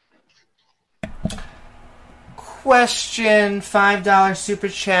 Question, $5 super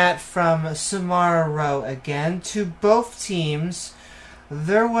chat from Samara Rowe again. To both teams,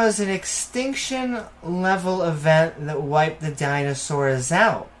 there was an extinction level event that wiped the dinosaurs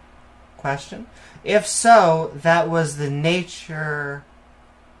out. Question. If so, that was the nature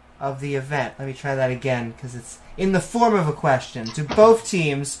of the event. Let me try that again because it's in the form of a question. To both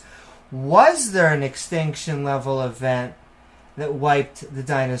teams, was there an extinction level event that wiped the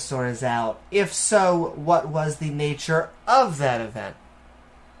dinosaurs out? If so, what was the nature of that event?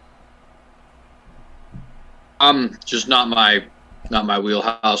 Just not my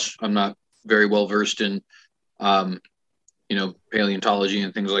wheelhouse. I'm not very well versed in paleontology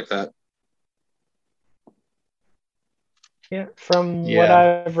and things like that. Yeah, from what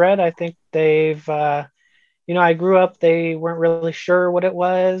I've read, I think they've I grew up, they weren't really sure what it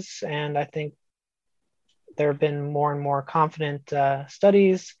was, and I think there have been more and more confident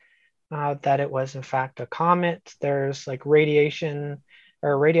studies that it was in fact a comet. There's like radiation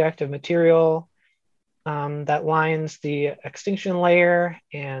or radioactive material that lines the extinction layer,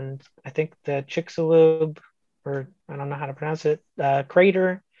 and I think the Chicxulub, or I don't know how to pronounce it,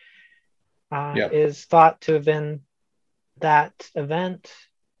 crater is thought to have been that event.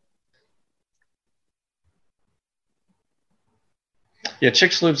 Yeah,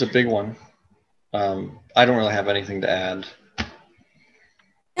 Chicxulub's a big one. I don't really have anything to add.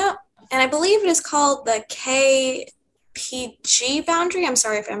 No, and I believe it is called the KPG boundary. I'm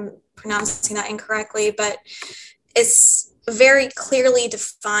sorry if I'm pronouncing that incorrectly, but it's very clearly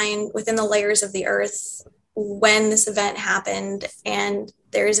defined within the layers of the Earth when this event happened, and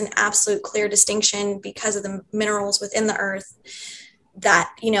there is an absolute clear distinction because of the minerals within the Earth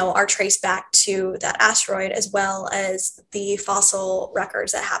that, are traced back to that asteroid, as well as the fossil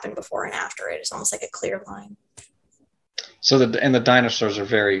records that happened before and after it. It's almost like a clear line. So the dinosaurs are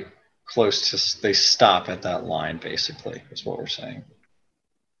very close to, they stop at that line, basically, is what we're saying.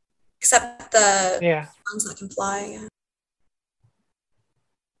 Except the ones that can fly. Yeah.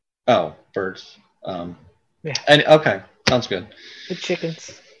 Oh, birds. And okay, sounds good. The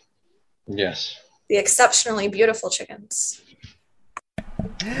chickens. Yes. The exceptionally beautiful chickens.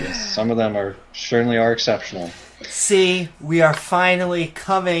 Yes, some of them certainly are exceptional. See, we are finally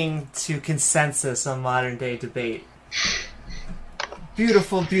coming to consensus on modern day debate.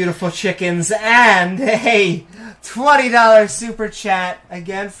 Beautiful, beautiful chickens, and hey, $20 super chat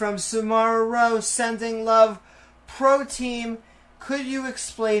again from Samara Rose, sending love. Pro team, could you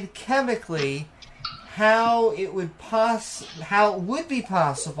explain chemically how it would be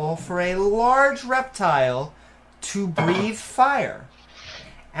possible for a large reptile to breathe fire?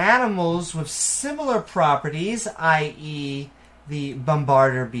 Animals with similar properties, i.e. the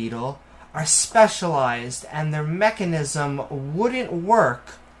bombarder beetle, are specialized and their mechanism wouldn't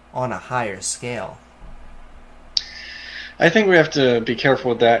work on a higher scale. I think we have to be careful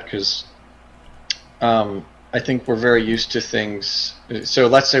with that because I think we're very used to things. So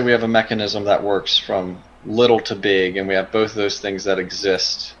let's say we have a mechanism that works from little to big, and we have both of those things that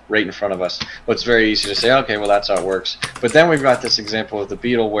exist right in front of us. Well, it's very easy to say, okay, well, that's how it works. But then we've got this example of the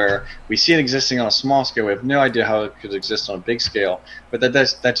beetle where we see it existing on a small scale. We have no idea how it could exist on a big scale. But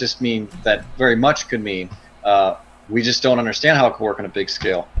that just means that very much could mean we just don't understand how it could work on a big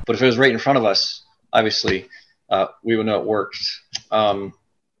scale. But if it was right in front of us, obviously, we would know it worked.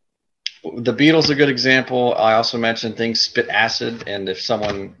 The beetle's a good example. I also mentioned things spit acid, and if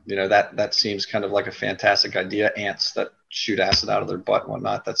someone, that seems kind of like a fantastic idea. Ants that shoot acid out of their butt and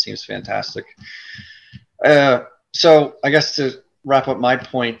whatnot, that seems fantastic. So I guess to wrap up my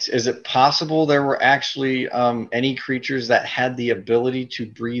point, is it possible there were actually any creatures that had the ability to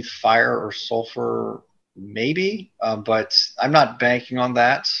breathe fire or sulfur? Maybe, but I'm not banking on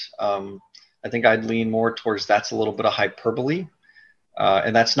that. I think I'd lean more towards that's a little bit of hyperbole,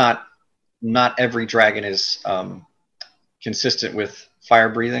 and that's not every dragon is consistent with fire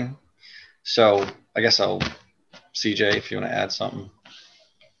breathing. So I guess CJ, if you want to add something.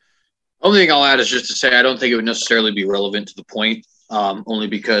 Only thing I'll add is just to say I don't think it would necessarily be relevant to the point, only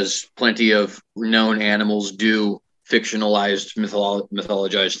because plenty of known animals do fictionalized,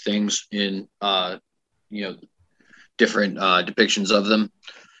 mythologized things in different depictions of them.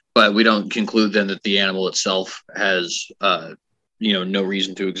 But we don't conclude then that the animal itself has no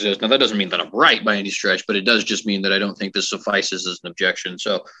reason to exist. Now, that doesn't mean that I'm right by any stretch, but it does just mean that I don't think this suffices as an objection.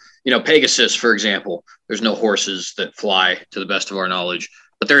 So, Pegasus, for example, there's no horses that fly to the best of our knowledge,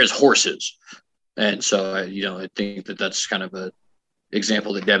 but there is horses. And so, I think that that's kind of a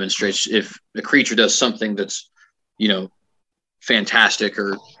example that demonstrates if a creature does something that's, fantastic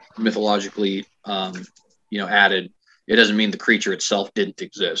or mythologically, added, it doesn't mean the creature itself didn't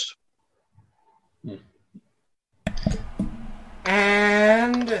exist.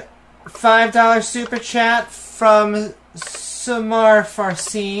 And $5 super chat from Samar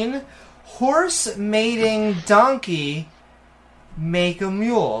Farsin. Horse mating donkey make a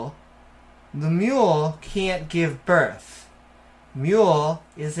mule. The mule can't give birth. Mule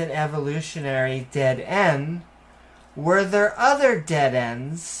is an evolutionary dead end. Were there other dead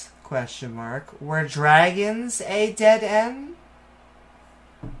ends? ? Were dragons a dead end?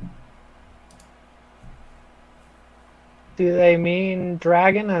 Do they mean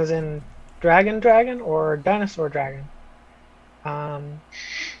dragon as in dragon or dinosaur dragon?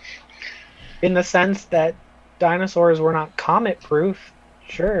 In the sense that dinosaurs were not comet proof,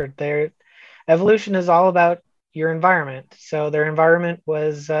 sure. Their evolution is all about your environment. So their environment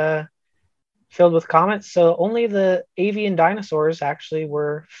was filled with comets. So only the avian dinosaurs actually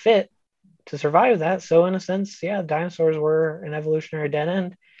were fit to survive that. So in a sense, yeah, dinosaurs were an evolutionary dead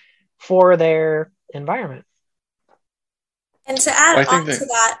end for their environment. And to add on to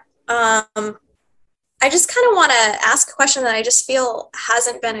that, I just kind of want to ask a question that I just feel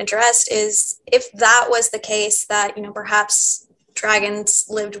hasn't been addressed is if that was the case that, perhaps dragons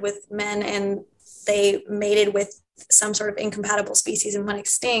lived with men and they mated with some sort of incompatible species and went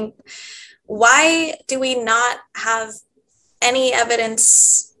extinct, why do we not have any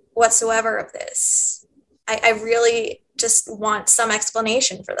evidence whatsoever of this? I really just want some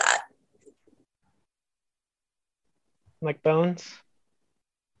explanation for that. Like bones?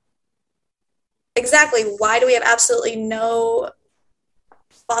 Exactly. Why do we have absolutely no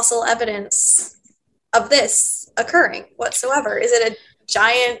fossil evidence of this occurring whatsoever? Is it a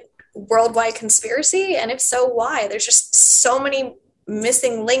giant worldwide conspiracy? And if so, why? There's just so many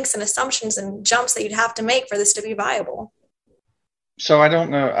missing links and assumptions and jumps that you'd have to make for this to be viable. So I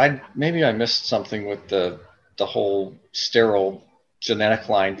don't know. Maybe I missed something with the whole sterile genetic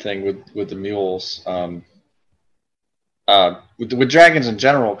line thing with the mules. With dragons in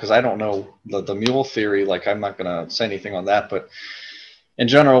general, because I don't know the mule theory, like I'm not going to say anything on that, but in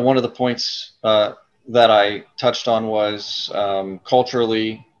general, one of the points that I touched on was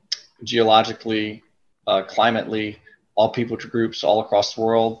culturally, geologically, climately, all people groups all across the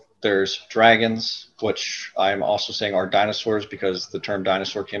world. There's dragons, which I'm also saying are dinosaurs because the term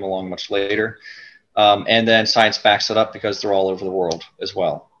dinosaur came along much later. And then science backs it up because they're all over the world as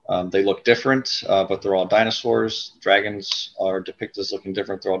well. They look different, but they're all dinosaurs. Dragons are depicted as looking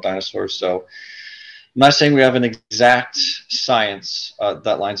different. They're all dinosaurs. So I'm not saying we have an exact science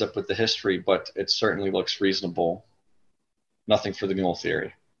that lines up with the history, but it certainly looks reasonable. Nothing for the mule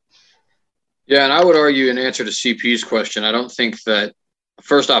theory. Yeah, and I would argue in answer to CP's question, I don't think that,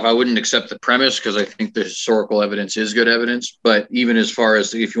 first off, I wouldn't accept the premise because I think the historical evidence is good evidence. But even as far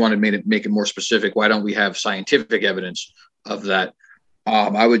as if you wanted to make it more specific, why don't we have scientific evidence of that?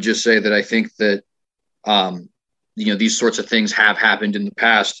 I would just say that I think that, these sorts of things have happened in the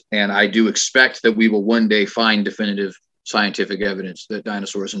past. And I do expect that we will one day find definitive scientific evidence that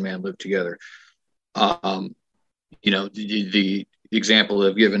dinosaurs and man lived together. The example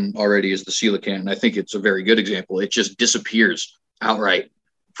I've given already is the coelacanth, and I think it's a very good example. It just disappears outright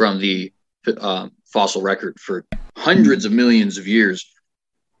from the fossil record for hundreds of millions of years.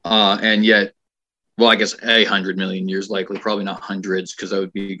 And yet, well, I guess 100 million years likely, probably not hundreds, because that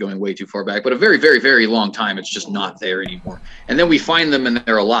would be going way too far back, but a very, very, very long time. It's just not there anymore. And then we find them and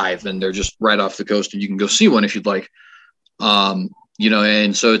they're alive and they're just right off the coast and you can go see one if you'd like. And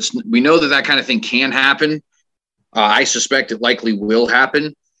so we know that kind of thing can happen. I suspect it likely will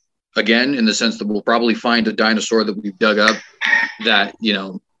happen again, in the sense that we'll probably find a dinosaur that we've dug up that,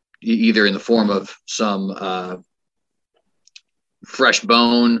 either in the form of some fresh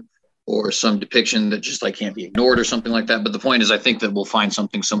bone or some depiction that just can't be ignored or something like that. But the point is, I think that we'll find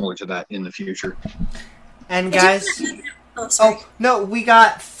something similar to that in the future. And guys, no, we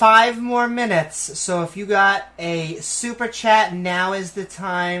got 5 more minutes. So if you got a super chat, now is the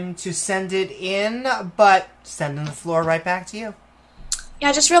time to send it in, but sending the floor right back to you.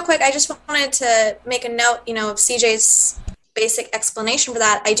 Yeah, just real quick, I just wanted to make a note, of CJ's basic explanation for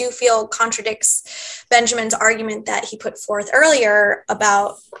that. I do feel contradicts Benjamin's argument that he put forth earlier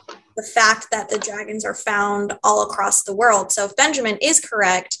about the fact that the dragons are found all across the world. So if Benjamin is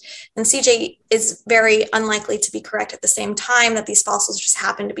correct, then CJ is very unlikely to be correct at the same time, that these fossils just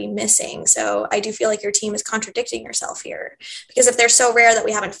happen to be missing. So I do feel like your team is contradicting yourself here, because if they're so rare that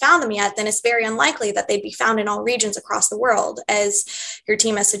we haven't found them yet, then it's very unlikely that they'd be found in all regions across the world, as your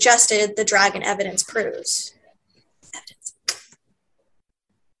team has suggested the dragon evidence proves.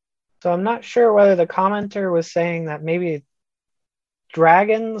 So I'm not sure whether the commenter was saying that maybe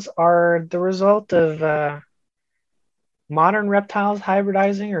dragons are the result of modern reptiles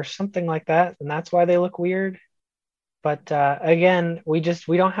hybridizing or something like that, and that's why they look weird. But again, we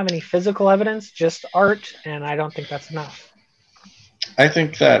don't have any physical evidence, just art, and I don't think that's enough. I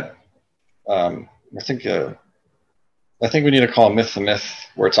think that I think we need to call a myth a myth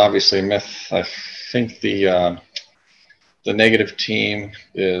where it's obviously a myth. I think the negative team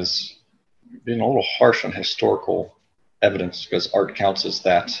is being a little harsh on historical evidence, because art counts as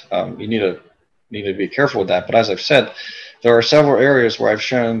that. You need to be careful with that. But as I've said, there are several areas where I've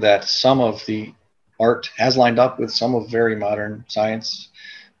shown that some of the art has lined up with some of very modern science.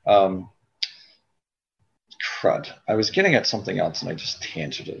 Crud. I was getting at something else and I just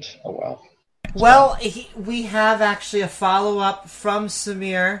tangented. Oh well. Well, we have actually a follow-up from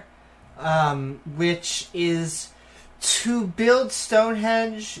Samir, which is, to build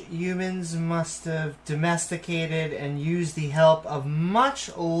Stonehenge, humans must have domesticated and used the help of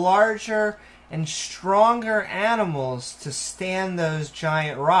much larger and stronger animals to stand those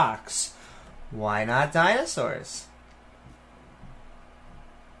giant rocks. Why not dinosaurs?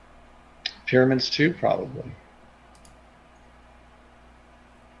 Pyramids too, probably.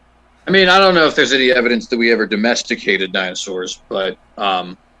 I mean, I don't know if there's any evidence that we ever domesticated dinosaurs, but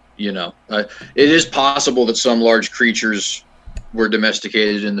it is possible that some large creatures were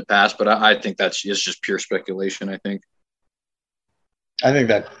domesticated in the past, but I think it's just pure speculation, I think. I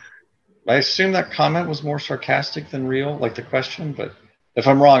assume that comment was more sarcastic than real, like the question, but if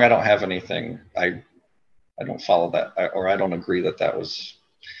I'm wrong, I don't have anything. I don't follow that, or I don't agree that was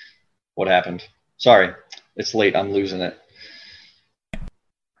what happened. Sorry, it's late. I'm losing it.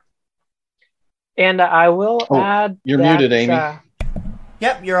 And I will add... You're muted, Amy.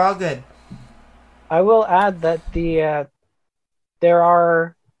 Yep, you're all good. I will add that there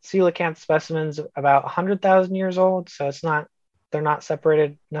are coelacanth specimens about 100,000 years old, so they're not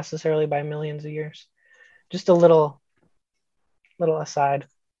separated necessarily by millions of years. Just a little aside.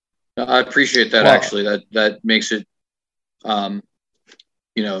 I appreciate that. Well, actually, that makes it,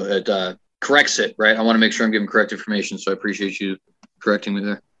 it corrects it, right? I want to make sure I'm giving correct information, so I appreciate you correcting me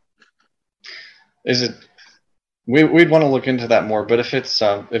there. We'd want to look into that more, but if it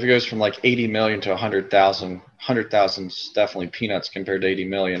goes from 80 million to 100,000, 100,000 is definitely peanuts compared to 80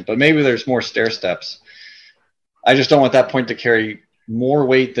 million. But maybe there's more stair steps. I just don't want that point to carry more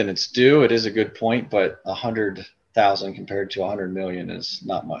weight than it's due. It is a good point, but 100 thousand compared to 100 million is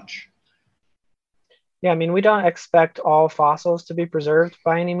not much. Yeah, I mean, we don't expect all fossils to be preserved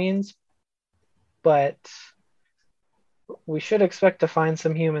by any means, but we should expect to find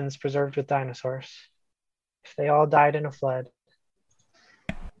some humans preserved with dinosaurs if they all died in a flood.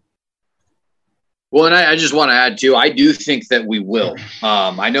 Well, and I just want to add too, I do think that we will.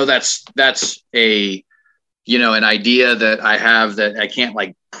 I know that's a, an idea that I have that I can't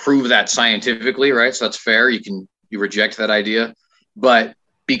like prove that scientifically, right? So that's fair. You reject that idea, but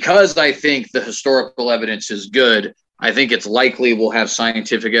because I think the historical evidence is good, I think it's likely we'll have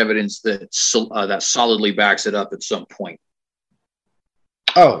scientific evidence that solidly backs it up at some point.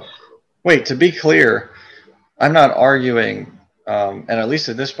 Oh, wait, to be clear, I'm not arguing, and at least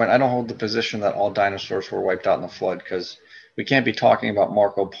at this point, I don't hold the position that all dinosaurs were wiped out in the flood, because we can't be talking about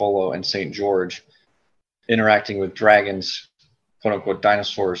Marco Polo and St. George interacting with dragons, quote-unquote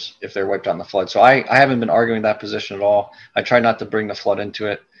dinosaurs, if they're wiped out in the flood. So I haven't been arguing that position at all. I try not to bring the flood into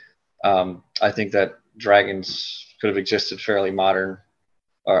it. I think that dragons could have existed fairly modern,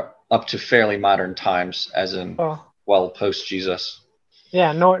 or up to fairly modern times, as in post-Jesus.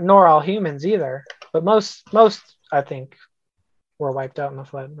 Yeah, nor all humans either. But most I think were wiped out in the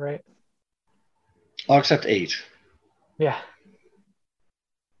flood, right? All except 8. Yeah.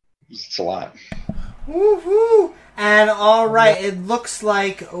 It's a lot. Woohoo! And all right, it looks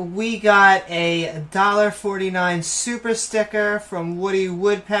like we got a $1.49 super sticker from Woody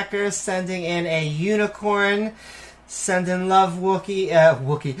Woodpecker, sending in a unicorn. Sending love, Woody.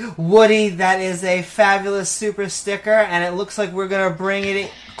 That is a fabulous super sticker, and it looks like we're going to bring it in,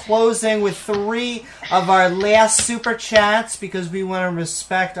 closing with 3 of our last super chats, because we want to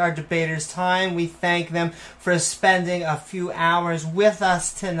respect our debaters' time. We thank them for spending a few hours with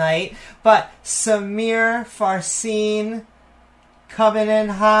us tonight. But Samir Farsin coming in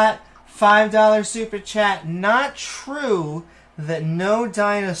hot, $5 super chat. Not true that no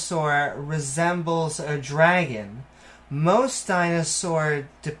dinosaur resembles a dragon. Most dinosaur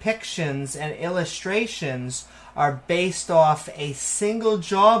depictions and illustrations are based off a single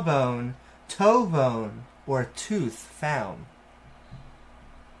jawbone, toe bone, or tooth found.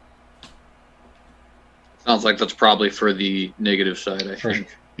 Sounds like that's probably for the negative side, I think.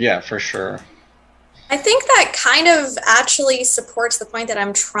 Yeah, for sure. I think that kind of actually supports the point that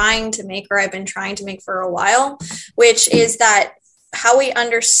I'm trying to make, or I've been trying to make for a while, which is that how we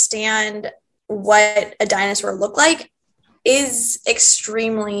understand what a dinosaur looked like is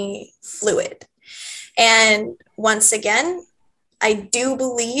extremely fluid. And once again, I do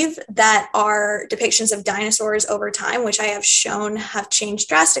believe that our depictions of dinosaurs over time, which I have shown have changed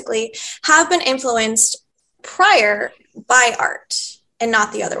drastically, have been influenced prior by art and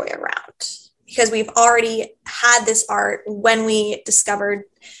not the other way around. Because we've already had this art when we discovered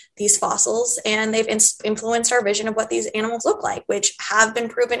these fossils, and they've influenced our vision of what these animals look like, which have been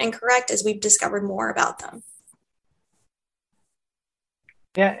proven incorrect as we've discovered more about them.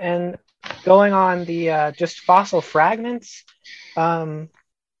 Yeah, and going on the just fossil fragments,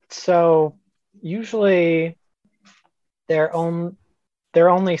 so usually they're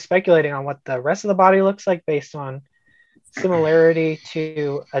only speculating on what the rest of the body looks like based on similarity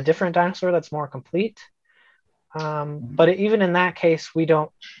to a different dinosaur that's more complete. But even in that case, we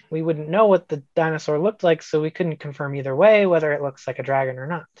wouldn't know what the dinosaur looked like, so we couldn't confirm either way whether it looks like a dragon or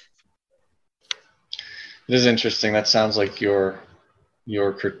not. It is interesting. That sounds like you're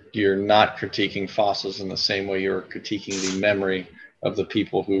not critiquing fossils in the same way you're critiquing the memory of the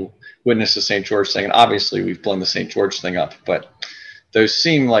people who witnessed the St. George thing. And obviously we've blown the St. George thing up, but those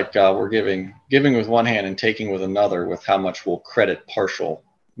seem like we're giving with one hand and taking with another with how much we'll credit partial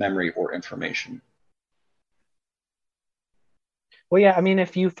memory or information. Well, yeah, I mean,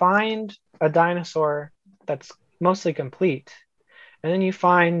 if you find a dinosaur that's mostly complete, and then you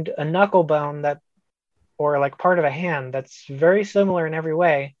find a knuckle bone or like part of a hand that's very similar in every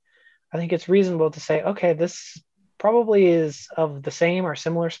way, I think it's reasonable to say, okay, this probably is of the same or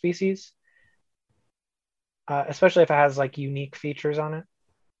similar species, especially if it has like unique features on it.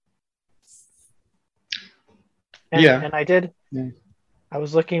 And I did. Yeah. I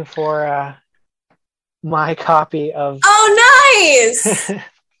was looking for my copy of. Oh, nice!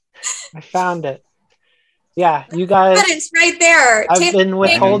 I found it. Yeah, you guys. But it's right there. I've been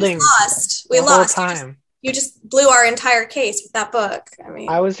withholding. We lost. Whole time. You just blew our entire case with that book. I mean,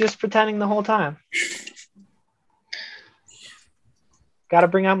 I was just pretending the whole time. Got to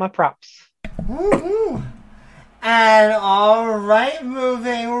bring out my props. Woo-hoo. And all right,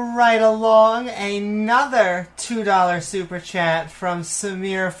 moving right along, another $2 super chat from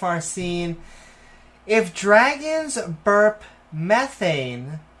Samir Farsin. If dragons burp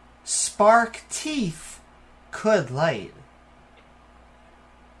methane, spark teeth, could light?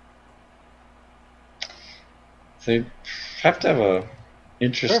 They have to have a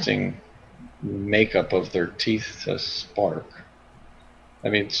interesting makeup of their teeth to spark. I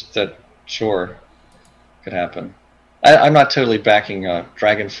mean, that sure could happen. I'm not totally backing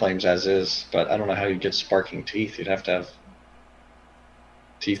dragon flames as is, but I don't know how you'd get sparking teeth. You'd have to have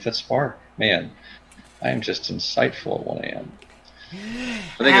teeth that spark. Man, I am just insightful at 1 a.m. I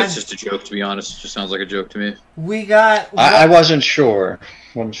think that's just a joke, to be honest. It just sounds like a joke to me. We got... I wasn't sure.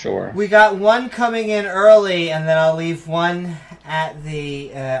 Wasn't sure. We got one coming in early, and then I'll leave one at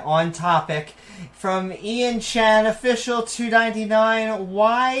the on topic. From Ian Chan, official 299,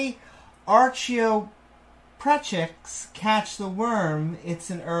 why Archaeopteryx catch the worm? It's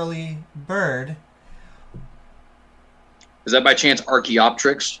an early bird. Is that by chance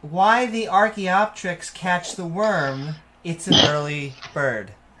Archaeopteryx? Why the Archaeopteryx catch the worm? It's an early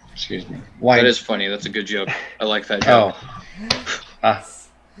bird. Excuse me. Why? That is funny. That's a good joke. I like that joke.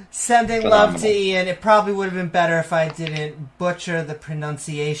 Sending Phenomenal. love to Ian. It probably would have been better if I didn't butcher the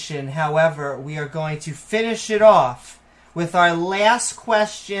pronunciation. However, we are going to finish it off with our last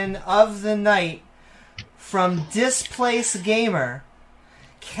question of the night from Displaced Gamer.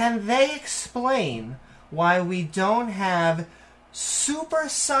 Can they explain why we don't have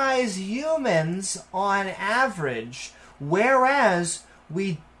supersized humans on average, whereas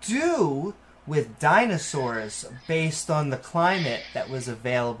we do with dinosaurs based on the climate that was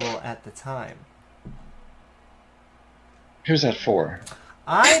available at the time? Who's that for?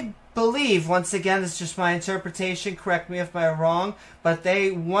 I believe, once again, it's just my interpretation, correct me if I'm wrong, but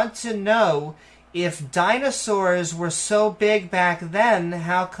they want to know, if dinosaurs were so big back then,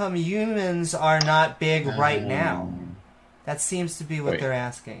 how come humans are not big right now? That seems to be what they're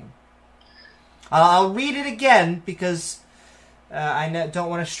asking. I'll read it again because I don't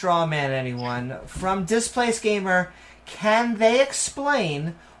want to straw man anyone. From Displaced Gamer, can they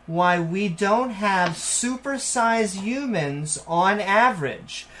explain why we don't have supersized humans on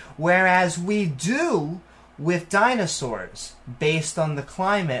average, whereas we do with dinosaurs, based on the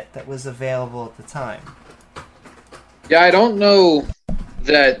climate that was available at the time? Yeah, I don't know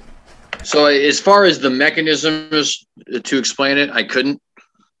that. So as far as the mechanisms to explain it, I couldn't.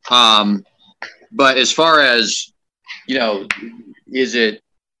 But as far as, is it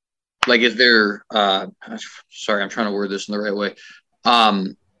like, is there, sorry, I'm trying to word this in the right way.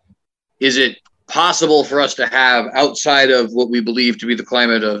 Is it possible for us to have, outside of what we believe to be the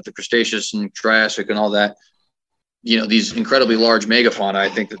climate of the Cretaceous and Triassic and all that, these incredibly large megafauna? I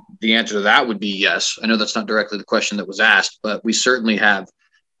think that the answer to that would be yes. I know that's not directly the question that was asked, but we certainly have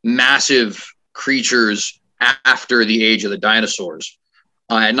massive creatures after the age of the dinosaurs.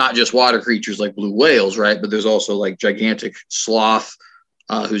 And not just water creatures like blue whales, right? But there's also like gigantic sloth,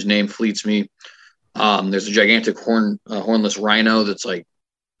 whose name fleets me. There's a gigantic hornless rhino that's like,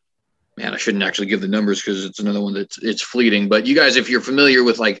 man, I shouldn't actually give the numbers because it's another one it's fleeting. But you guys, if you're familiar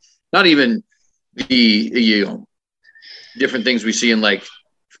with like, not even the different things we see in like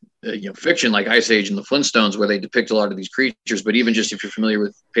fiction, like Ice Age and the Flintstones, where they depict a lot of these creatures, but even just if you're familiar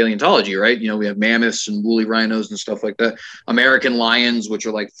with paleontology, right? We have mammoths and woolly rhinos and stuff like that. American lions, which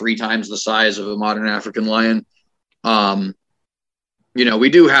are like 3 times the size of a modern African lion. We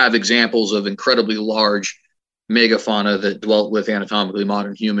do have examples of incredibly large megafauna that dwelt with anatomically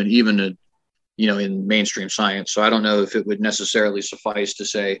modern human, even in mainstream science. So I don't know if it would necessarily suffice to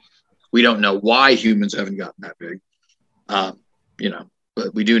say we don't know why humans haven't gotten that big.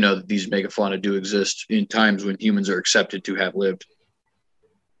 But we do know that these megafauna do exist in times when humans are accepted to have lived.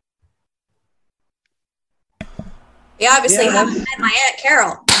 Yeah, obviously haven't met my Aunt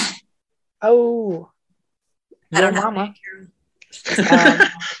Carol. Oh, I don't your know. mama.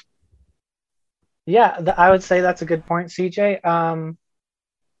 I would say that's a good point, CJ.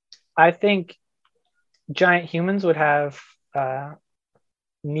 I think giant humans would have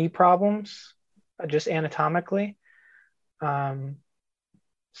knee problems, just anatomically.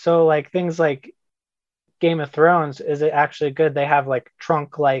 So like things like Game of Thrones, is it actually good? They have like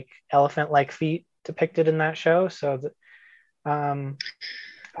trunk-like, elephant-like feet depicted in that show. So I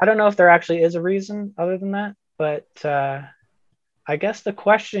don't know if there actually is a reason other than that, but I guess the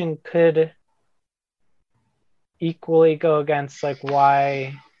question could equally go against like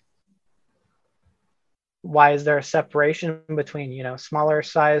why is there a separation between smaller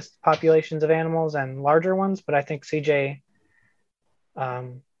sized populations of animals and larger ones? But I think CJ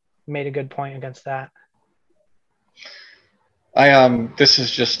made a good point against that. This is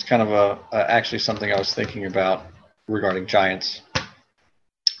just kind of actually something I was thinking about regarding giants.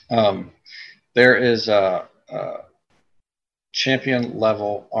 There is champion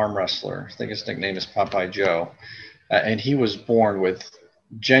level arm wrestler. I think his nickname is Popeye Joe. And he was born with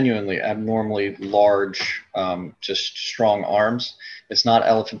genuinely abnormally large, just strong arms. It's not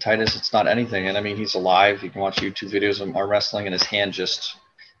elephantitis. It's not anything. And I mean, he's alive. You can watch YouTube videos of him arm wrestling, and his hand just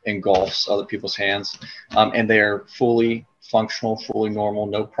engulfs other people's hands. And they are fully functional, fully normal,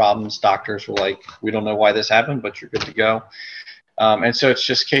 no problems. Doctors were like, we don't know why this happened, but you're good to go. And so it's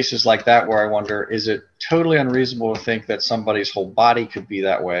just cases like that where I wonder, is it totally unreasonable to think that somebody's whole body could be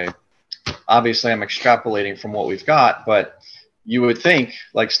that way? Obviously, I'm extrapolating from what we've got, but you would think,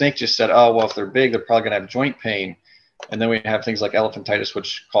 like Snake just said, oh, well, if they're big, they're probably going to have joint pain. And then we have things like elephantitis,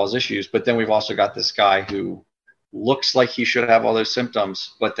 which cause issues. But then we've also got this guy who looks like he should have all those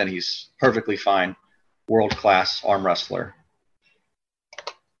symptoms, but then he's perfectly fine, world-class arm wrestler.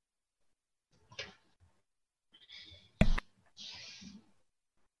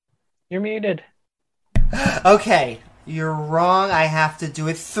 You're muted. Okay, you're wrong. I have to do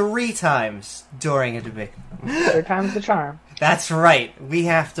it 3 times during a debate. 3rd time's the charm. That's right. We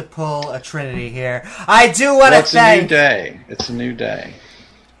have to pull a trinity here. I do want to thank... It's a new day. It's a new day.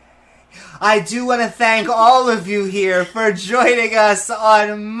 I do want to thank all of you here for joining us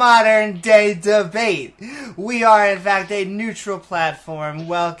on Modern Day Debate. We are, in fact, a neutral platform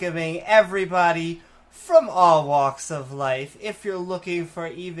welcoming everybody from all walks of life. If you're looking for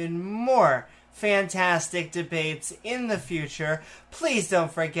even more fantastic debates in the future, please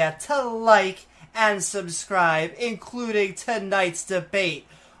don't forget to like and subscribe, including tonight's debate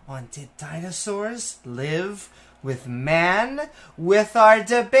on Did Dinosaurs Live with Man? With our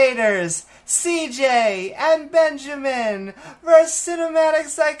debaters, CJ and Benjamin, versus Cinematic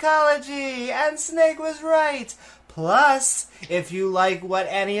Psychology, and Snake was right. Plus, if you like what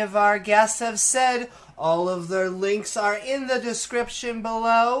any of our guests have said, all of their links are in the description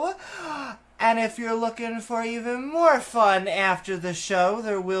below. And if you're looking for even more fun after the show,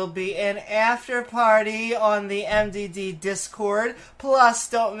 there will be an after party on the MDD Discord. Plus,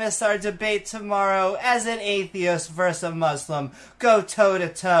 don't miss our debate tomorrow as an atheist versus a Muslim go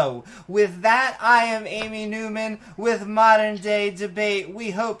toe-to-toe. With that, I am Amy Newman with Modern Day Debate.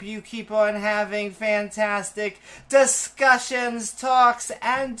 We hope you keep on having fantastic discussions, talks,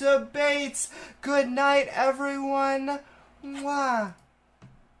 and debates. Good night, everyone. Mwah.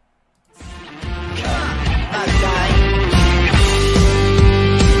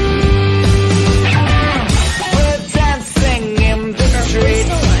 We're dancing in the street.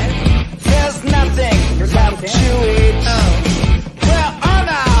 There's nothing left to eat. We're on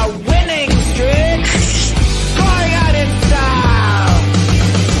a winning streak. Going out in style.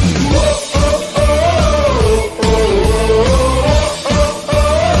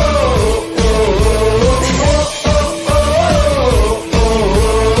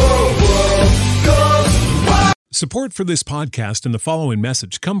 Support for this podcast and the following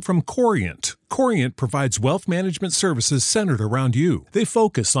message come from Corient. Corient provides wealth management services centered around you. They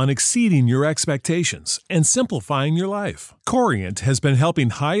focus on exceeding your expectations and simplifying your life. Corient has been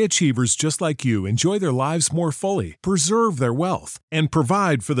helping high achievers just like you enjoy their lives more fully, preserve their wealth, and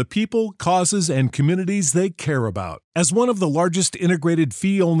provide for the people, causes, and communities they care about. As one of the largest integrated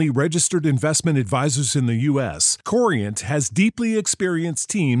fee-only registered investment advisors in the U.S., Corient has deeply experienced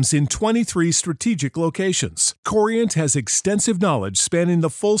teams in 23 strategic locations. Corient has extensive knowledge spanning the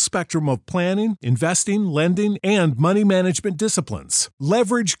full spectrum of planning, investing, lending, and money management disciplines.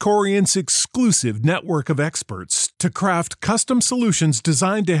 Leverage Corient's exclusive network of experts to craft custom solutions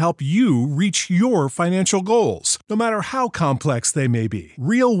designed to help you reach your financial goals, no matter how complex they may be.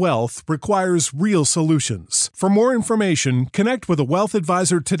 Real wealth requires real solutions. For more information, connect with a wealth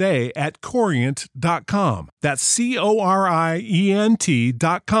advisor today at Corient.com. That's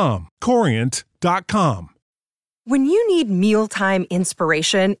Corient.com. Corient.com. When you need mealtime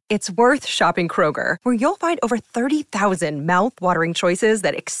inspiration, it's worth shopping Kroger, where you'll find over 30,000 mouth-watering choices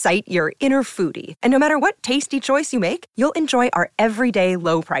that excite your inner foodie. And no matter what tasty choice you make, you'll enjoy our everyday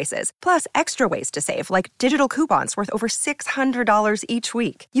low prices, plus extra ways to save, like digital coupons worth over $600 each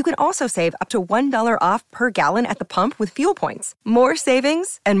week. You can also save up to $1 off per gallon at the pump with fuel points. More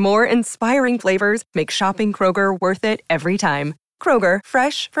savings and more inspiring flavors make shopping Kroger worth it every time. Kroger,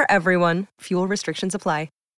 fresh for everyone. Fuel restrictions apply.